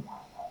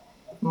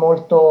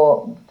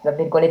molto, tra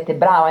virgolette,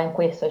 brava in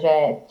questo,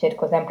 cioè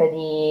cerco sempre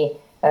di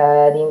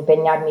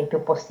impegnarmi il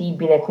più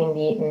possibile,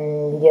 quindi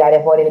di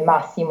tirare fuori il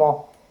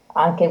massimo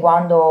anche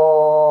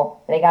quando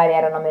le gare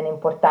erano meno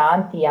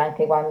importanti,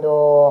 anche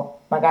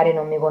quando magari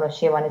non mi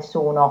conosceva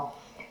nessuno.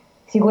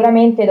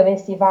 Sicuramente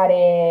dovessi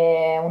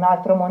fare un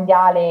altro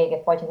mondiale, che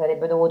poi ci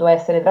sarebbe dovuto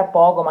essere tra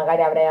poco,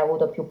 magari avrei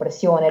avuto più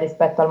pressione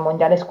rispetto al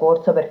mondiale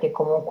scorso, perché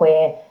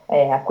comunque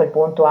a quel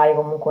punto hai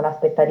comunque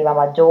un'aspettativa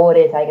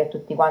maggiore, sai che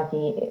tutti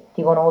quanti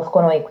ti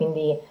conoscono e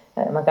quindi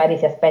magari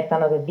si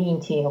aspettano che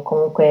vinci o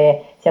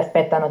comunque si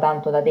aspettano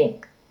tanto da te.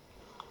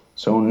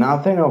 So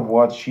nothing of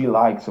what she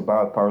likes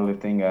about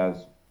powerlifting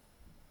has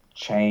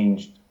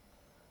changed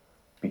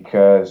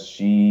because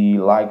she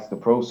likes the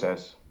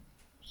process.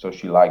 So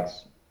she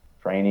likes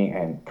training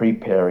and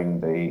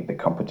preparing the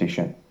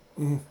competition.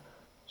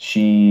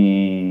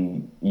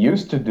 She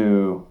used to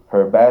do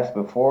her best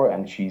before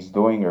and she's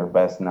doing her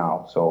best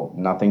now. So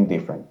nothing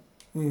different.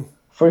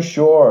 For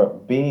sure,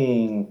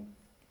 being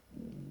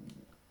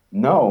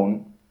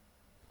known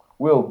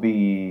will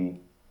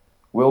be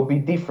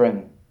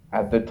different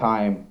at the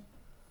time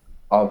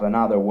of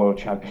another world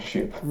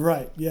championship.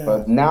 Right, yeah.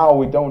 But now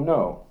we don't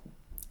know.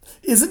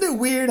 Isn't it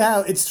weird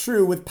how it's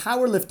true with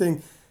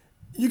powerlifting?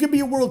 You could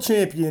be a world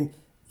champion,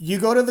 you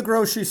go to the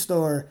grocery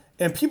store,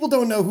 and people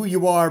don't know who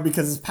you are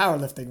because it's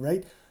powerlifting,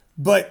 right?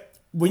 But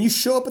when you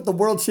show up at the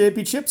world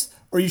championships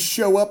or you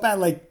show up at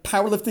like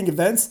powerlifting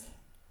events,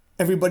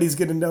 everybody's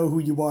going to know who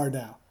you are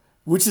now,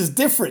 which is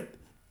different,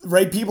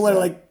 right? People are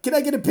like, can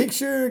I get a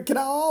picture?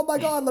 Oh my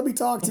God, let me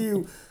talk to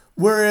you.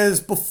 Whereas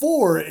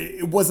before,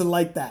 it wasn't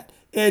like that.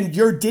 And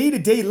your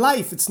day-to-day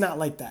life, it's not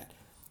like that.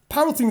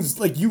 powerlifting's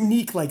like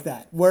unique like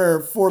that, where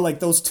for like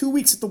those 2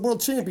 weeks at the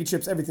World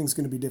Championships, everything's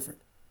going to be different.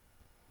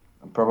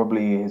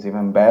 Probably is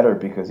even better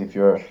because if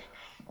you're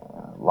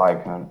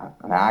like an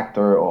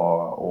actor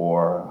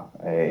or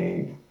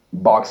a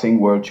boxing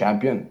world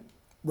champion,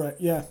 Right?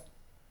 Yeah.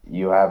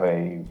 you have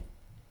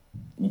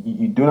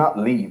you do not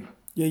leave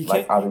Yeah. You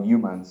like can't. other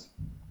humans.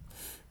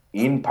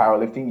 In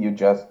powerlifting, you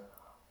just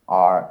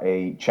are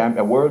a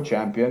world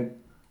champion,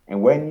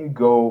 and when you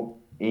go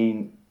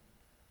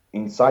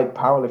inside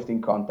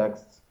powerlifting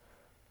contexts,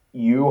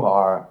 you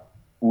are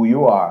who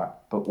you are.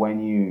 But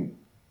when you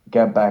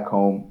get back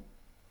home,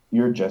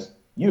 you're just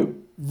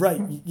you.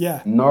 Right.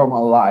 Yeah.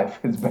 Normal life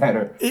is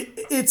better.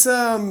 It's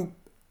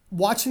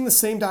watching the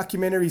same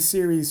documentary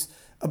series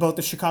about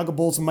the Chicago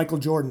Bulls and Michael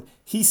Jordan.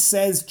 He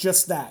says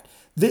just that.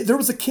 There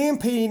was a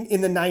campaign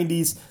in the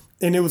 90s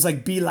and it was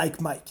like be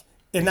like Mike.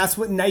 And that's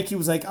what Nike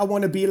was like, I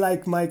want to be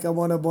like Mike. I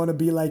want to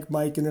be like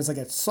Mike. And there's like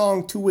a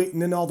song to it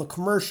and then all the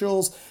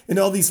commercials and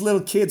all these little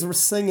kids were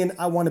singing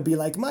I want to be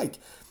like Mike.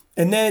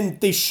 And then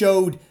they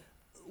showed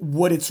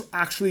what it's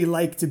actually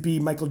like to be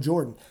Michael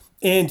Jordan.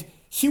 And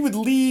he would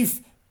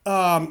leave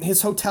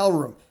his hotel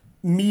room,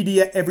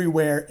 media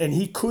everywhere, and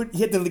he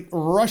had to like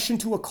rush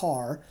into a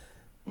car,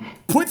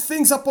 put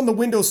things up on the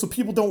window so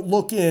people don't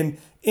look in,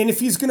 and if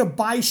he's gonna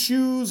buy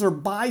shoes or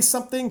buy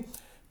something,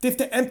 they have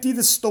to empty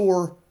the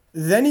store.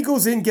 Then he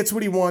goes in, gets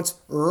what he wants,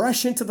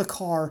 rush into the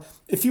car.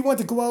 If you want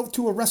to go out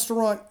to a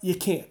restaurant, you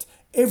can't.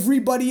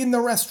 Everybody in the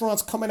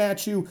restaurant's coming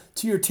at you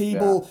to your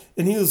table,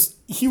 and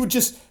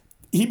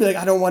he'd be like,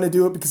 I don't want to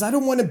do it because I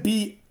don't want to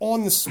be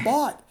on the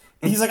spot.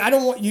 And he's like, I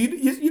don't want you.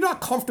 You're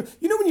not comfortable.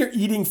 You know when you're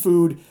eating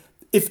food,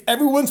 if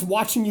everyone's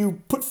watching you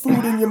put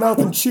food in your mouth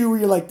and chew,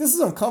 you're like, this is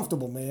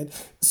uncomfortable, man.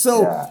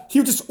 So he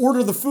would just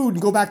order the food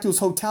and go back to his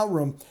hotel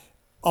room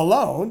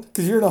alone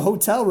because you're in a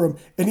hotel room.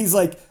 And he's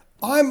like,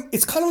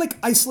 it's kind of like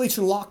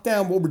isolation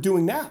lockdown, what we're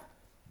doing now.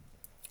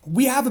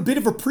 We have a bit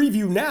of a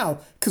preview now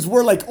because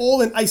we're like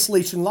all in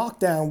isolation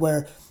lockdown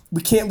where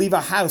we can't leave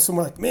our house. And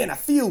we're like, man, I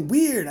feel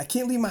weird. I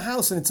can't leave my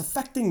house and it's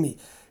affecting me.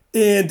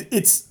 And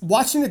it's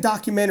watching a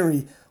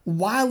documentary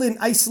while in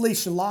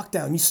isolation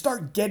lockdown, you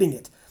start getting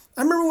it.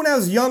 I remember when I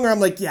was younger, I'm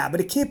like, yeah,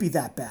 but it can't be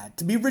that bad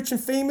to be rich and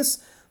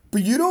famous.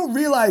 But you don't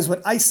realize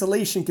what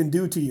isolation can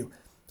do to you.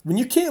 When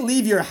you can't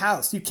leave your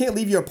house, you can't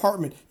leave your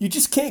apartment, you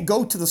just can't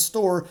go to the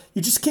store,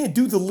 you just can't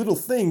do the little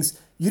things.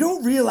 You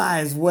don't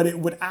realize what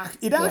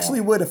it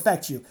actually would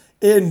affect you.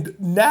 And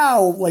now,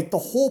 like the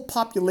whole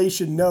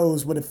population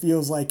knows what it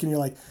feels like, and you're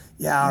like,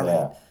 yeah, all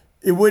right.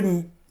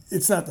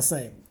 It's not the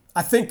same.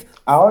 I think.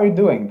 How are you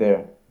doing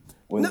there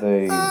with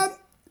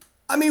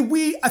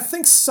I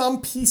think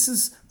some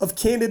pieces of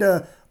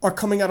Canada are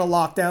coming out of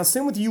lockdown.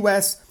 Same with the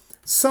U.S.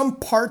 Some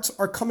parts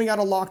are coming out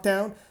of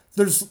lockdown.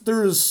 There's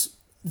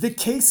the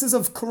cases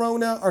of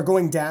corona are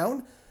going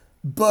down,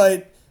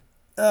 but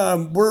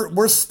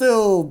we're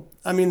still.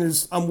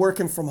 I'm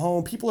working from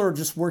home. People are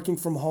just working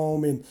from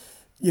home, and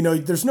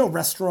there's no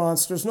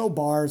restaurants, there's no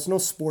bars, no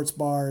sports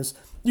bars.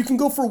 You can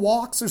go for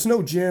walks. There's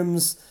no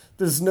gyms.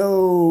 There's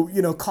no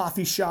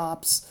coffee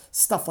shops,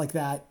 stuff like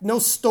that. No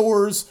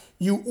stores.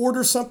 You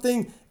order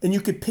something and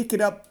you could pick it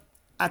up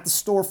at the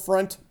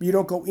storefront, but you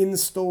don't go in the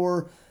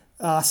store.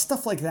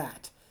 Stuff like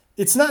that.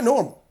 It's not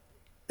normal.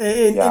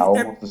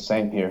 Almost the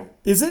same here.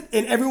 Is it?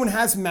 And everyone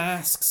has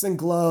masks and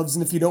gloves,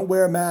 and if you don't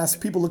wear a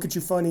mask, people look at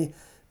you funny.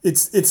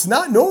 It's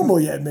not normal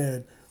yet,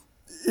 man.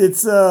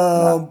 It's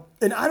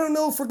and I don't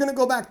know if we're gonna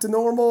go back to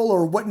normal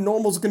or what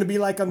normal's gonna be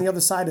like on the other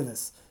side of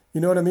this.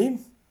 You know what I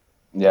mean?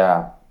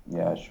 Yeah,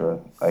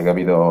 sure. Hai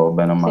capito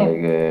bene o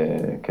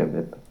male che hai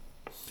detto.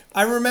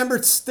 I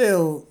remember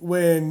still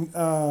when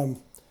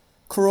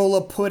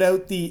Carola put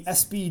out the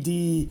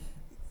SBD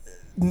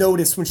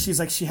notice when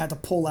she had to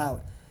pull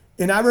out.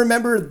 And I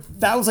remember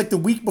that was like the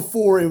week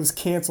before it was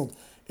canceled.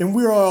 And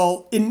we were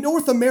all in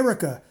North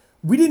America.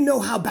 We didn't know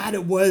how bad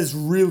it was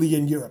really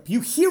in Europe.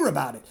 You hear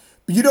about it,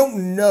 but you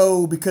don't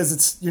know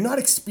because you're not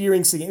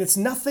experiencing it. It's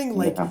nothing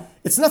like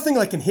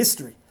in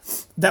history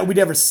that we'd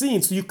ever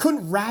seen. So you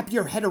couldn't wrap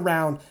your head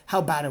around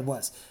how bad it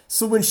was.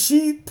 So when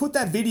she put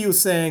that video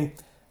saying,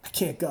 I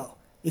can't go,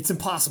 it's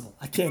impossible,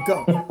 I can't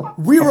go,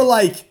 we were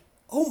like,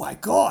 oh my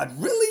God,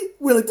 really?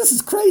 We're like, this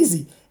is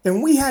crazy.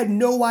 And we had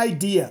no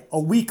idea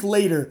a week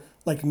later,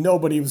 like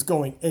nobody was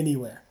going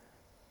anywhere.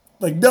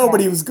 Like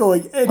nobody was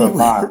going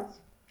anywhere.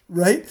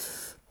 Right?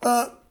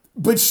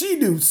 But she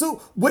knew.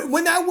 So when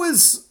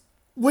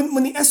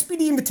the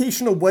SBD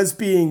Invitational was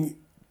being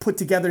put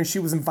together and she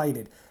was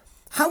invited,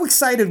 how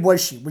excited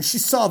was she when she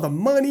saw the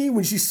money,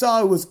 when she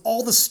saw it was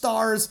all the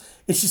stars,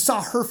 and she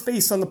saw her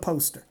face on the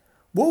poster?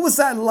 What was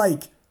that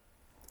like?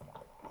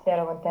 Sì,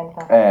 ero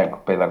contenta.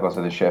 Per la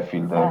cosa di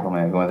Sheffield,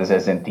 come ti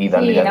sei sentita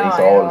Sì, lì dei no,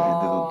 soldi, di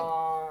tutto?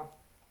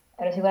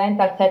 ero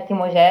sicuramente al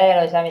settimo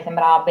cielo, cioè mi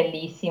sembrava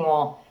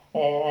bellissimo,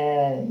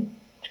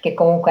 perché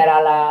comunque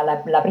era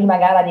la prima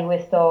gara di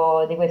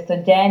questo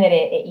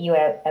genere e io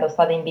ero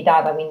stata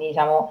invitata, quindi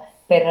diciamo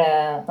per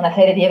una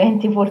serie di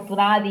eventi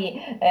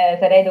fortunati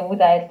sarei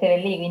dovuta essere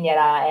lì, quindi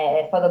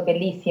è stato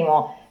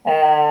bellissimo.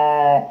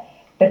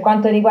 Per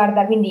quanto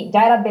riguarda, quindi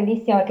già era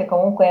bellissimo perché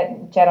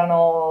comunque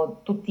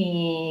c'erano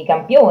tutti i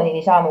campioni,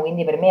 diciamo,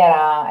 quindi per me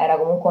era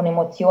comunque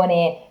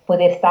un'emozione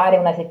poter stare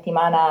una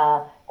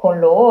settimana con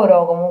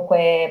loro,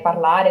 comunque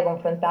parlare,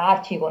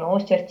 confrontarci,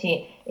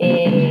 conoscerci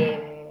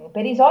e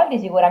per i soldi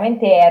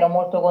sicuramente ero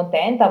molto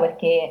contenta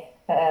perché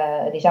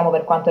diciamo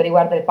per quanto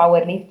riguarda il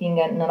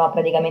powerlifting non ho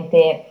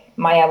praticamente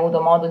mai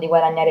avuto modo di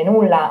guadagnare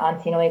nulla,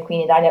 anzi noi qui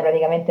in Italia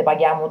praticamente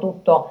paghiamo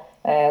tutto,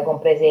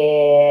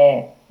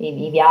 comprese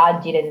i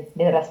viaggi,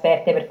 le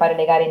trasferte per fare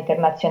le gare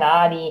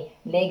internazionali,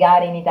 le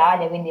gare in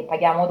Italia, quindi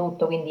paghiamo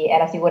tutto, quindi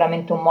era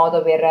sicuramente un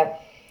modo per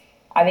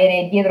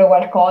avere dietro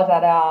qualcosa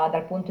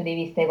dal punto di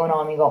vista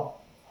economico.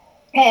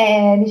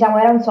 Diciamo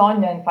era un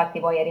sogno, infatti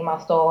poi è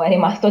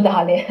rimasto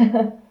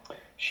tale.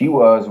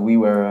 We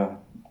were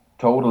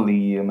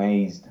totally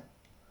amazed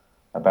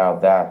about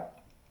that,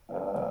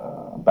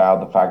 about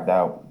the fact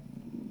that,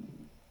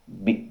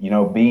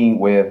 being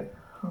with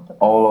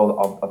all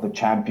of the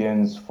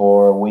champions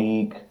for a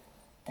week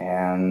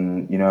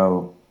and,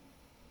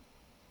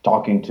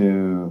 talking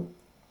to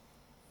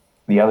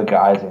the other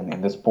guys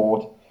in the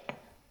sport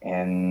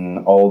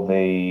and all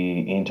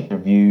the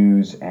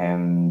interviews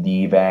and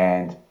the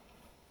event.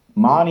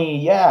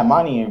 Money, good.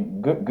 Money are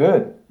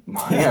good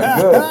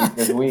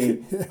because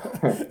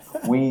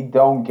we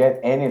don't get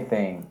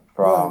anything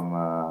from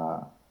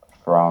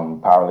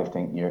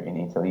powerlifting here in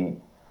Italy,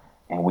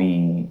 and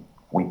we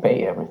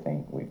pay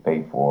everything. We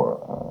pay for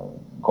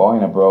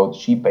going abroad.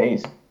 She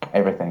pays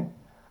everything,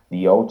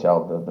 the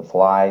hotel, the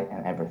flight,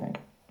 and everything.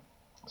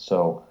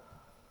 So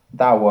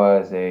that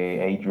was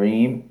a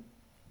dream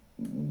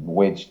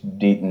which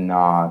did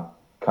not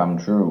come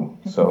true.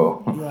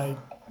 So Right.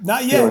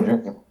 Not still a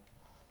yet. dream.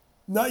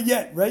 Not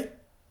yet, right?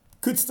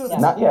 Could still. Yeah.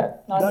 Not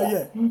yet. Not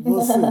yet.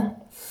 We'll see.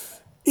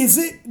 Is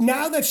it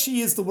now that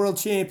she is the world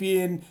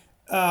champion,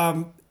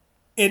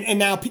 and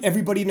now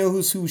everybody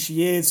knows who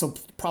she is, so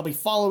probably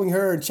following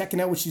her and checking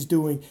out what she's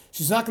doing.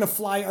 She's not going to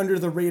fly under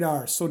the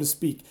radar, so to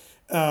speak,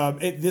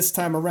 at this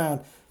time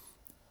around.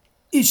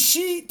 Does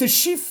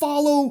she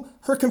follow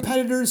her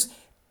competitors,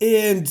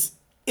 and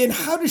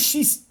how does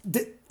she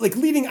like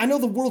leading? I know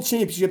the world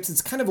championships.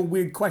 It's kind of a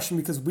weird question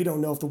because we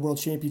don't know if the world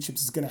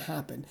championships is going to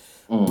happen,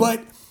 but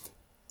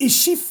is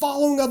she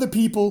following other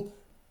people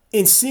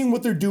and seeing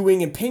what they're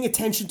doing and paying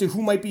attention to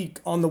who might be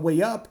on the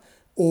way up,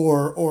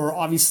 or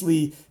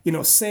obviously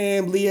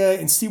Sam, Leah,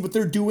 and see what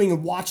they're doing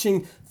and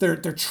watching their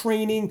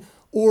training,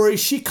 or is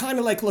she kind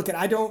of like, look,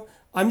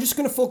 I'm just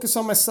going to focus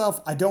on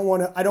myself. I don't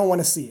want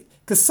to see it,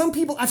 because some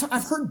people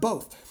I've heard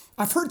both.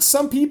 I've heard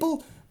some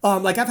people.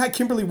 Like I've had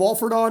Kimberly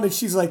Walford on, and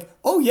she's like,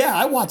 "Oh yeah,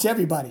 I watch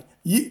everybody.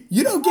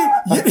 You don't get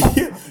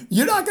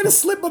you're not gonna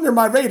slip under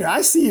my radar.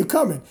 I see you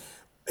coming."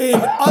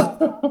 And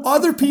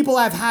other people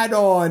I've had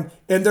on,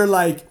 and they're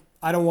like,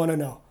 "I don't want to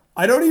know.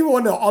 I don't even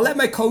want to know. I'll let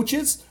my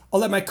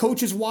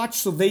coaches watch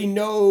so they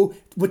know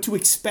what to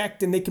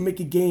expect and they can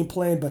make a game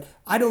plan. But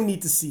I don't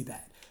need to see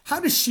that." How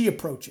does she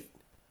approach it?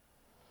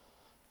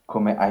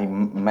 Come hai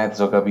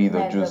mezzo capito,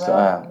 Mezzo, giusto?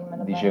 però,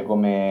 dimmelo Dice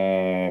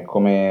bene.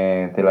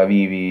 come te la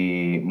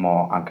vivi,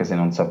 mo, anche se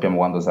non sappiamo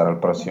quando sarà il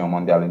prossimo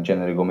mondiale, in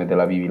genere come te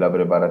la vivi la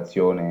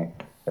preparazione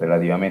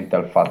relativamente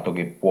al fatto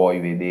che puoi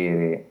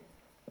vedere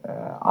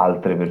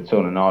altre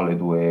persone, no? Le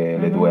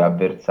tue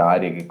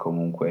avversarie che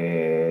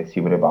comunque si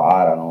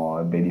preparano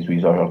e vedi sui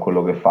social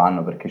quello che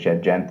fanno, perché c'è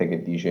gente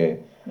che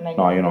dice Meglio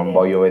no, non io non vedere.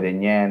 voglio vedere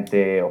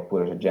niente,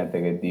 oppure c'è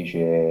gente che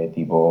dice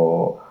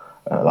tipo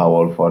la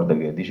Wolford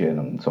che dice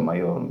insomma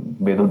io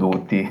vedo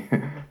tutti,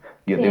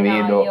 io te Sì, no,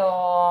 vedo,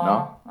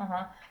 no?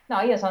 no,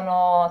 io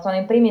sono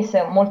in primis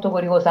molto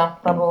curiosa,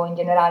 Mm. proprio in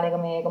generale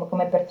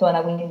come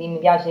persona, quindi mi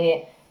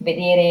piace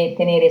vedere,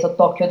 tenere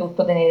sott'occhio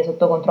tutto, tenere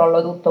sotto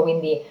controllo tutto,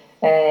 quindi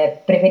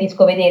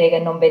preferisco vedere che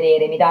non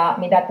vedere, mi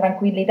dà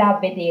tranquillità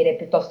vedere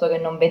piuttosto che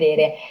non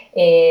vedere,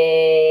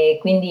 e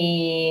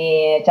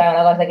quindi cioè, è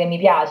una cosa che mi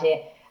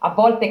piace. A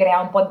volte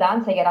crea un po'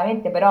 d'ansia,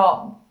 chiaramente,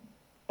 però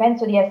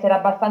penso di essere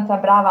abbastanza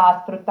brava a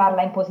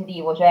sfruttarla in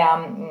positivo, cioè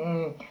a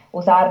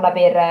usarla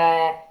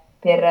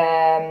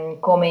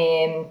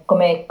come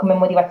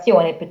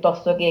motivazione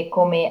piuttosto che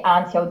come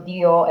ansia,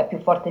 oddio, è più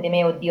forte di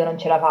me, oddio, non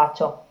ce la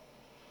faccio.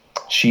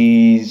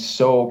 She's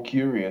so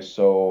curious,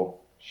 so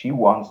she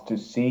wants to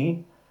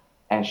see,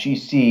 and she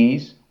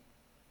sees,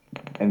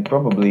 and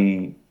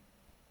probably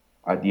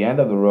at the end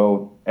of the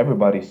road,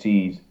 everybody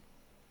sees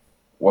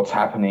what's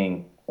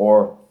happening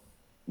or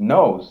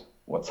knows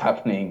what's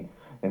happening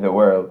in the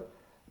world.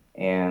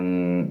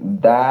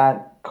 And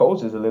that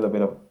causes a little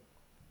bit of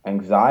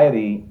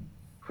anxiety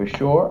for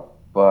sure,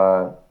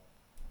 but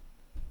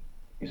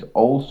it's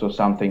also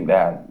something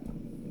that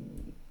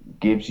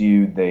gives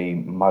you the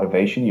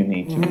motivation you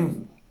need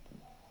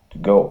to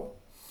go.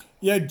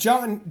 Yeah,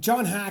 John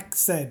Hack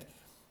said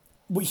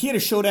he had a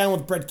showdown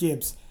with Brett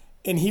Gibbs,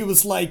 and he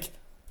was like,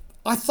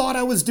 I thought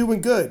I was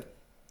doing good,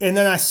 and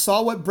then I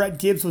saw what Brett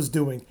Gibbs was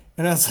doing,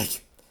 and I was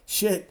like,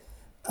 shit,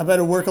 I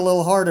better work a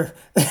little harder.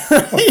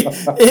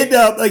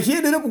 Like he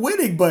ended up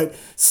winning, but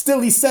still,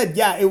 he said,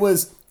 yeah, it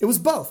was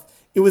both.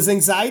 It was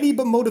anxiety,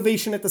 but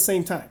motivation at the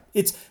same time.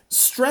 It's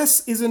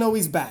stress isn't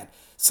always bad.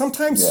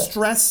 Sometimes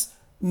stress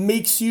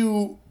makes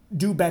you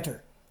do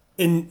better.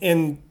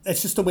 And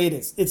it's just the way it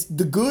is. It's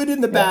the good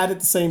and the bad at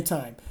the same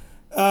time.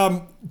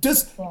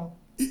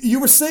 You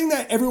were saying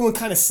that everyone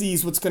kind of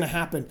sees what's going to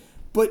happen,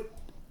 but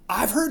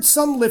I've heard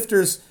some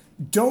lifters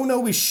don't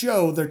always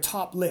show their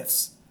top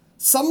lifts.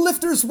 Some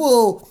lifters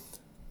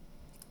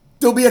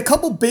there'll be a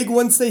couple big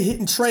ones they hit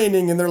in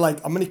training and they're like,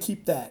 I'm going to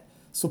keep that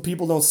so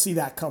people don't see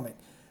that coming.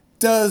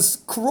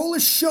 Does Carola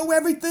show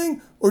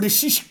everything, or does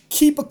she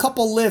keep a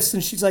couple lifts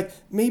and she's like,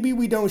 maybe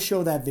we don't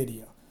show that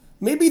video?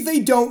 Maybe they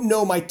don't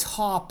know my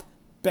top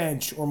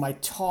bench or my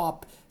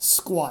top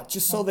squat,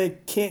 just so they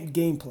can't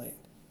game plan.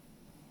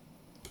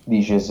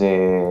 Dice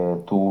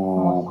se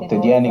tu ti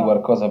tieni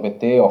qualcosa per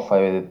te o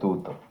fai vedere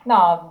tutto.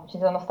 No, ci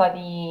sono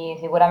stati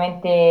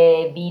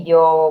sicuramente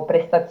video,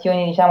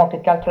 prestazioni diciamo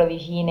più che altro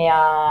vicine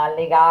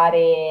alle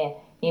gare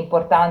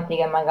importanti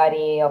che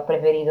magari ho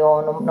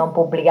preferito non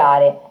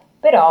pubblicare,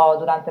 però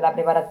durante la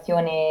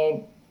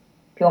preparazione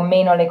più o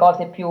meno le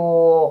cose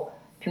più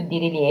di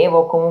rilievo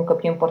o comunque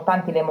più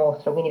importanti le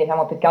mostro, quindi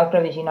diciamo più che altro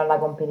vicino alla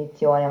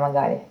competizione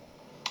magari.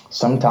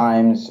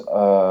 Sometimes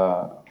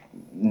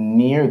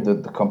near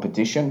the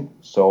competition,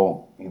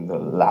 so in the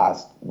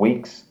last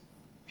weeks,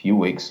 few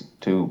weeks,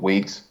 2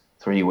 weeks,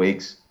 3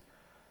 weeks,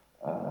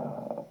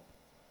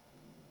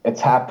 it's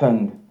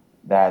happened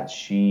that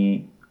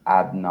she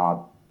had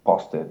not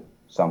posted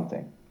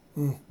something,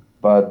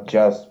 but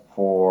just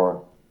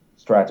for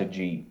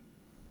strategy.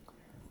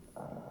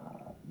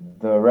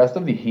 The rest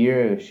of the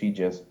year, she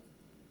just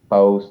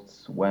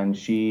posts when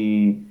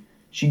she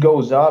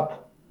goes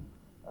up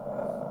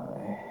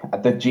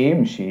at the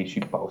gym. She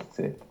posts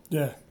it.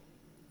 Yeah,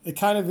 it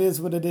kind of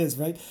is what it is,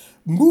 right?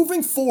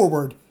 Moving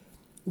forward,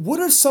 what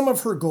are some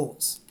of her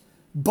goals?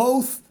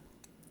 Both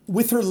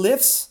with her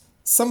lifts,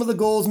 some of the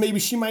goals maybe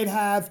she might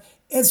have,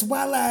 as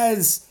well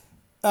as,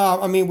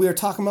 we were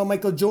talking about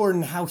Michael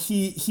Jordan, how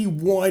he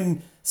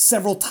won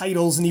several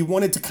titles and he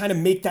wanted to kind of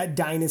make that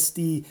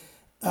dynasty.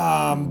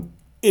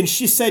 And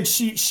she said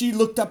she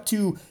looked up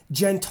to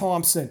Jen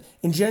Thompson.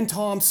 And Jen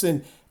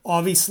Thompson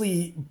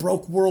obviously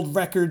broke world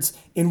records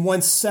and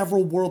won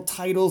several world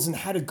titles and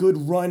had a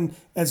good run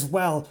as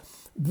well.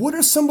 What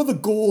are some of the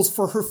goals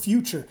for her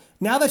future?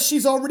 Now that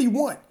she's already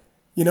won,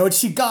 and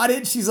she got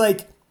it, she's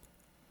like,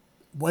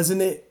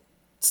 wasn't it?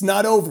 It's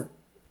not over.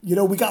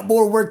 We got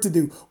more work to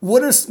do.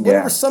 What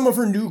are some of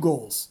her new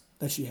goals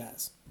that she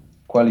has?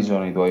 Quali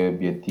sono i tuoi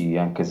obiettivi?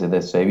 Anche se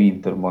adesso hai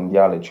vinto il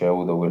mondiale, c'è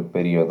avuto quel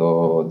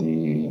periodo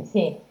di...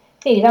 Sì,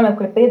 diciamo che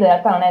quel periodo in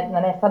realtà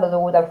non è stato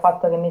dovuto al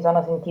fatto che mi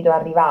sono sentito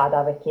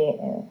arrivata, perché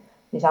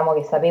diciamo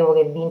che sapevo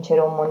che vincere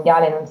un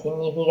mondiale non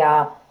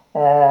significa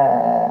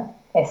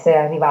essere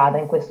arrivata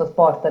in questo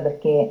sport,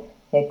 perché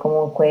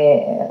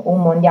comunque un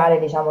mondiale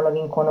diciamo lo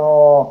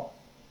vincono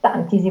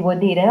tanti, si può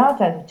dire, no?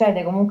 Cioè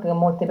succede comunque che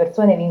molte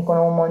persone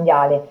vincono un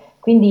mondiale,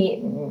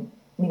 quindi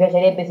mi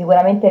piacerebbe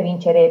sicuramente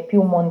vincere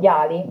più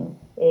mondiali.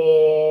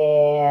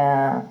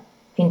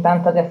 Fin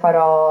tanto che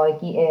farò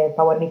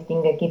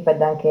powerlifting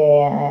equipped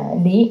anche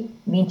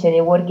lì, vincere i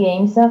World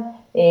Games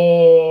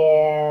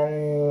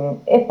e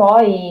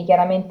poi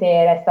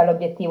chiaramente resta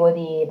l'obiettivo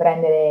di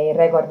prendere il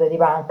record di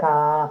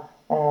banca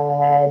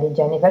di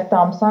Jennifer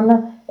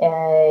Thompson,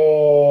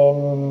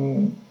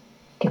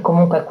 che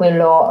comunque è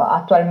quello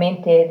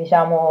attualmente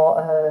diciamo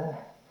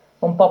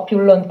un po' più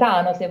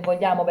lontano se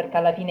vogliamo, perché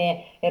alla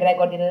fine il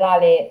record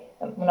totale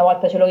una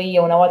volta ce l'ho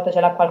io, una volta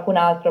ce l'ha qualcun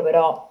altro,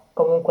 però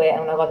comunque è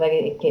una cosa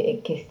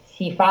che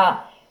si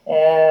fa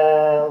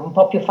un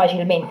po' più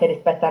facilmente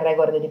rispetto al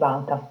record di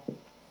banca.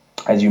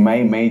 As you may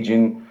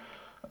imagine,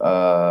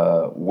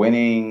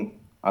 winning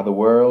other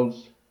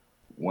worlds,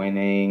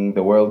 winning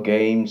the World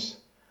Games,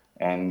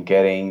 and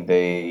getting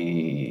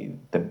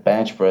the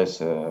bench press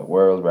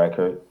world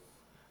record,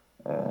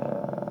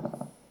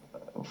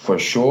 for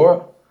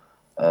sure.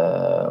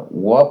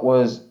 What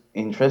was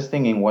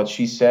interesting in what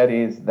she said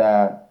is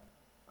that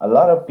a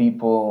lot of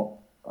people,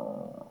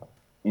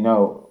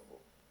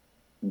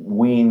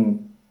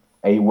 win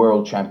a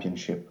world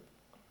championship.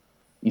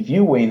 If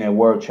you win a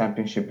world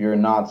championship, you're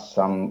not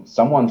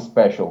someone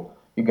special.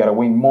 You gotta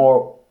win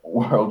more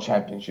world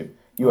championship.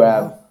 You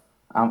have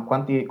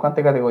quante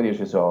categorie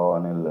ci sono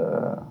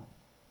nel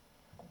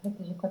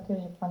 54,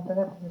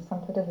 53,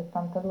 63,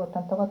 72,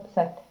 84,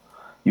 7.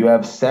 You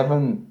have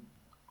 7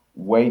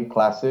 weight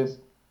classes.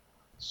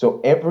 So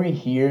every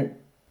year,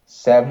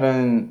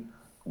 7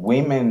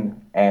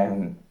 women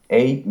and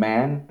 8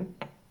 men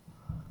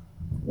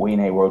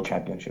win a world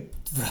championship.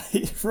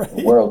 Right.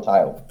 A world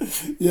title.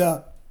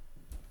 Yeah.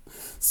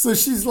 So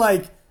she's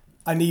like,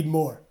 I need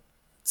more.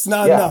 It's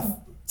not enough.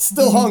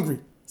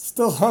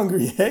 Still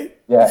hungry, hey?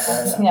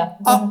 Yeah.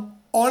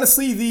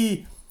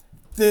 Honestly,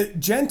 the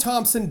Jen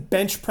Thompson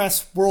bench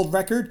press world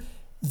record,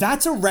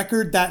 that's a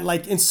record that,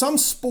 like, in some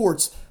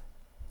sports,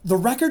 the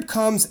record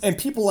comes and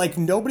people like,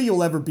 nobody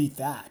will ever beat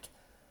that.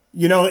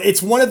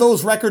 It's one of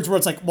those records where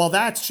it's like, well,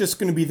 that's just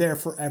going to be there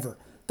forever.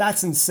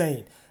 That's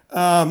insane.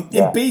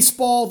 In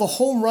baseball, the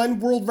home run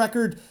world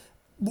record,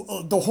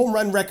 the home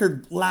run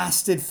record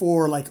lasted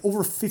for like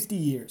over 50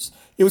 years.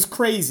 It was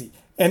crazy.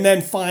 And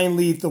then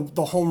finally,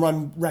 the home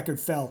run record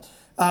fell.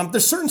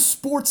 There's certain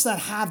sports that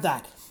have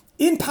that.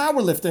 In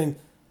powerlifting,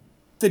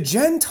 the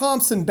Jen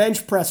Thompson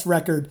bench press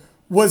record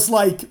was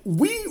like,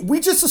 we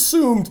just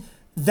assumed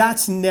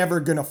that's never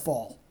going to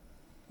fall.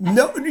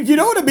 No, you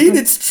know what I mean?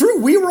 It's true.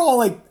 We were all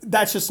like,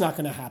 that's just not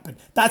going to happen.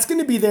 That's going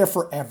to be there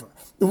forever.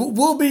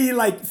 We'll be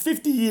like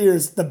 50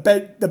 years, the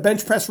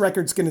bench press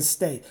record's going to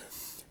stay.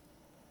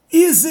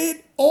 Is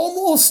it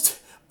almost,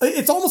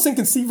 it's almost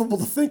inconceivable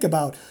to think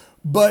about,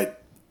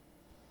 but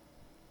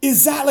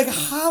is that like,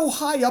 how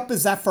high up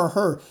is that for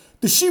her?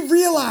 Does she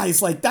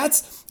realize like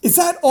is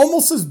that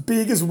almost as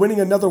big as winning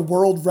another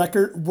world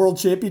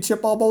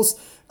championship almost?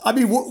 I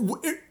mean,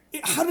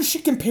 how does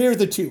she compare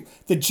the two?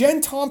 The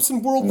Jen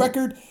Thompson world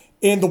record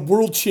and the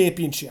world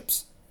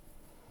championships?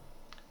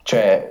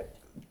 Cioè,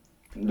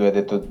 lui ha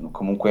detto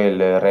comunque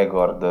il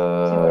record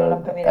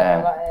è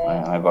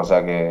una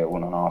cosa che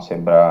uno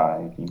sembra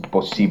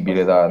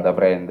impossibile da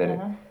prendere.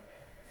 Uh-huh.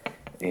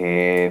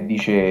 E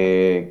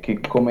dice che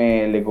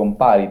come le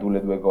compari tu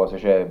le due cose,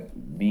 cioè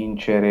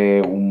vincere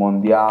un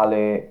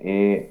mondiale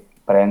e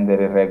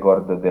prendere il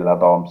record della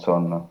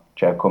Thompson,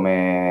 cioè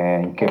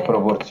in che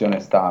proporzione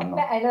stanno?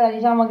 Beh, allora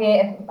diciamo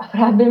che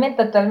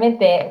probabilmente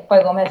attualmente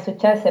poi come è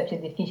successo è più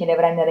difficile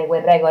prendere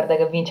quel record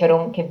che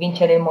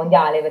vincere il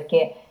mondiale,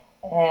 perché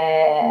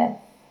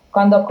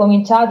quando ho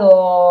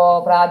cominciato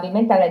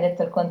probabilmente avrei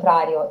detto il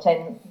contrario,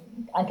 cioè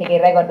anche che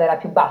il record era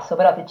più basso,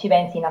 però se ci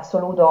pensi in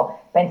assoluto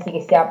pensi che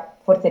sia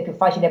forse più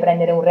facile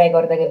prendere un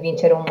record che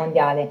vincere un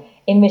mondiale,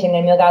 e invece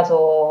nel mio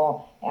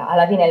caso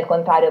alla fine è il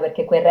contrario,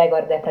 perché quel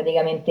record è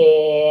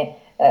praticamente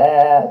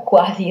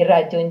quasi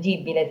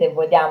irraggiungibile se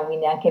vogliamo,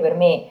 quindi anche per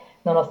me,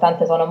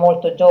 nonostante sono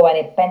molto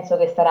giovane, penso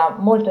che sarà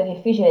molto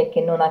difficile e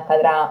che non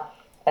accadrà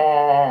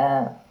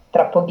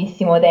tra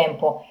pochissimo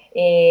tempo.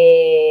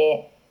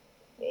 E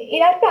in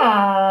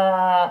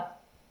realtà,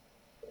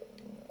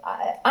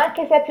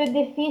 anche se è più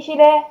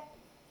difficile,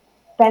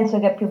 penso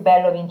che è più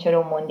bello vincere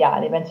un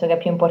mondiale, penso che è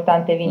più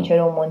importante vincere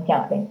un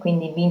mondiale,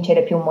 quindi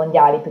vincere più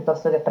mondiali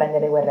piuttosto che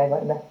prendere quel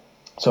record.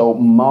 So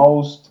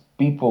most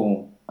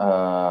people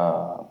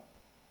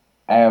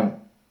have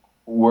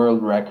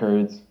world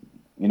records,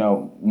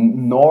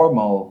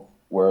 normal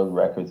world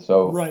records.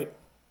 So Right.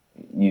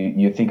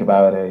 you think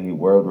about a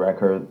world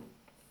record,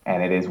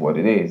 and it is what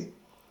it is.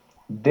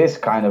 This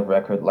kind of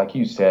record, like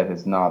you said,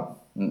 it's not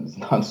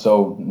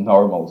so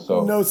normal.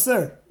 So No,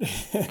 sir.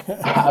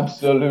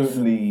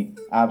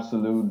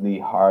 absolutely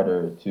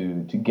harder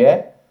to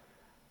get.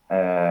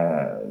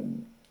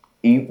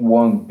 It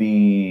won't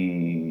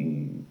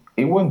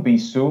be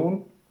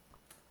soon.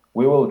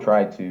 We will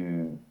try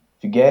to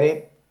get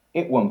it.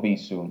 It won't be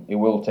soon. It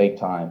will take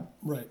time.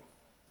 Right.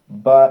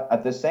 But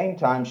at the same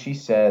time, she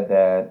said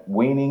that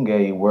winning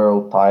a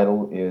world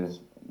title is,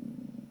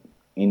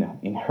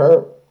 in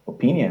her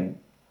opinion,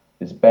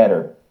 is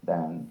better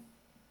than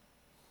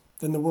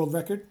the world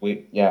record?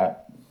 Yeah.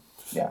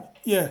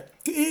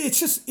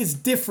 It's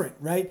different,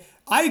 right?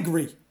 I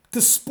agree.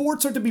 Because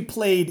sports are to be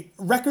played,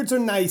 records are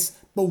nice,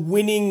 but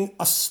winning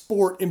a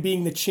sport and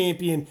being the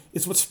champion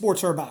is what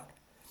sports are about.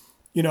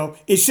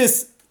 It's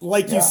just,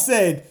 like you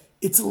said,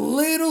 it's a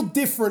little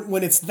different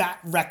when it's that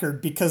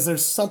record, because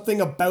there's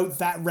something about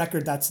that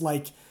record that's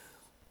like,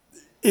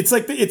 it's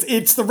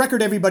the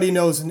record everybody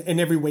knows in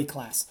every weight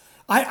class.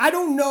 I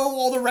don't know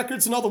all the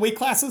records in all the weight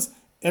classes.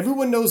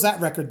 Everyone knows that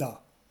record though.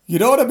 You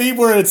know what I mean?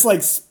 Where it's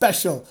like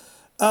special.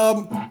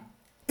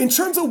 In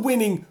terms of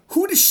winning,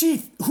 who does she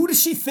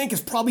think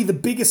is probably the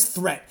biggest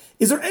threat?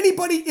 Is there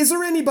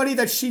anybody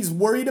that she's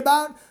worried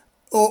about,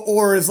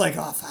 or is like,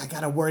 oh, I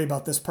gotta worry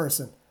about this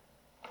person?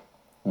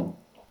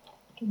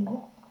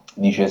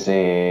 Dice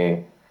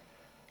se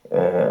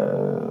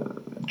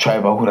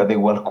c'hai paura di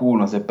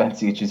qualcuno, se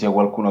pensi che ci sia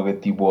qualcuno che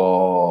ti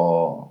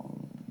può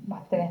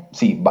battere.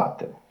 Sì,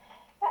 battere.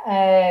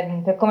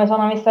 Per come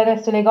sono messe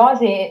adesso le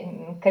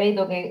cose,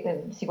 credo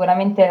che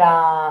sicuramente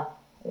la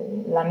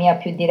mia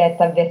più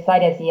diretta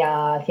avversaria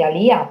sia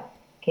Lia,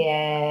 che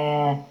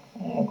è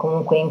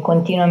comunque in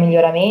continuo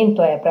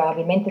miglioramento, e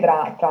probabilmente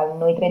tra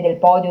noi tre del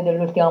podio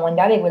dell'ultimo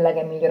mondiale quella che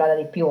è migliorata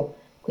di più,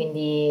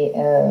 quindi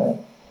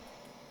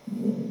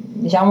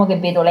diciamo che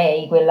vedo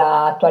lei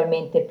quella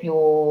attualmente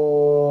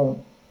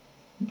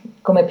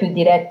come più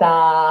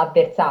diretta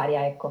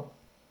avversaria, ecco.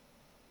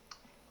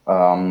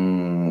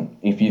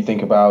 If you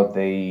think about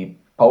the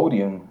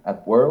podium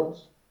at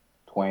Worlds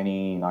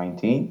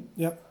 2019,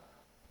 yep.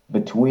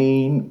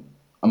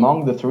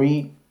 Among the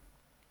three,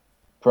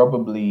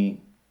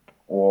 probably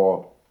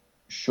or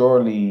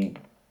surely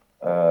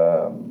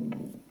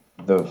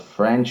the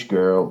French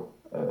girl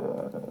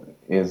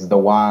is the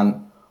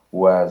one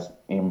who has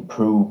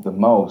improved the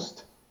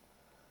most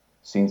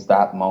since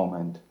that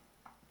moment.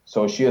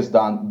 So she has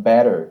done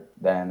better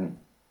than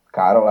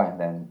Caroline,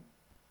 than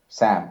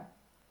Sam.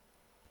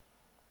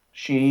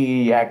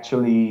 She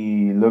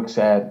actually looks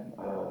at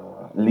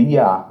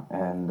Leah,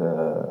 and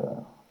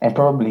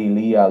probably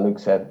Leah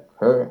looks at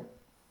her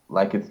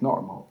like it's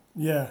normal.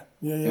 Yeah.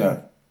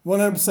 Yeah.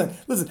 100%.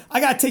 Listen, I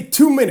got to take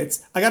 2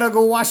 minutes. I got to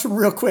go wash them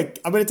real quick.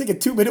 I'm going to take a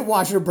 2-minute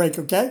washer break,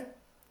 okay?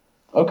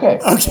 Okay.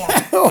 Okay,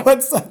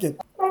 1 second.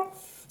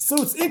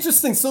 So it's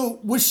interesting. So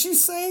was she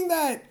saying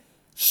that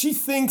she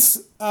thinks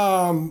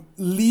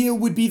Leah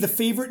would be the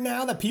favorite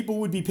now, that people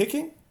would be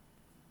picking?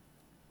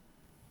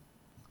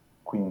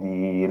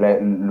 Quindi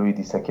lui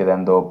ti sta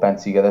chiedendo,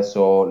 pensi che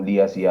adesso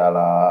Lia sia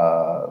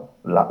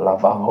la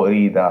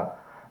favorita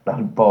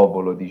dal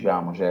popolo,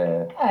 diciamo,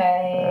 cioè,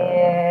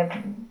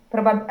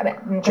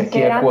 c'è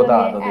chi è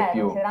quotato di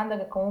più. considerando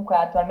che comunque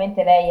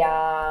attualmente lei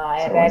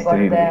Siamo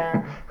istriti.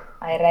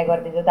 ha il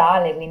record di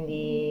totale,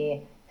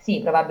 quindi sì,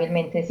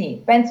 probabilmente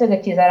sì. Penso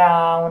che ci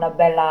sarà una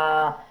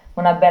bella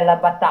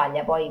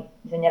battaglia, poi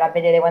bisognerà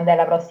vedere quando è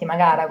la prossima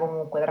gara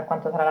comunque, tra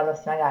quanto sarà la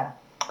prossima gara.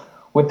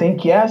 We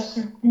think yes,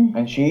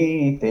 and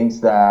she thinks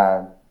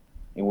that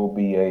it will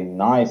be a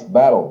nice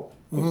battle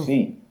to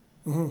see.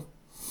 Who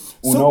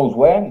knows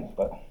when,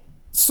 but...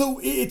 So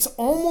it's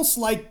almost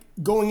like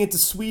going into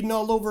Sweden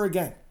all over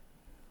again,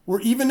 where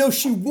even though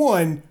she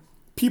won,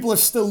 people are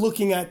still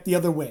looking at the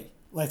other way,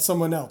 like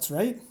someone else,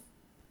 right?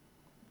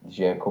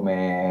 Dice, è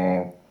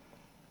come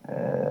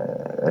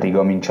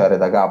ricominciare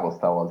da capo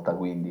stavolta,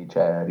 quindi,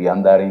 cioè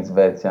riandare in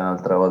Svezia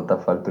un'altra volta a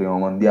fare il primo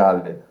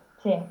mondiale.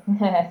 Sì,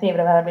 sì,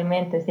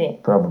 probabilmente sì.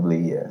 Probably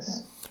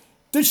yes.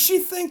 Does she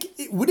think,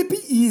 would it be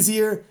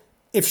easier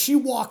if she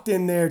walked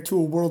in there to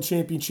a world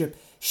championship,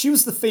 she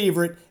was the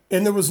favorite,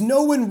 and there was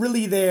no one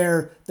really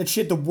there that she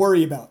had to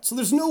worry about? So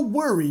there's no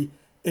worry,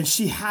 and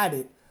she had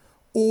it.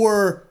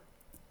 Or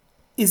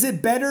is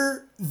it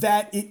better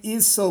that it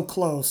is so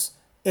close,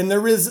 and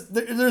there's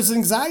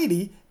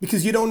anxiety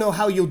because you don't know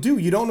how you'll do.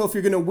 You don't know if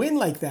you're going to win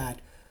like that,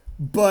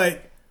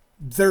 but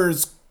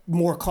there's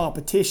more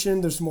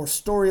competition, there's more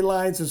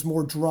storylines, there's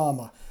more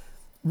drama.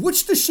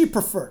 Which does she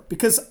prefer?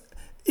 Because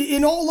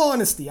in all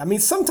honesty, I mean,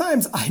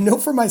 sometimes I know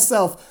for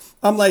myself,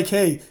 I'm like,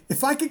 hey,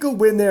 if I could go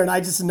win there and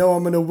I just know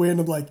I'm going to win,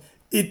 I'm like,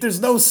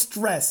 there's no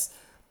stress.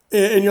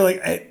 And you're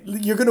like, hey,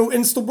 you're going to,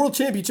 and it's the world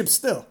championship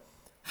still.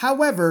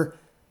 However,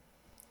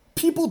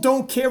 people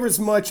don't care as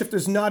much if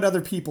there's not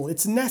other people.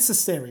 It's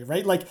necessary,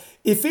 right? Like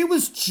if it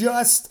was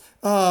just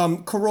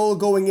Carola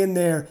going in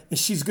there and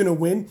she's going to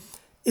win,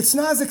 it's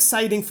not as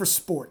exciting for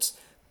sports.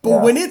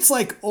 But when it's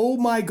like, oh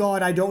my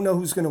God, I don't know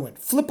who's going to win.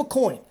 Flip a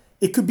coin.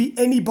 It could be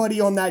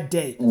anybody on that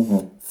day.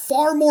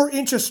 Far more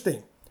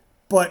interesting,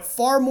 but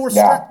far more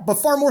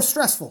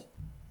stressful.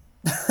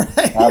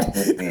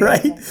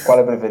 Right?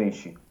 Quale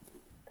preferisci?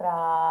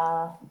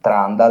 Tra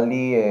andare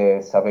lì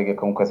e sapere che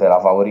comunque sei la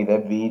favorita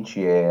e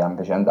vinci, e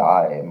invece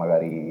andare e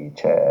magari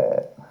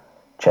c'è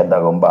da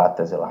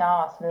combattersela.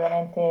 No,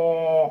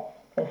 assolutamente.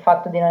 Il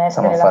fatto di non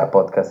essere Stiamo a fare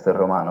podcast in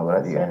romano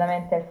praticamente.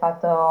 assolutamente il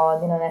fatto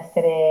di non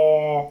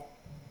essere,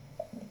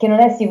 che non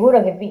è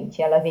sicuro che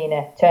vinci alla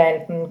fine,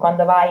 cioè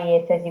quando vai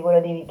e sei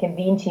sicuro che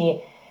vinci,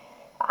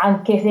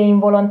 anche se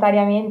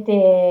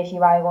involontariamente ci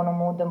vai con un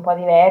mood un po'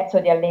 diverso,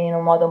 ti alleni in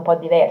un modo un po'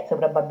 diverso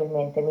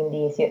probabilmente,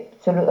 quindi sì,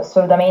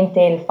 assolutamente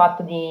il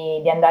fatto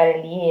di andare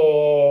lì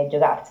e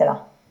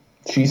giocarsela.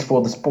 She's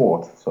for the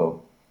sport,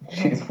 so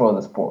she's for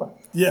the sport.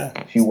 Yeah.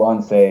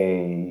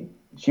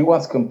 She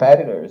wants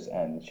competitors,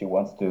 and she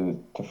wants to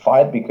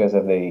fight because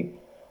of the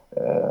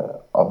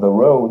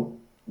road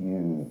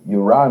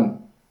you run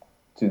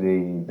to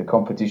the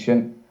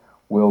competition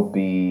will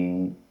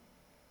be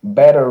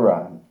better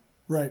run.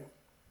 Right.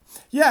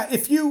 Yeah,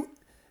 if you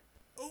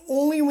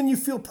only when you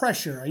feel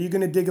pressure are you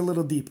going to dig a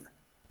little deeper.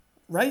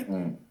 Right?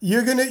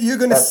 You're going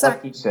to That's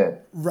what you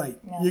said. Right.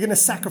 Yeah. You're going to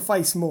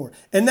sacrifice more.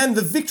 And then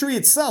the victory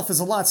itself is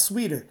a lot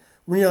sweeter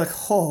when you're like,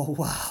 "Oh,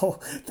 wow,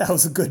 that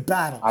was a good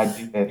battle." I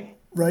did.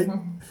 Right?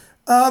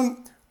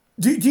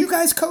 Do you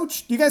guys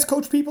coach? Do you guys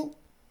coach people?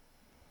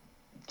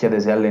 Chiede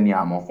se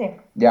alleniamo. Sì.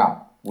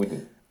 Yeah, we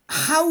do.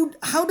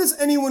 How does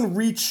anyone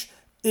reach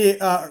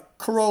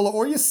Carola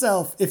or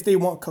yourself if they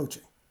want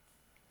coaching?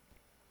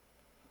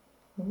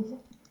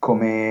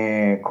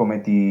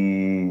 Come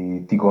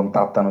ti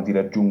contattano, ti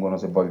raggiungono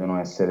se vogliono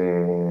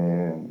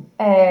essere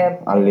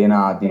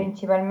allenati?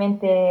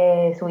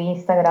 Principalmente su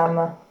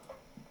Instagram.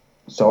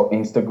 So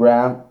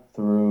Instagram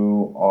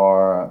through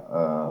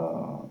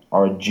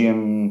our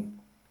gym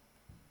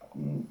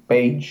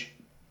page,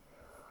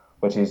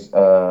 which is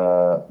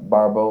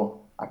Barbell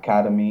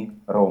Academy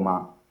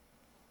Roma.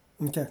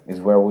 Okay. Is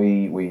where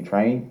we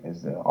train.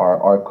 Is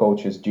our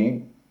coach's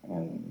gym,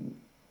 and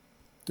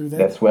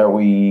that's where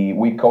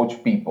we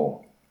coach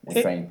people.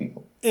 We train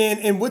people.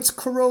 And what's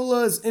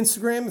Carola's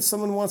Instagram if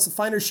someone wants to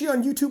find her? Is she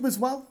on YouTube as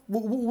well?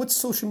 What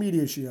social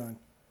media is she on?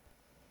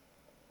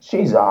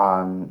 She's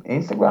on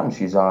Instagram.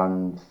 She's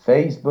on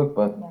Facebook,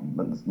 but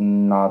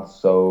not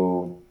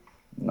so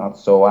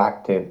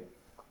active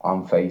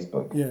on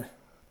Facebook. Yeah.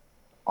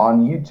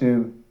 On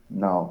YouTube,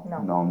 no,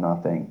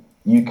 nothing.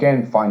 You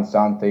can find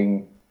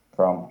something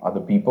from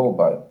other people,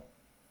 but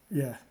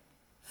yeah.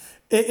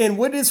 And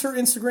what is her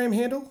Instagram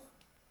handle?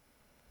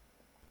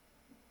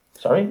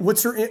 Sorry?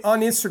 What's her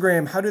on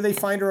Instagram? How do they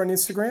find her on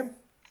Instagram?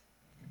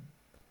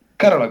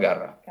 Carola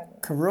Garra.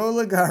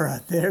 Carola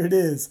Gara, there it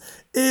is.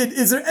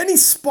 Is there any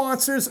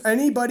sponsors,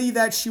 anybody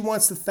that she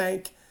wants to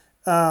thank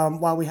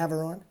while we have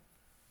her on?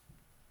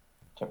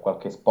 C'è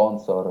qualche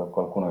sponsor,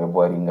 qualcuno che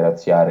vuoi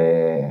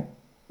ringraziare?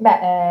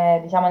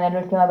 Beh, diciamo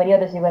nell'ultimo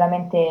periodo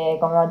sicuramente,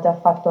 come ho già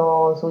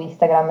fatto su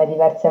Instagram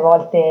diverse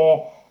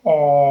volte,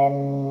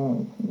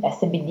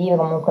 SBD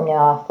comunque mi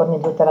ha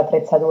fornito tutta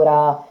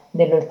l'attrezzatura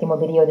dell'ultimo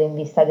periodo in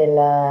vista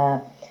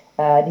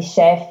di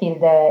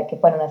Sheffield, che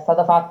poi non è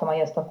stato fatto, ma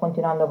io sto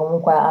continuando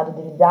comunque ad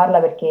utilizzarla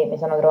perché mi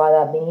sono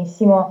trovata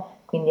benissimo,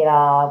 quindi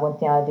la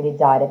continuo ad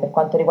utilizzare. Per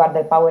quanto riguarda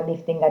il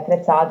powerlifting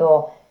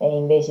attrezzato,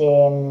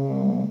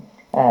 invece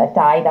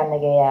Titan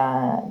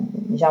che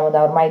diciamo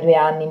da ormai 2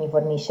 anni mi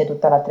fornisce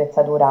tutta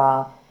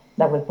l'attrezzatura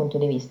da quel punto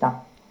di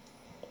vista.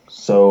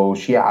 So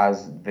she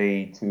has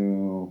the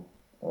two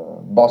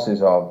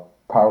bosses of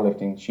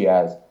powerlifting.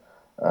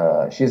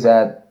 She's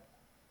at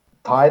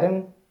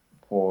Titan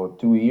for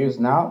 2 years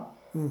now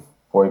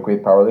for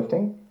Equate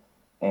Powerlifting,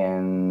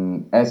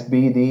 and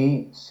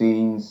SBD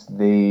since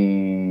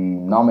the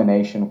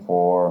nomination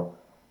for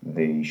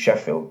the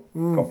Sheffield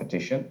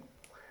competition.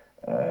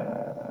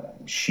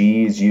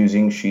 She's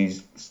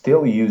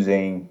still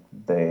using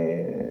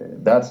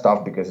that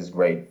stuff because it's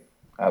great,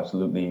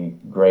 absolutely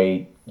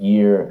great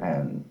gear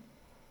and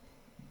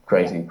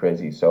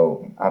crazy.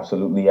 So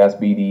absolutely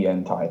SBD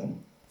and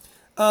Titan.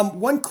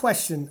 One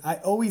question I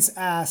always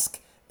ask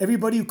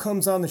everybody who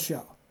comes on the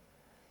show: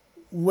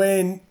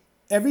 when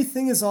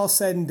everything is all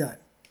said and done,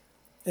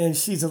 and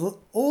she's an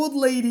old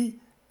lady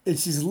and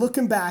she's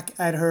looking back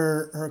at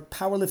her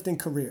powerlifting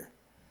career,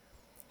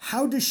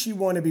 how does she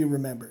want to be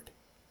remembered?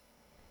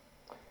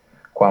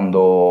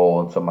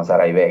 Quando insomma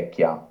sarai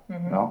vecchia,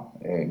 no?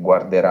 E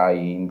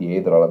guarderai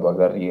indietro alla tua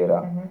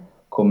carriera,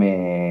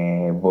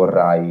 come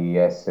vorrai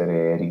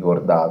essere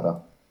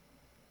ricordata?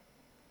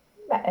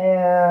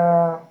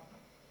 Beh,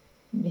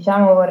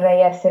 diciamo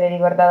vorrei essere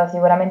ricordata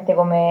sicuramente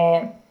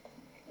come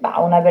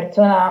una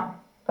persona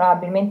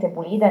probabilmente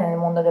pulita nel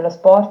mondo dello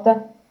sport,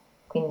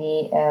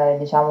 quindi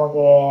diciamo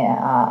che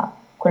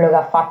quello che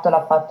ha fatto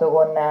l'ha fatto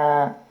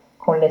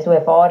con le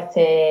sue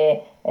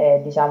forze,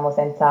 diciamo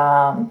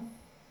senza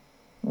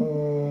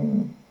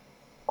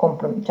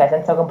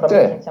senza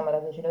compromessi, Sì. insomma, da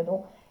decidi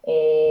tu.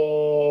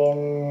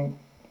 E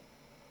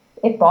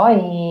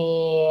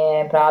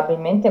poi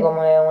probabilmente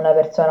come una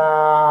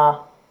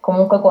persona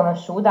comunque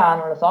conosciuta,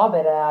 non lo so,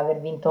 per aver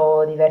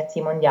vinto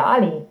diversi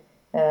mondiali,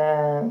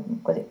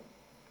 così.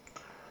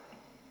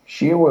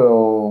 She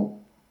will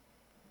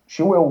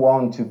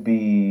want to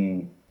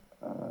be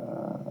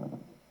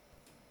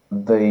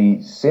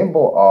the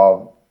symbol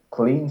of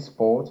clean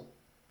sport,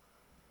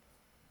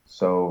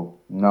 so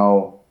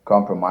no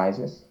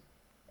compromises,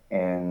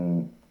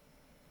 and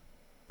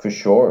for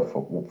sure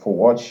for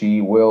what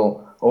she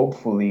will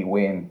hopefully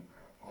win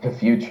in the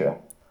future,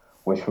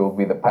 which will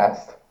be the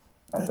past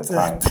at the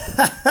time.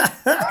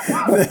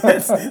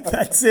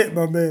 That's it,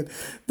 my man.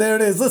 There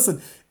it is.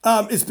 Listen,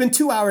 it's been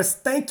 2 hours.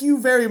 Thank you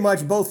very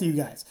much, both of you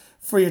guys,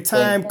 for your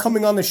time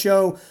coming on the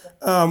show.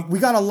 We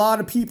got a lot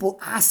of people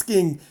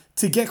asking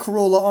to get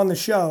Carola on the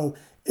show,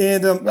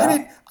 and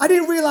I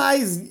didn't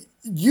realize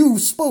you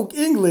spoke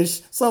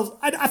English, so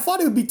I thought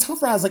it would be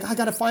tougher. I was like, I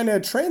got to find a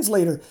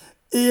translator.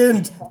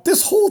 And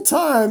this whole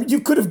time,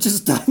 you could have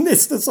just done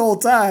this whole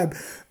time.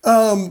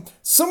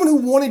 Someone who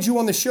wanted you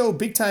on the show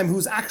big time,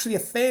 who's actually a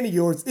fan of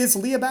yours, is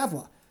Leah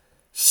Bavois.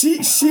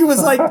 She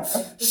was like,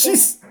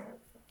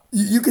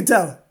 you could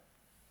tell.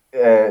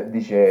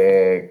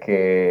 Dice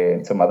che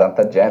insomma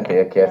tanta gente gli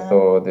ha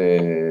chiesto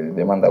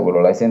di mandare quello,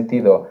 l'hai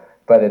sentito?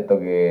 Poi ha detto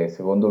che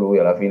secondo lui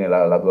alla fine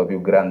la tua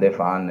più grande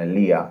fan è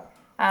Lia.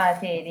 Ah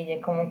sì, dice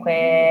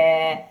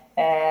comunque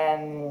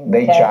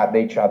They chat,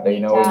 they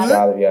know each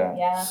other, yeah.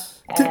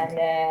 And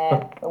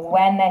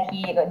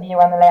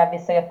quando lei ha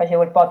visto che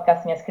facevo il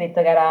podcast mi ha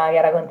scritto che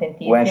era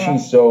contentissima. When she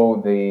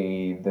saw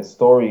the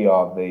story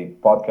of the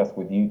podcast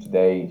with you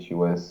today, she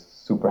was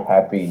super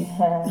happy.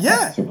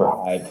 Yeah. Super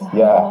hyped.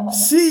 Yeah.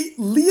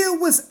 Leah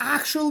was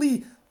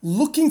actually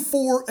looking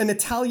for an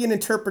Italian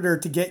interpreter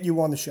to get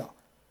you on the show.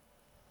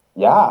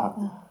 Yeah.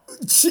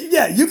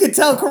 You could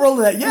tell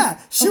Carola that. Yeah,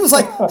 she was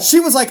like,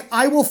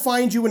 I will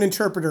find you an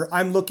interpreter.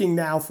 I'm looking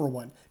now for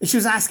one. And she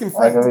was asking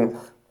friends.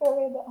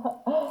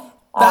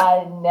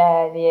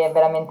 È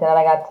veramente una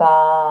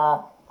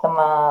ragazza,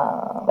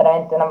 insomma,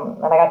 veramente una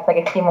ragazza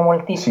che stimo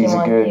moltissimo. She's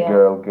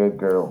a good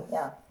girl.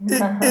 Yeah.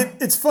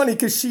 It's funny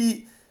because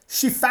she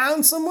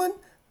found someone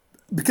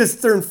because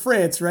they're in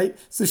France, right?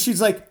 So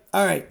she's like,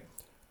 all right,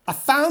 I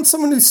found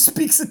someone who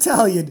speaks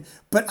Italian,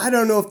 but I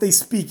don't know if they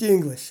speak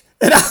English.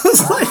 And I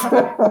was like,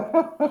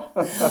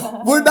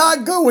 we're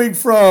not going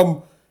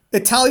from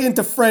Italian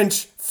to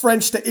French,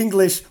 French to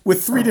English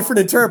with 3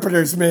 different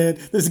interpreters, man.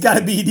 There's got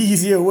to be an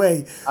easier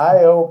way.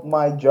 I hope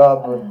my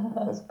job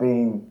has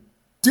been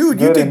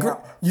Dude, you did great.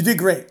 You did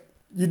great.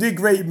 You did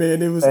great,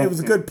 man. It was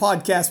a good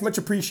podcast. Much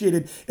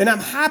appreciated. And I'm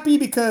happy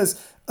because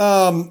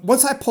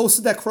once I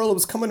posted that Carola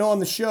was coming on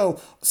the show,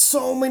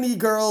 so many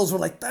girls were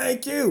like,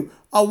 thank you.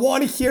 I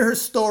want to hear her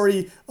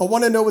story. I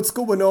want to know what's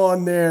going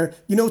on there.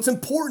 You know, it's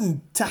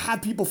important to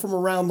have people from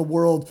around the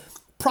world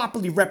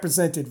properly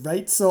represented,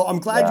 right? So I'm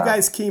glad you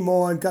guys came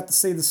on, got to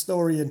say the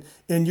story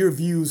and your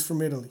views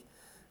from Italy.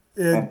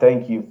 And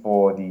thank you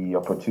for the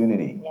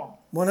opportunity. Yeah.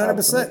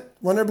 100%.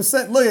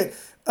 100%. Look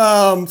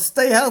at,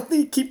 stay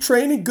healthy, keep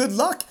training, good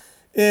luck,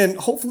 and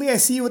hopefully I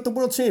see you at the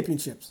World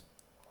Championships.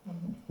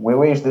 We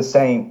wish the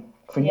same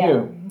for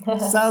you.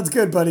 Sounds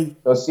good, buddy.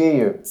 We'll see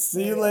you.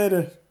 See you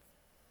later.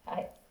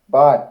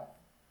 Bye.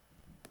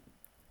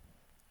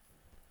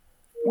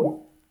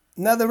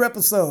 Another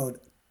episode.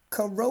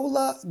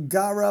 Carola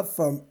Gara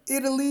from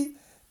Italy.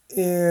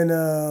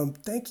 And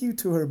thank you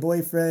to her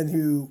boyfriend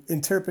who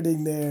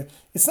interpreting there.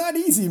 It's not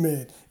easy,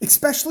 man.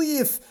 Especially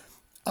if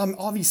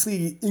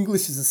obviously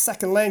English is a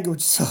second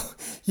language. So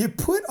you're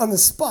put on the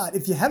spot.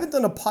 If you haven't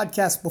done a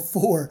podcast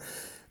before,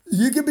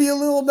 you can be a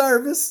little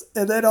nervous.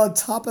 And then on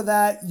top of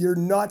that, you're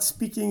not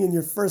speaking in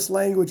your first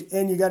language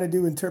and you got to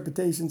do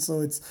interpretation.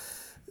 So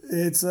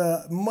it's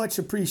much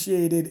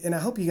appreciated. And I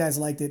hope you guys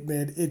liked it,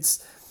 man.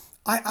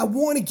 I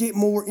want to get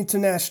more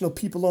international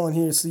people on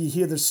here so you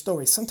hear their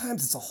stories.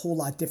 Sometimes it's a whole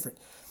lot different.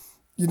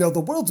 You know, the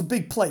world's a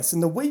big place.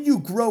 And the way you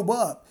grow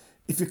up,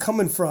 if you're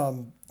coming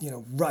from, you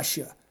know,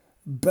 Russia,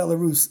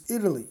 Belarus,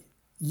 Italy,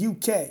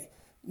 UK,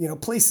 you know,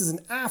 places in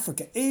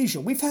Africa,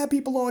 Asia. We've had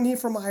people on here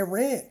from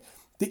Iran.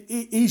 The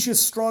Asia's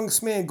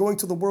strongest man going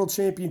to the World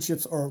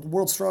Championships or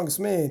World's Strongest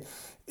Man.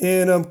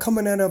 And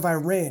coming out of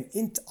Iran.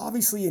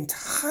 Obviously,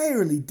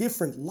 entirely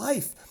different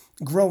life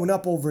growing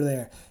up over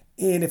there.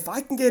 And if I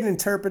can get an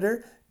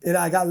interpreter, and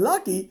I got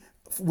lucky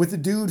with a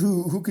dude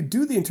who could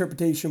do the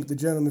interpretation with the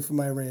gentleman from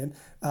Iran,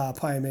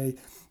 Paime,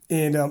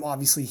 and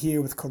obviously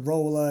here with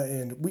Carola,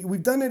 and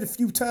we've done it a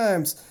few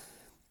times,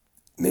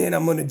 man,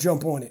 I'm going to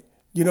jump on it.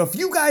 You know, if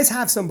you guys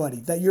have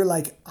somebody that you're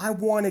like, I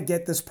want to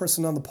get this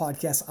person on the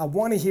podcast, I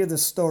want to hear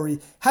this story,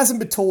 hasn't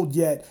been told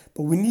yet,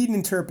 but we need an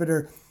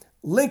interpreter,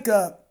 link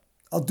up,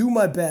 I'll do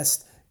my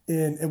best,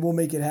 and we'll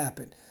make it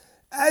happen.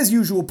 As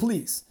usual,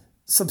 please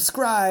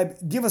subscribe,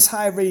 give us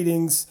high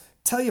ratings,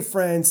 tell your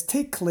friends,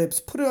 take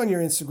clips, put it on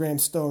your Instagram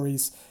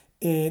stories.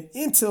 And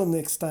until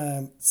next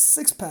time,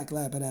 Six Pack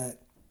Lappin' At.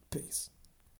 Peace.